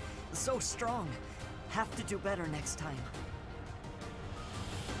 So strong. Have to do better next time.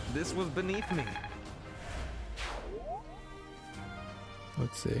 This was beneath me.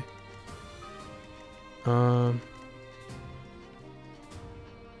 Let's see.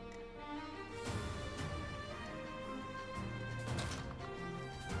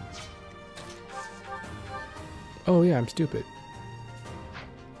 Oh yeah, I'm stupid.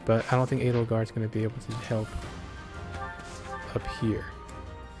 But I don't think Edelgard's gonna be able to help up here.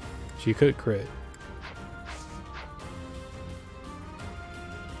 She could crit.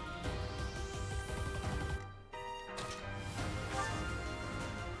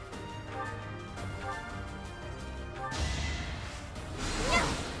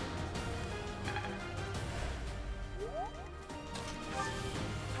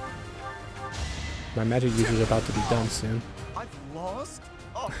 My magic use is about to be done soon. I've lost?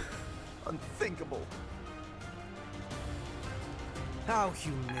 Oh, unthinkable. How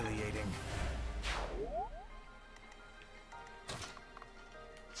humiliating.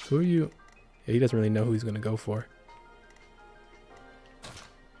 Who are you? Yeah, he doesn't really know who he's gonna go for.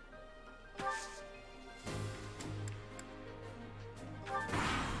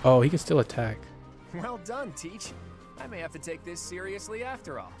 Oh, he can still attack. Well done, Teach. I may have to take this seriously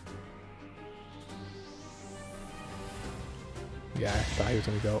after all. Yeah, I thought he was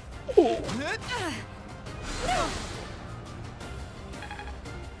gonna go. Oh.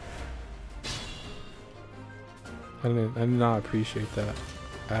 I did not appreciate that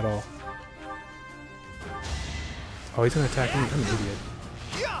at all. Oh, he's gonna attack me. I'm an idiot.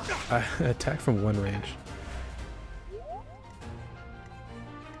 I attack from one range.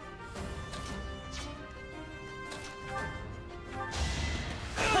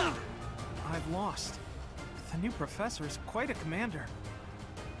 I've lost. The new professor is quite a commander.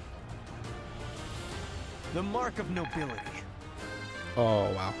 The mark of nobility.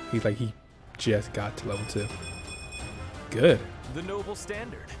 Oh wow, he just got to level 2. Good. The noble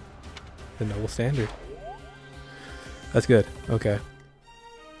standard. The noble standard. That's good. Okay.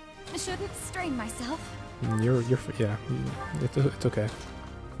 I shouldn't strain myself. Yeah. It's okay.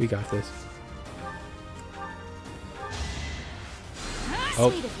 We got this. Oh.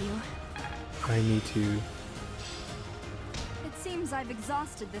 Sweet of you. I need to. It seems I've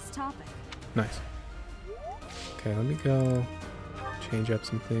exhausted this topic. Nice. Okay, let me go change up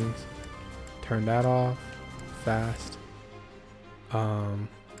some things. Turn that off. Fast. I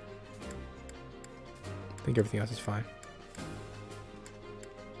think everything else is fine.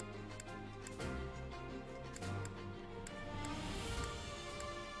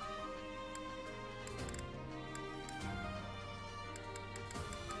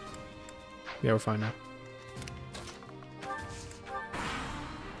 Yeah, we're fine now.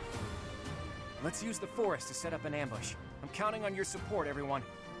 Let's use the forest to set up an ambush. I'm counting on your support, everyone.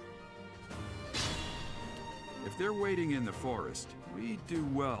 If they're waiting in the forest, we do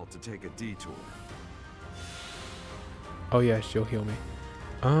well to take a detour. Oh yeah, she'll heal me.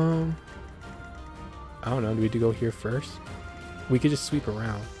 I don't know. Do we do go here first? We could just sweep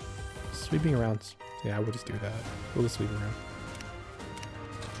around. Sweeping around. Yeah, we'll just do that. We'll just sweep around.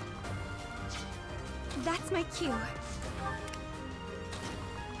 That's my cue.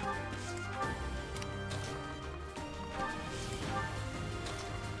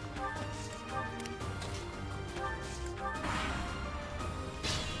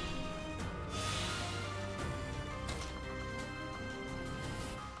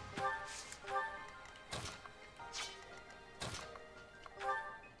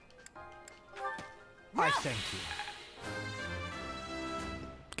 I thank you.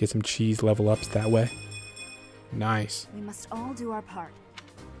 Get some cheese level ups that way. Nice. We must all do our part.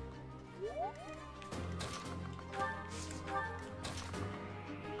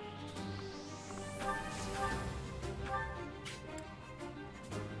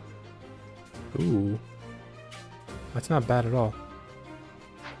 Ooh. That's not bad at all.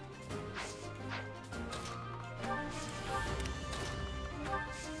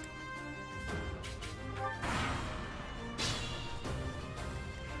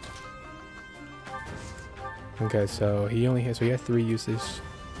 Okay, so he has 3 uses.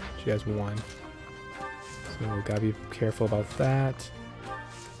 She has 1. So we gotta be careful about that.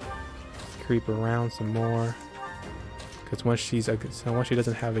 Creep around some more. Because once she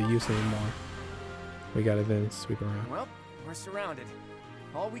doesn't have a use anymore, we gotta then sweep around. Well, we're surrounded.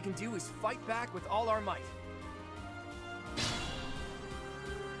 All we can do is fight back with all our might.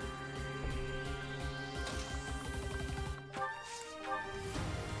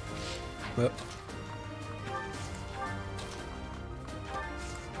 Well.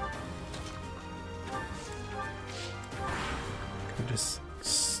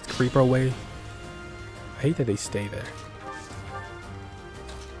 Just creep our way. I hate that they stay there.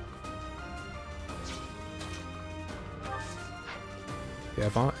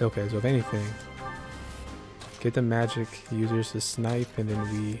 Yeah, okay, so if anything, get the magic users to snipe and then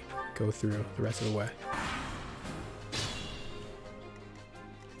we go through the rest of the way.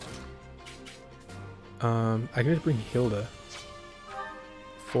 I can just bring Hilda.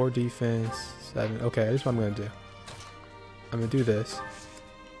 4 defense, 7. Okay, this is what I'm gonna do. I'm gonna do this.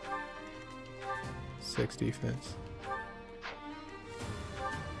 6 defense.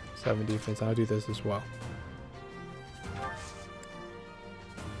 7 defense. I'll do this as well.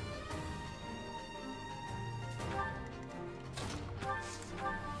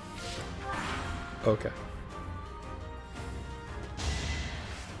 Okay.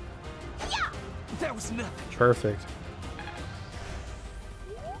 Yeah, that was nothing. Perfect.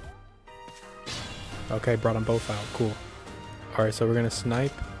 Okay, brought them both out. Cool. Alright, so we're gonna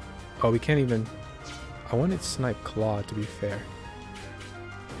snipe. Oh, we can't even. I wanted snipe Claw to be fair.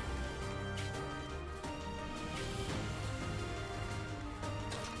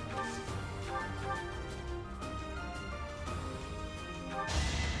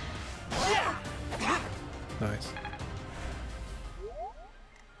 Nice.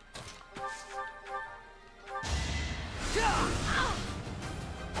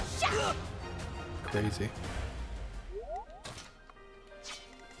 Crazy.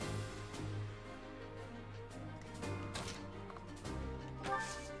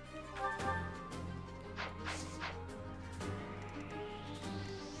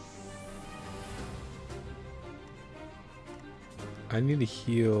 I need to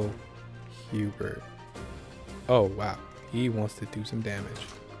heal Hubert. Oh wow, he wants to do some damage.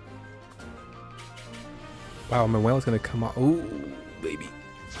 Wow, Manuela's gonna come out. Ooh, baby.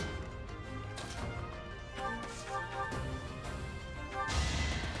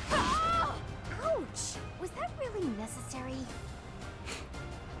 Ouch! Was that really necessary?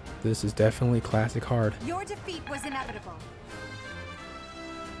 This is definitely classic hard. Your defeat was inevitable.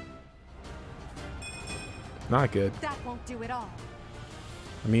 Not good. That won't do it all.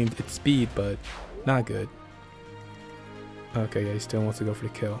 I mean, it's speed, but not good. Okay, yeah, he still wants to go for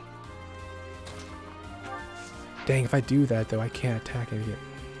the kill. Dang, if I do that, though, I can't attack anything.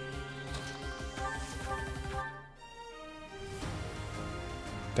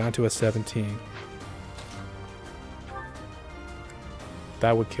 Down to a 17.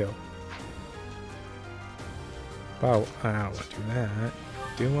 That would kill. Wow, I don't want to do that.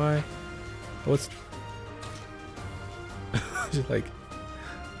 Do I? What's... Just like...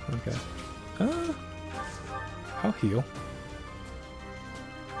 Okay. I'll heal.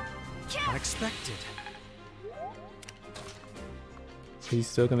 Unexpected. He's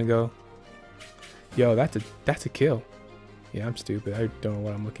still gonna go. Yo, that's a kill. Yeah, I'm stupid. I don't know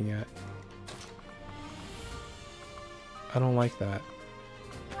what I'm looking at. I don't like that.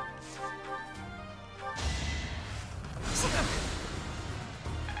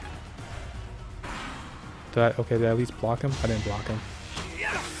 Did I at least block him? I didn't block him.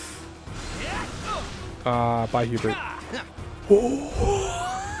 Bye, Hubert.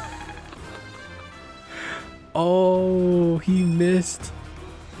 Oh, he missed.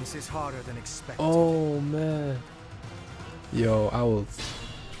 This is harder than expected. Oh man. Yo, I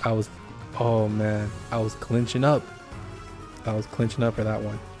was oh man, I was clinching up. I was clinching up for that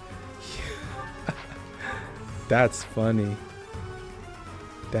one. That's funny.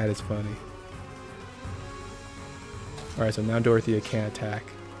 That is funny. Alright, so now Dorothea can't attack.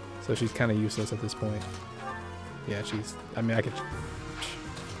 So she's kind of useless at this point. Yeah, she's... I mean, I could...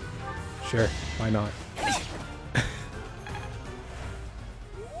 Sure, why not?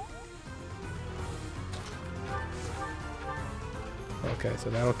 Okay, so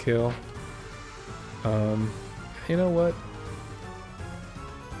that'll kill. You know what?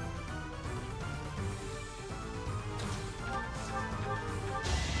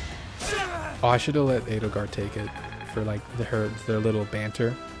 Oh, I should have let Edelgard take it for like their little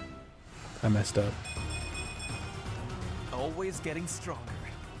banter. I messed up. Always getting stronger.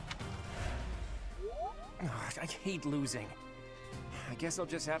 Ugh, I hate losing. I guess I'll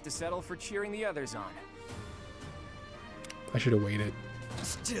just have to settle for cheering the others on. I should have waited.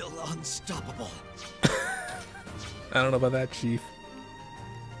 Still unstoppable. I don't know about that, Chief.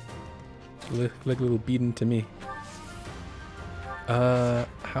 Look like a little beaten to me. How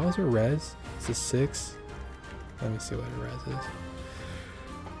is her res? It's a 6. Let me see what her res is.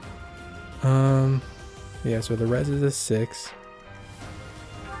 Yeah, so the res is a 6.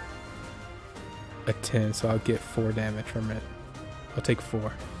 A 10, so I'll get 4 damage from it. I'll take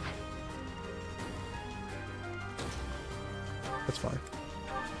 4. That's fine.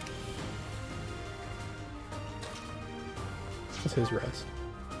 What's his res?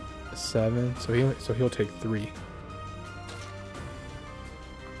 A 7, so he'll take 3.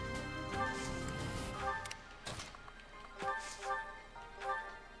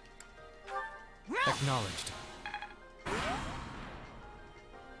 Acknowledged.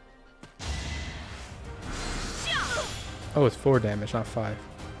 Oh, it's 4 damage, not 5.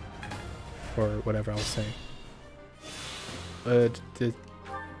 Or whatever I was saying. Her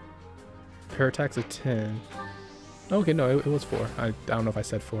attack's a 10. Okay, no, it was 4. I don't know if I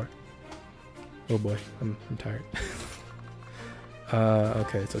said 4. Oh boy, I'm tired.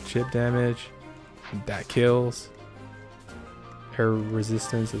 Okay, so chip damage. That kills. Her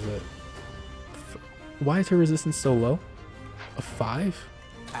resistance is a... Why is her resistance so low? A 5?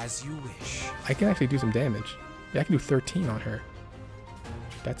 As you wish. I can actually do some damage. Yeah, I can do 13 on her.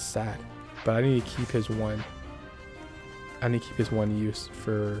 That's sad. But I need to keep his one. I need to keep his one use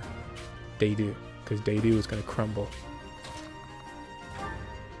for Daydu, because Daydu is going to crumble.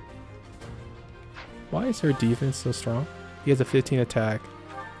 Why is her defense so strong? He has a 15 attack.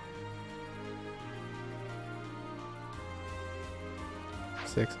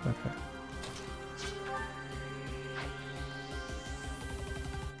 Six, okay.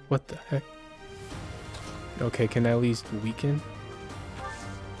 What the heck? Okay, can I at least weaken?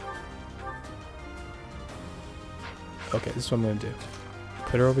 Okay, this is what I'm gonna do.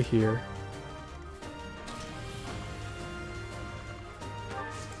 Put her over here.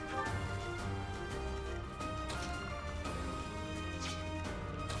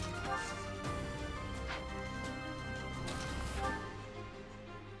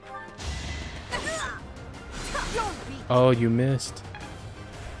 Oh, you missed.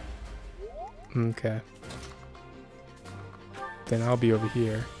 Okay. then I'll be over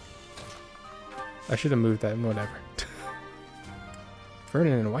here. I should have moved that. Whatever.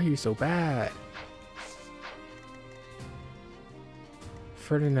 Ferdinand, why are you so bad?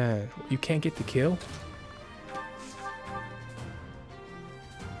 Ferdinand, you can't get the kill?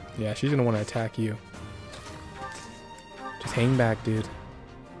 Yeah, she's gonna want to attack you. Just hang back, dude.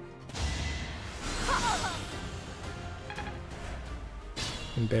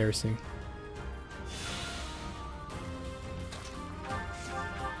 Embarrassing.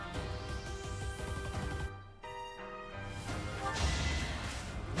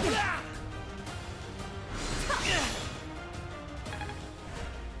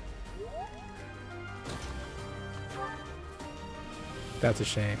 That's a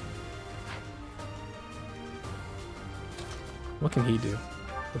shame. What can he do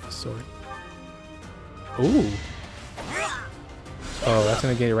with a sword? Ooh. Oh, that's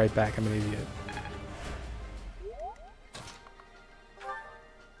gonna get it right back. I'm an idiot.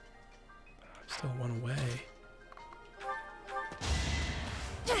 I'm still one away.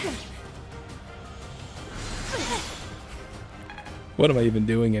 What am I even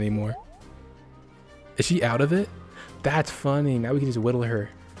doing anymore? Is she out of it? That's funny. Now we can just whittle her.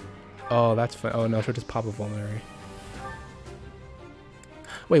 Oh, that's fun. Oh no, she'll just pop a vulnerary.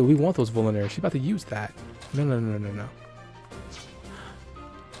 Wait, we want those vulneraries. She's about to use that. No, no, no, no, no.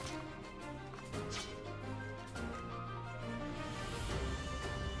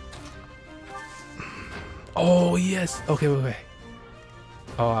 Oh, yes. Okay, wait, wait.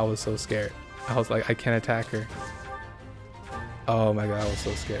 Oh, I was so scared. I was like, I can't attack her. Oh my god, I was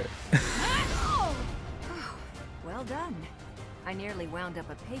so scared. Well done. I nearly wound up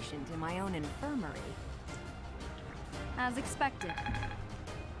a patient in my own infirmary. As expected.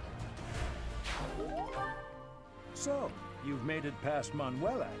 So, you've made it past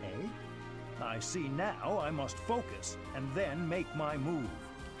Manuela, eh? I see now I must focus and then make my move.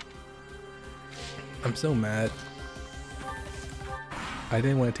 I'm so mad. I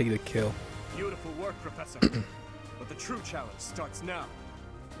didn't want to take the kill. Beautiful work, Professor. But the true challenge starts now.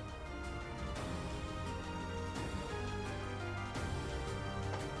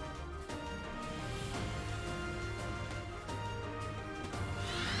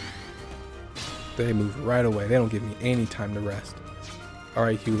 They move right away. They don't give me any time to rest. All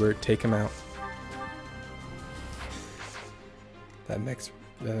right, Hubert, take him out. That next...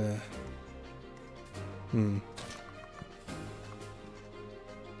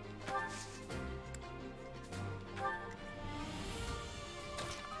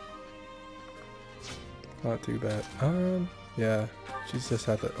 Not too bad. Yeah. She's just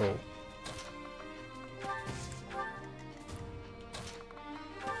had to... Oh.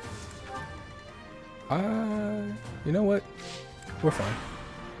 You know what? We're fine.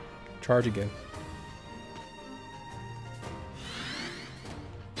 Charge again.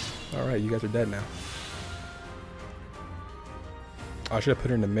 Alright, you guys are dead now. I should have put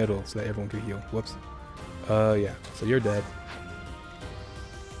her in the middle so that everyone could heal. Whoops. Yeah. So you're dead.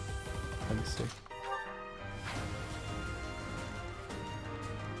 Let me see.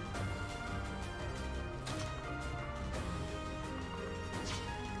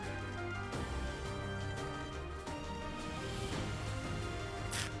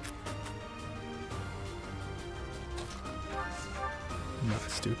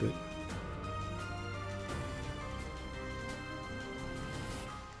 Not stupid.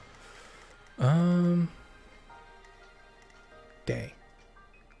 Dang.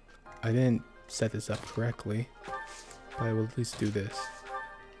 I didn't set this up correctly, but I will at least do this.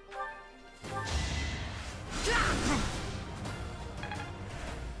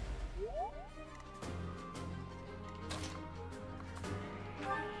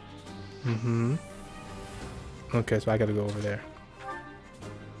 Okay, so I gotta go over there.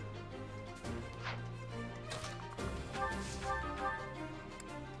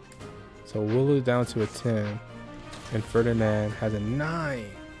 So we'll lose down to a 10, and Ferdinand has a 9.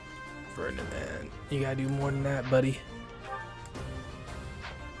 Ferdinand, you gotta do more than that, buddy.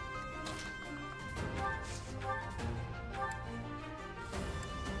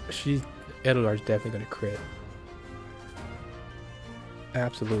 Edelgard's definitely gonna crit.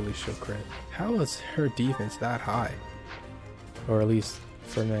 Absolutely, she'll crit. How is her defense that high? Or at least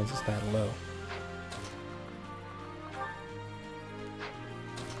Ferdinand's is that low.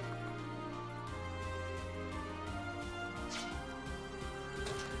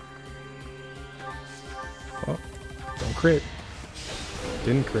 Oh, don't crit.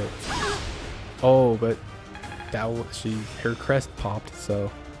 Didn't crit. Oh, but that was, her crest popped,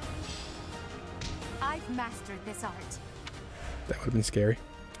 so I've mastered this art. that would have been scary.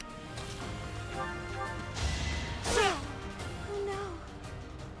 Oh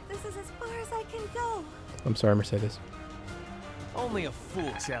I'm sorry, Mercedes. Only a fool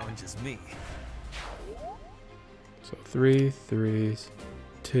challenges me. So 3 3s,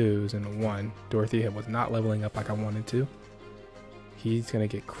 2s, and a 1. Dorothea was not leveling up like I wanted to. He's gonna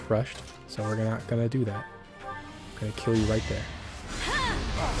get crushed, so we're not gonna do that. I'm gonna kill you right there.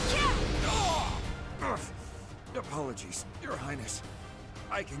 Apologies, Your Highness.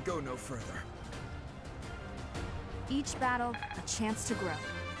 I can go no further. Each battle, a chance to grow.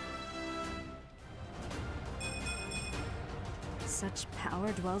 Such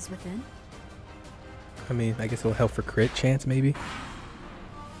power dwells within. I mean, I guess it'll help for crit chance, maybe.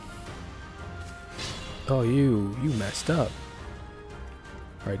 Oh, you messed up.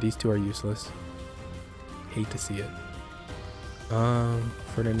 Alright, these two are useless. Hate to see it.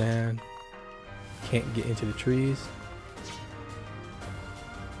 Ferdinand can't get into the trees.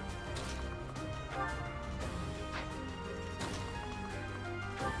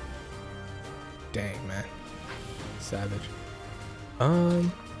 Dang, man. Savage.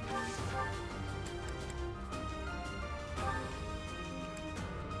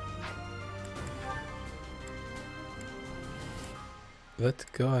 Let's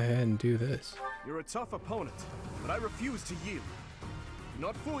go ahead and do this. You're a tough opponent, but I refuse to yield. Do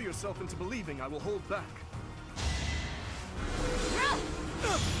not fool yourself into believing I will hold back.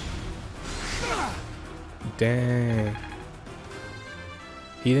 Dang.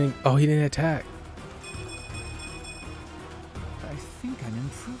 He didn't attack. I think I'm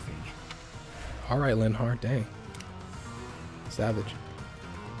improving. Alright, Linhard, dang. Savage.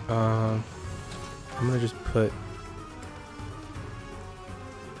 I'm gonna just put...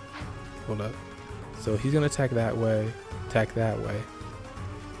 Hold up. So he's gonna attack that way,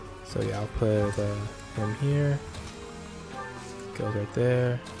 So yeah, I'll put him here. Goes right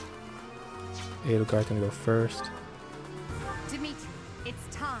there. Edelgard's gonna go first. Dimitri,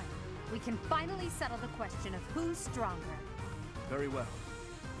 it's time. We can finally settle the question of who's stronger. Very well.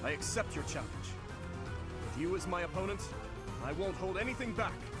 I accept your challenge. With you as my opponent, I won't hold anything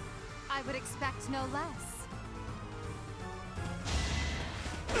back. I would expect no less.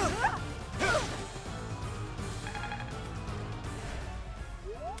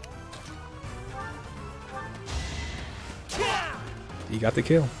 You got the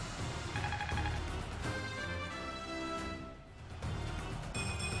kill.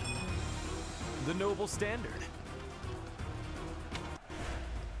 The noble standard.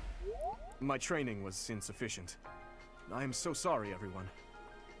 My training was insufficient. I am so sorry, everyone.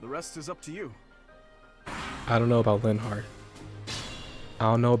 The rest is up to you. I don't know about Linhard. I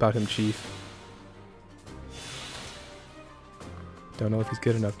don't know about him, Chief. Don't know if he's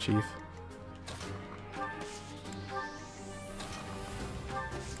good enough, Chief.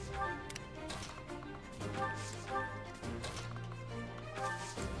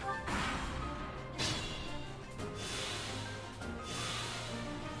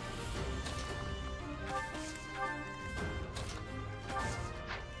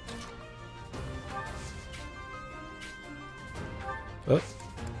 Oh.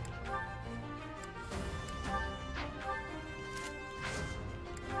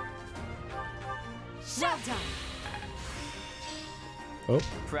 Well done. Oh.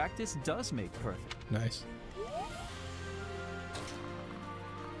 Practice does make perfect. Nice.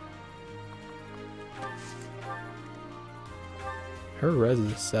 Her res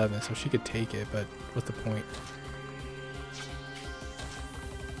is a 7, so she could take it, but what's the point?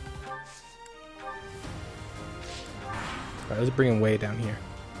 Alright, let's bring him way down here.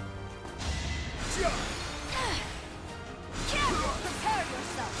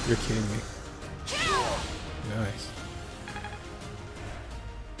 You're kidding me. Nice.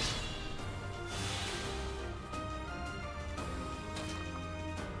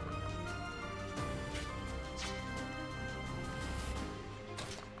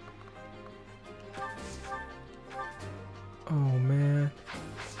 Oh man.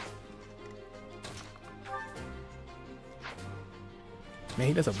 Man,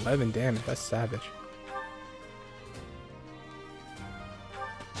 he does 11 damage. That's savage.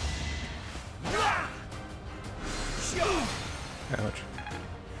 Ouch.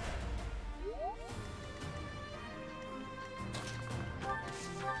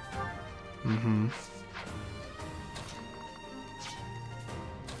 Mm-hmm.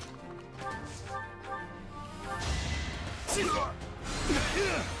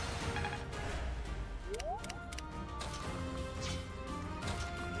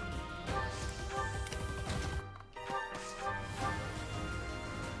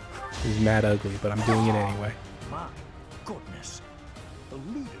 He's mad ugly, but I'm doing it anyway. My goodness. The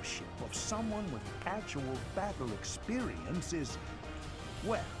leadership of someone with actual battle experience is,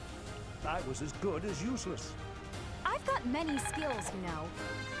 well, I was as good as useless. I've got many skills, you know.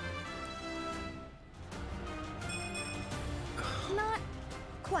 Not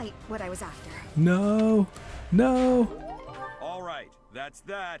quite what I was after. No. No. All right, that's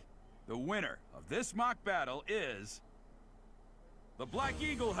that. The winner of this mock battle is the Black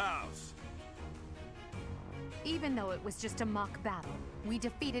Eagle House. Even though it was just a mock battle, we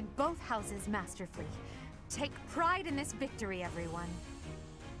defeated both houses masterfully. Take pride in this victory, everyone.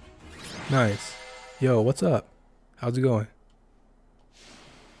 Nice. Yo, what's up? How's it going?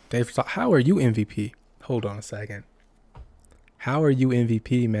 Dave, how are you MVP? Hold on a second. How are you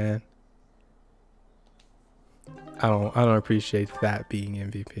MVP, man? I don't appreciate that being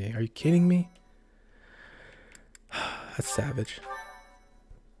MVP. Are you kidding me? That's savage.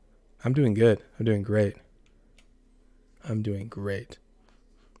 I'm doing good. I'm doing great. I'm doing great.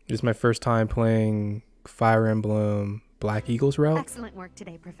 This is my first time playing Fire Emblem Black Eagles route. Excellent work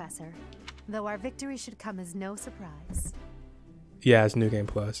today, Professor. Though our victory should come as no surprise. Yeah, it's New Game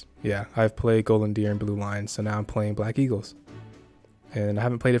Plus. Yeah, I've played Golden Deer and Blue Line, so now I'm playing Black Eagles. And I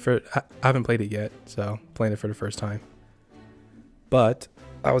haven't played it yet, so playing it for the first time. But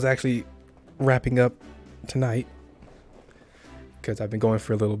I was actually wrapping up tonight because I've been going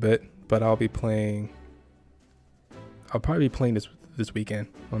for a little bit, but I'll probably be playing this weekend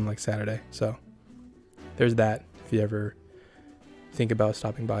on like Saturday. So there's that if you ever think about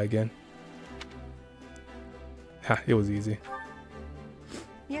stopping by again. Ha, it was easy.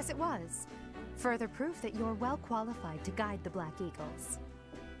 Yes, it was. Further proof that you're well qualified to guide the Black Eagles.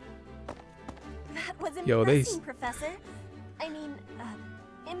 That was Yo, impressive, Professor. I mean,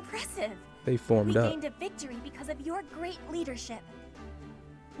 impressive. They formed up. We gained a victory because of your great leadership.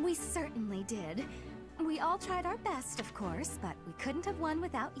 We certainly did. We all tried our best, of course, but we couldn't have won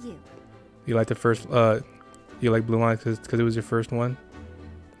without you. You like the first, you like Blue Line because it was your first one?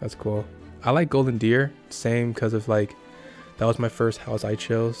 That's cool. I like Golden Deer, same because of like, that was my first house I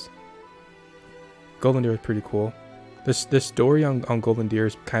chose. Golden Deer was pretty cool. The story on Golden Deer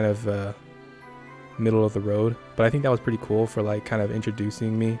is kind of middle of the road, but I think that was pretty cool for like kind of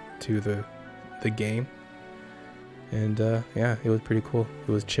introducing me to the game. And yeah, it was pretty cool.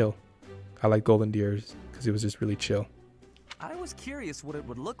 It was chill. I like Golden Deers because it was just really chill. I was curious what it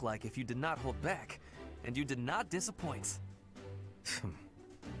would look like if you did not hold back, and you did not disappoint.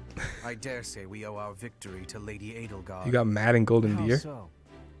 I dare say we owe our victory to Lady Edelgard. You got mad in Golden How Deer? so?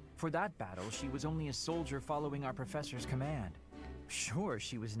 For that battle, she was only a soldier following our professor's command. Sure,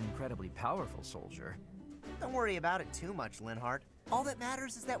 she was an incredibly powerful soldier. Don't worry about it too much, Linhardt. All that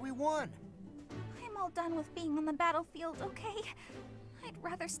matters is that we won. I'm all done with being on the battlefield, okay? I'd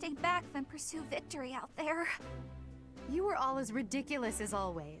rather stay back than pursue victory out there. You were all as ridiculous as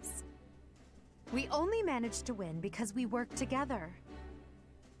always. We only managed to win because we worked together.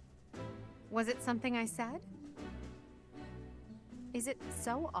 Was it something I said? Is it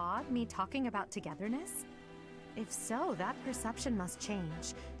so odd, me talking about togetherness? If so, that perception must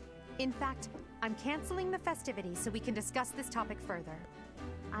change. In fact, I'm canceling the festivities so we can discuss this topic further.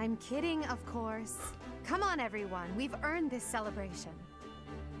 I'm kidding, of course. Come on, everyone. We've earned this celebration.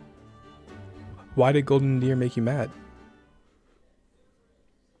 Why did Golden Deer make you mad?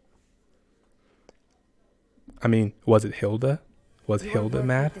 I mean, was it Hilda? Was Your Hilda work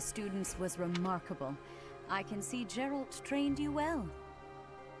mad? with the students was remarkable. I can see Gerald trained you well.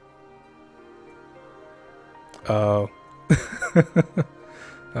 Oh.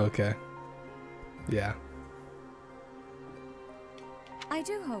 Okay. Yeah. I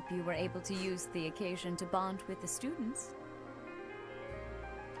do hope you were able to use the occasion to bond with the students.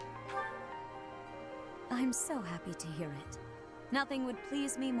 I'm so happy to hear it. Nothing would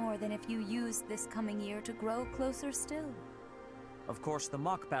please me more than if you used this coming year to grow closer still. Of course, the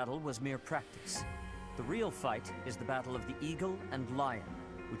mock battle was mere practice. The real fight is the battle of the Eagle and Lion,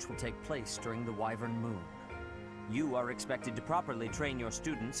 which will take place during the Wyvern Moon. You are expected to properly train your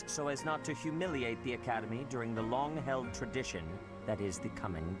students so as not to humiliate the Academy during the long-held tradition that is the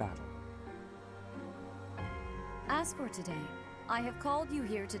coming battle. As for today, I have called you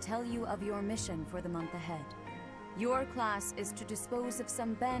here to tell you of your mission for the month ahead. Your class is to dispose of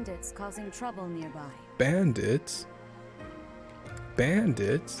some bandits causing trouble nearby. Bandits?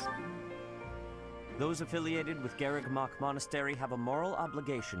 Bandits? Those affiliated with Garreg Monastery have a moral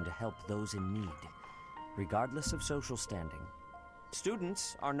obligation to help those in need, regardless of social standing.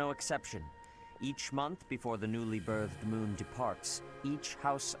 Students are no exception. Each month before the newly birthed moon departs, each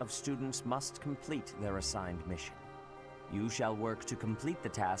house of students must complete their assigned mission. You shall work to complete the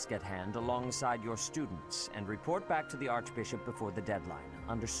task at hand alongside your students and report back to the Archbishop before the deadline.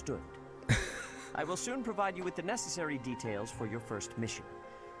 Understood? I will soon provide you with the necessary details for your first mission.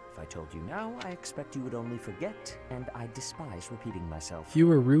 If I told you now, I expect you would only forget, and I despise repeating myself. You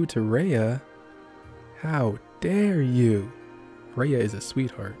were rude to Rhea? How dare you? Rhea is a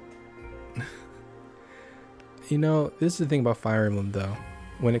sweetheart. You know, this is the thing about Fire Emblem though.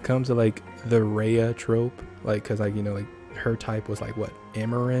 When it comes to like the Rhea trope, like, cause like, you know, like her type was like what,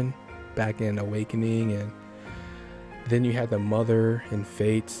 Amarin back in Awakening, and then you had the mother in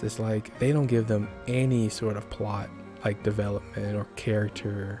Fates. It's like they don't give them any sort of plot, like development or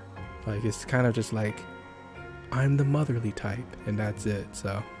character. Like it's kind of just like, I'm the motherly type and that's it.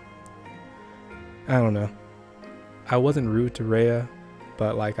 So I don't know. I wasn't rude to Rhea,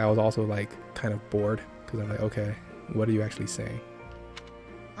 but like I was also like kind of bored because I'm like, okay, what are you actually saying?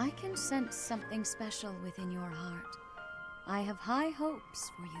 I can sense something special within your heart. I have high hopes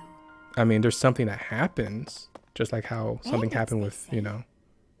for you. I mean, there's something that happens, just like how something happened with, you know,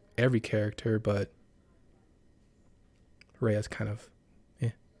 every character, but Rhea's kind of,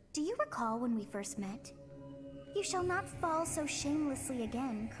 Do you recall when we first met? You shall not fall so shamelessly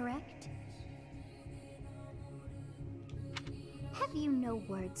again, correct? Have you no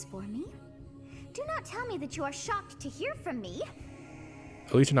words for me? Do not tell me that you are shocked to hear from me.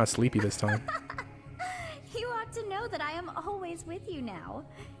 At least you're not sleepy this time. You ought to know that I am always with you now.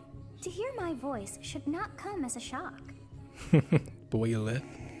 To hear my voice should not come as a shock. Boy, you lip.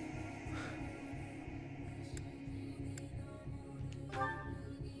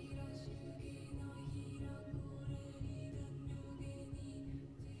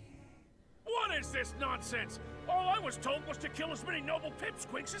 What is this nonsense? All I was told was to kill as many noble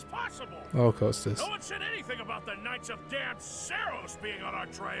pipsqueaks as possible. Oh, Costas. No one said anything about the Knights of Damned Saros being on our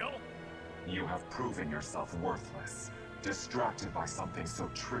trail. You have proven yourself worthless, distracted by something so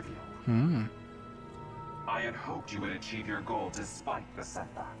trivial. I had hoped you would achieve your goal despite the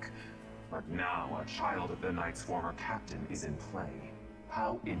setback. But now a child of the Knight's former captain is in play.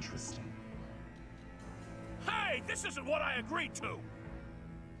 How interesting. Hey, this isn't what I agreed to!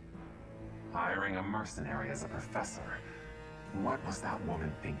 Hiring a mercenary as a professor. What was that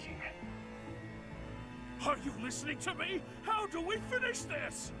woman thinking? Are you listening to me? How do we finish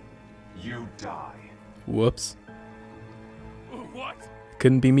this? You die. Whoops. What?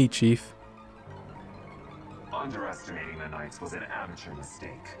 Couldn't be me, Chief. Underestimating the Knights was an amateur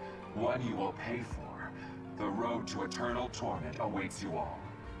mistake. One you will pay for. The road to eternal torment awaits you all.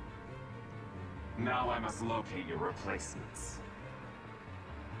 Now I must locate your replacements.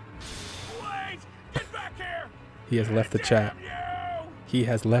 Wait! Get back here! He has left the chat. He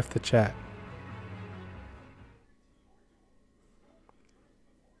has left the chat.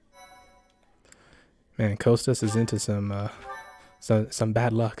 Man, Costas is into some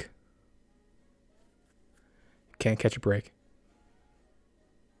bad luck. Can't catch a break.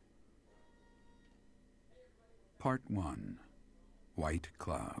 Part 1. White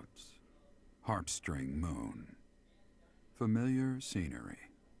clouds. Heartstring moon. Familiar scenery.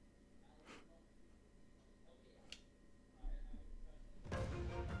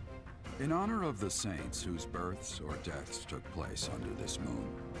 In honor of the saints whose births or deaths took place under this moon,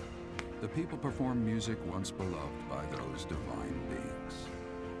 the people perform music once beloved by those divine beings.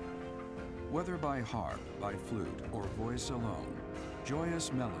 Whether by harp, by flute, or voice alone,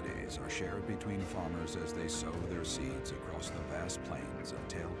 joyous melodies are shared between farmers as they sow their seeds across the vast plains of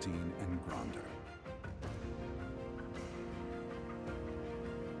Tailteen and Gronder.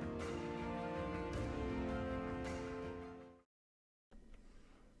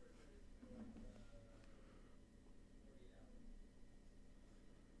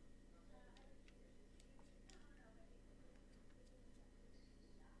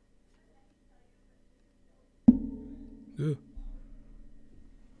 Ooh.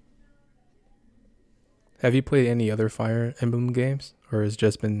 Have you played any other Fire Emblem games, or has it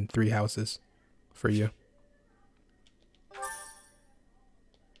just been Three Houses for you?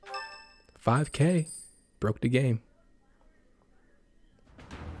 5K broke the game.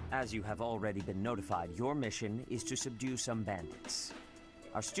 As you have already been notified, your mission is to subdue some bandits.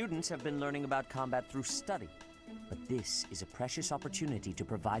 Our students have been learning about combat through study, but this is a precious opportunity to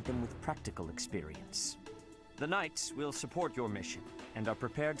provide them with practical experience. The Knights will support your mission, and are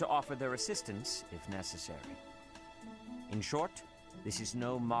prepared to offer their assistance if necessary. In short, this is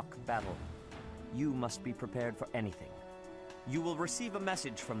no mock battle. You must be prepared for anything. You will receive a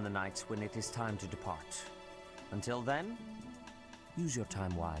message from the Knights when it is time to depart. Until then, use your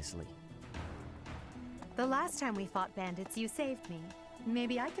time wisely. The last time we fought bandits, you saved me.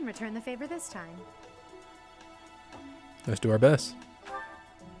 Maybe I can return the favor this time. Let's do our best.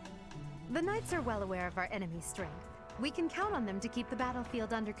 The Knights are well aware of our enemy's strength. We can count on them to keep the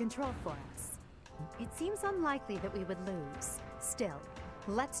battlefield under control for us. It seems unlikely that we would lose. Still,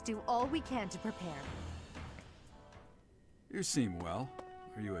 Let's do all we can to prepare. You seem well.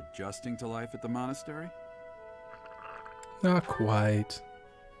 Are you adjusting to life at the monastery? Not quite.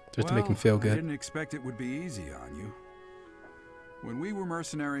 Just to make him feel I good. didn't expect it would be easy on you. When we were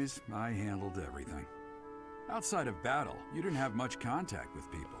mercenaries, I handled everything. Outside of battle, you didn't have much contact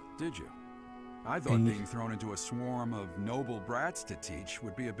with people, did you? I thought being thrown into a swarm of noble brats to teach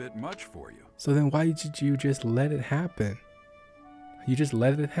would be a bit much for you. So then why did you just let it happen? You just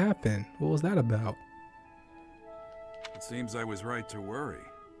let it happen. What was that about? It seems I was right to worry.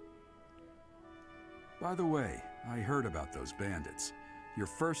 By the way, I heard about those bandits. Your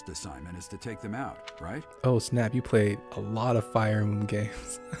first assignment is to take them out, right? Oh snap, you played a lot of Fire Emblem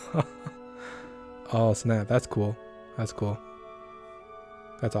games. Oh snap, that's cool. That's cool.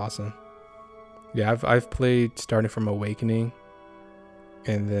 That's awesome. Yeah, I've played starting from Awakening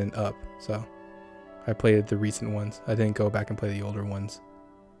and then up. So I played the recent ones. I didn't go back and play the older ones.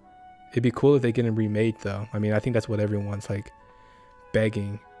 It'd be cool if they get them remade though. I mean, I think that's what everyone's like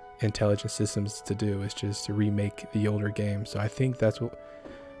begging Intelligent Systems to do, is just to remake the older games. So I think that's what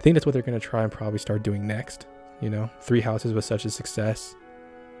they're gonna try and probably start doing next. You know, Three Houses was such a success.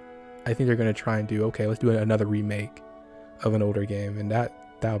 I think they're gonna try and do, okay, let's do another remake of an older game, and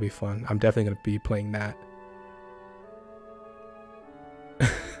that'll be fun. I'm definitely gonna be playing that.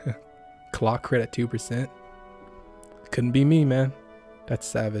 Clock crit at 2%. Couldn't be me, man. That's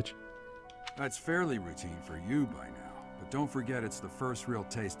savage. That's fairly routine for you by now. But don't forget it's the first real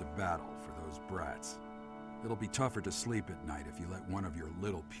taste of battle for those brats. It'll be tougher to sleep at night if you let one of your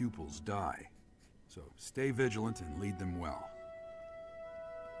little pupils die. So stay vigilant and lead them well.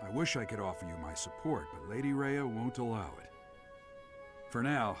 I wish I could offer you my support, but Lady Rhea won't allow it. For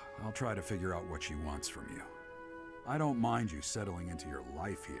now, I'll try to figure out what she wants from you. I don't mind you settling into your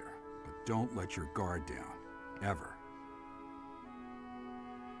life here, but don't let your guard down, ever.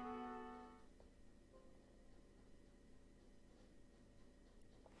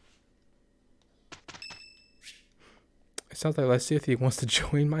 It sounds like Lysithia wants to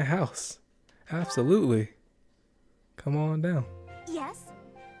join my house. Absolutely. Come on down. Yes?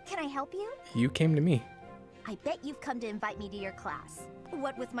 Can I help you? You came to me. I bet you've come to invite me to your class.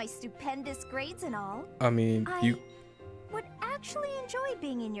 What with my stupendous grades and all. I mean, you would actually enjoy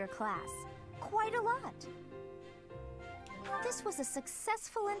being in your class. Quite a lot. This was a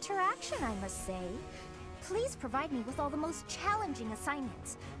successful interaction, I must say. Please provide me with all the most challenging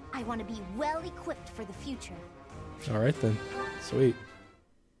assignments. I want to be well equipped for the future. All right then. Sweet.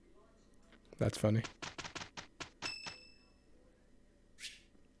 That's funny.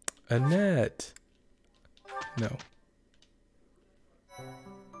 Annette. No.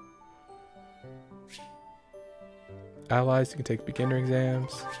 Allies, you can take beginner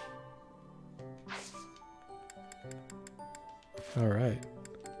exams. All right.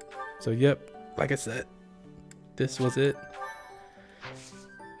 So, yep, like I said, this was it.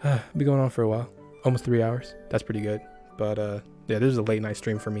 Been going on for a while. Almost 3 hours. That's pretty good. But, yeah, this is a late night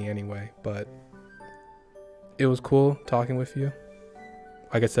stream for me anyway. But it was cool talking with you.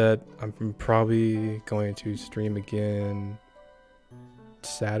 Like I said, I'm probably going to stream again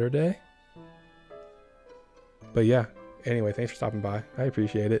Saturday. But yeah, anyway, thanks for stopping by. I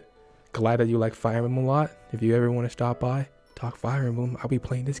appreciate it. Glad that you like Fire Emblem a lot. If you ever want to stop by, talk Fire Emblem, I'll be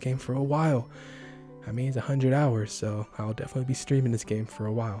playing this game for a while. I mean, it's 100 hours, so I'll definitely be streaming this game for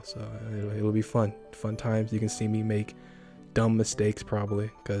a while. So it'll be fun. Fun times. You can see me make dumb mistakes probably,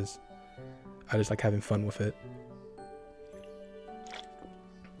 because I just like having fun with it.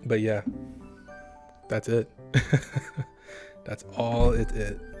 But yeah, that's it. That's all it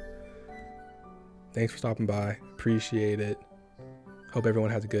is. Thanks for stopping by. Appreciate it. Hope everyone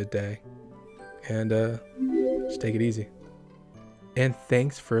has a good day. And just take it easy. And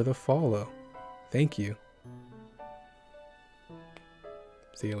thanks for the follow. Thank you.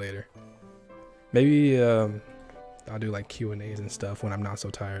 See you later. Maybe I'll do like Q&As and stuff when I'm not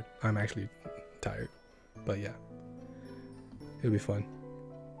so tired. I'm actually tired. But yeah, it'll be fun.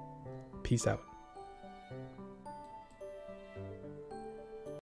 Peace out.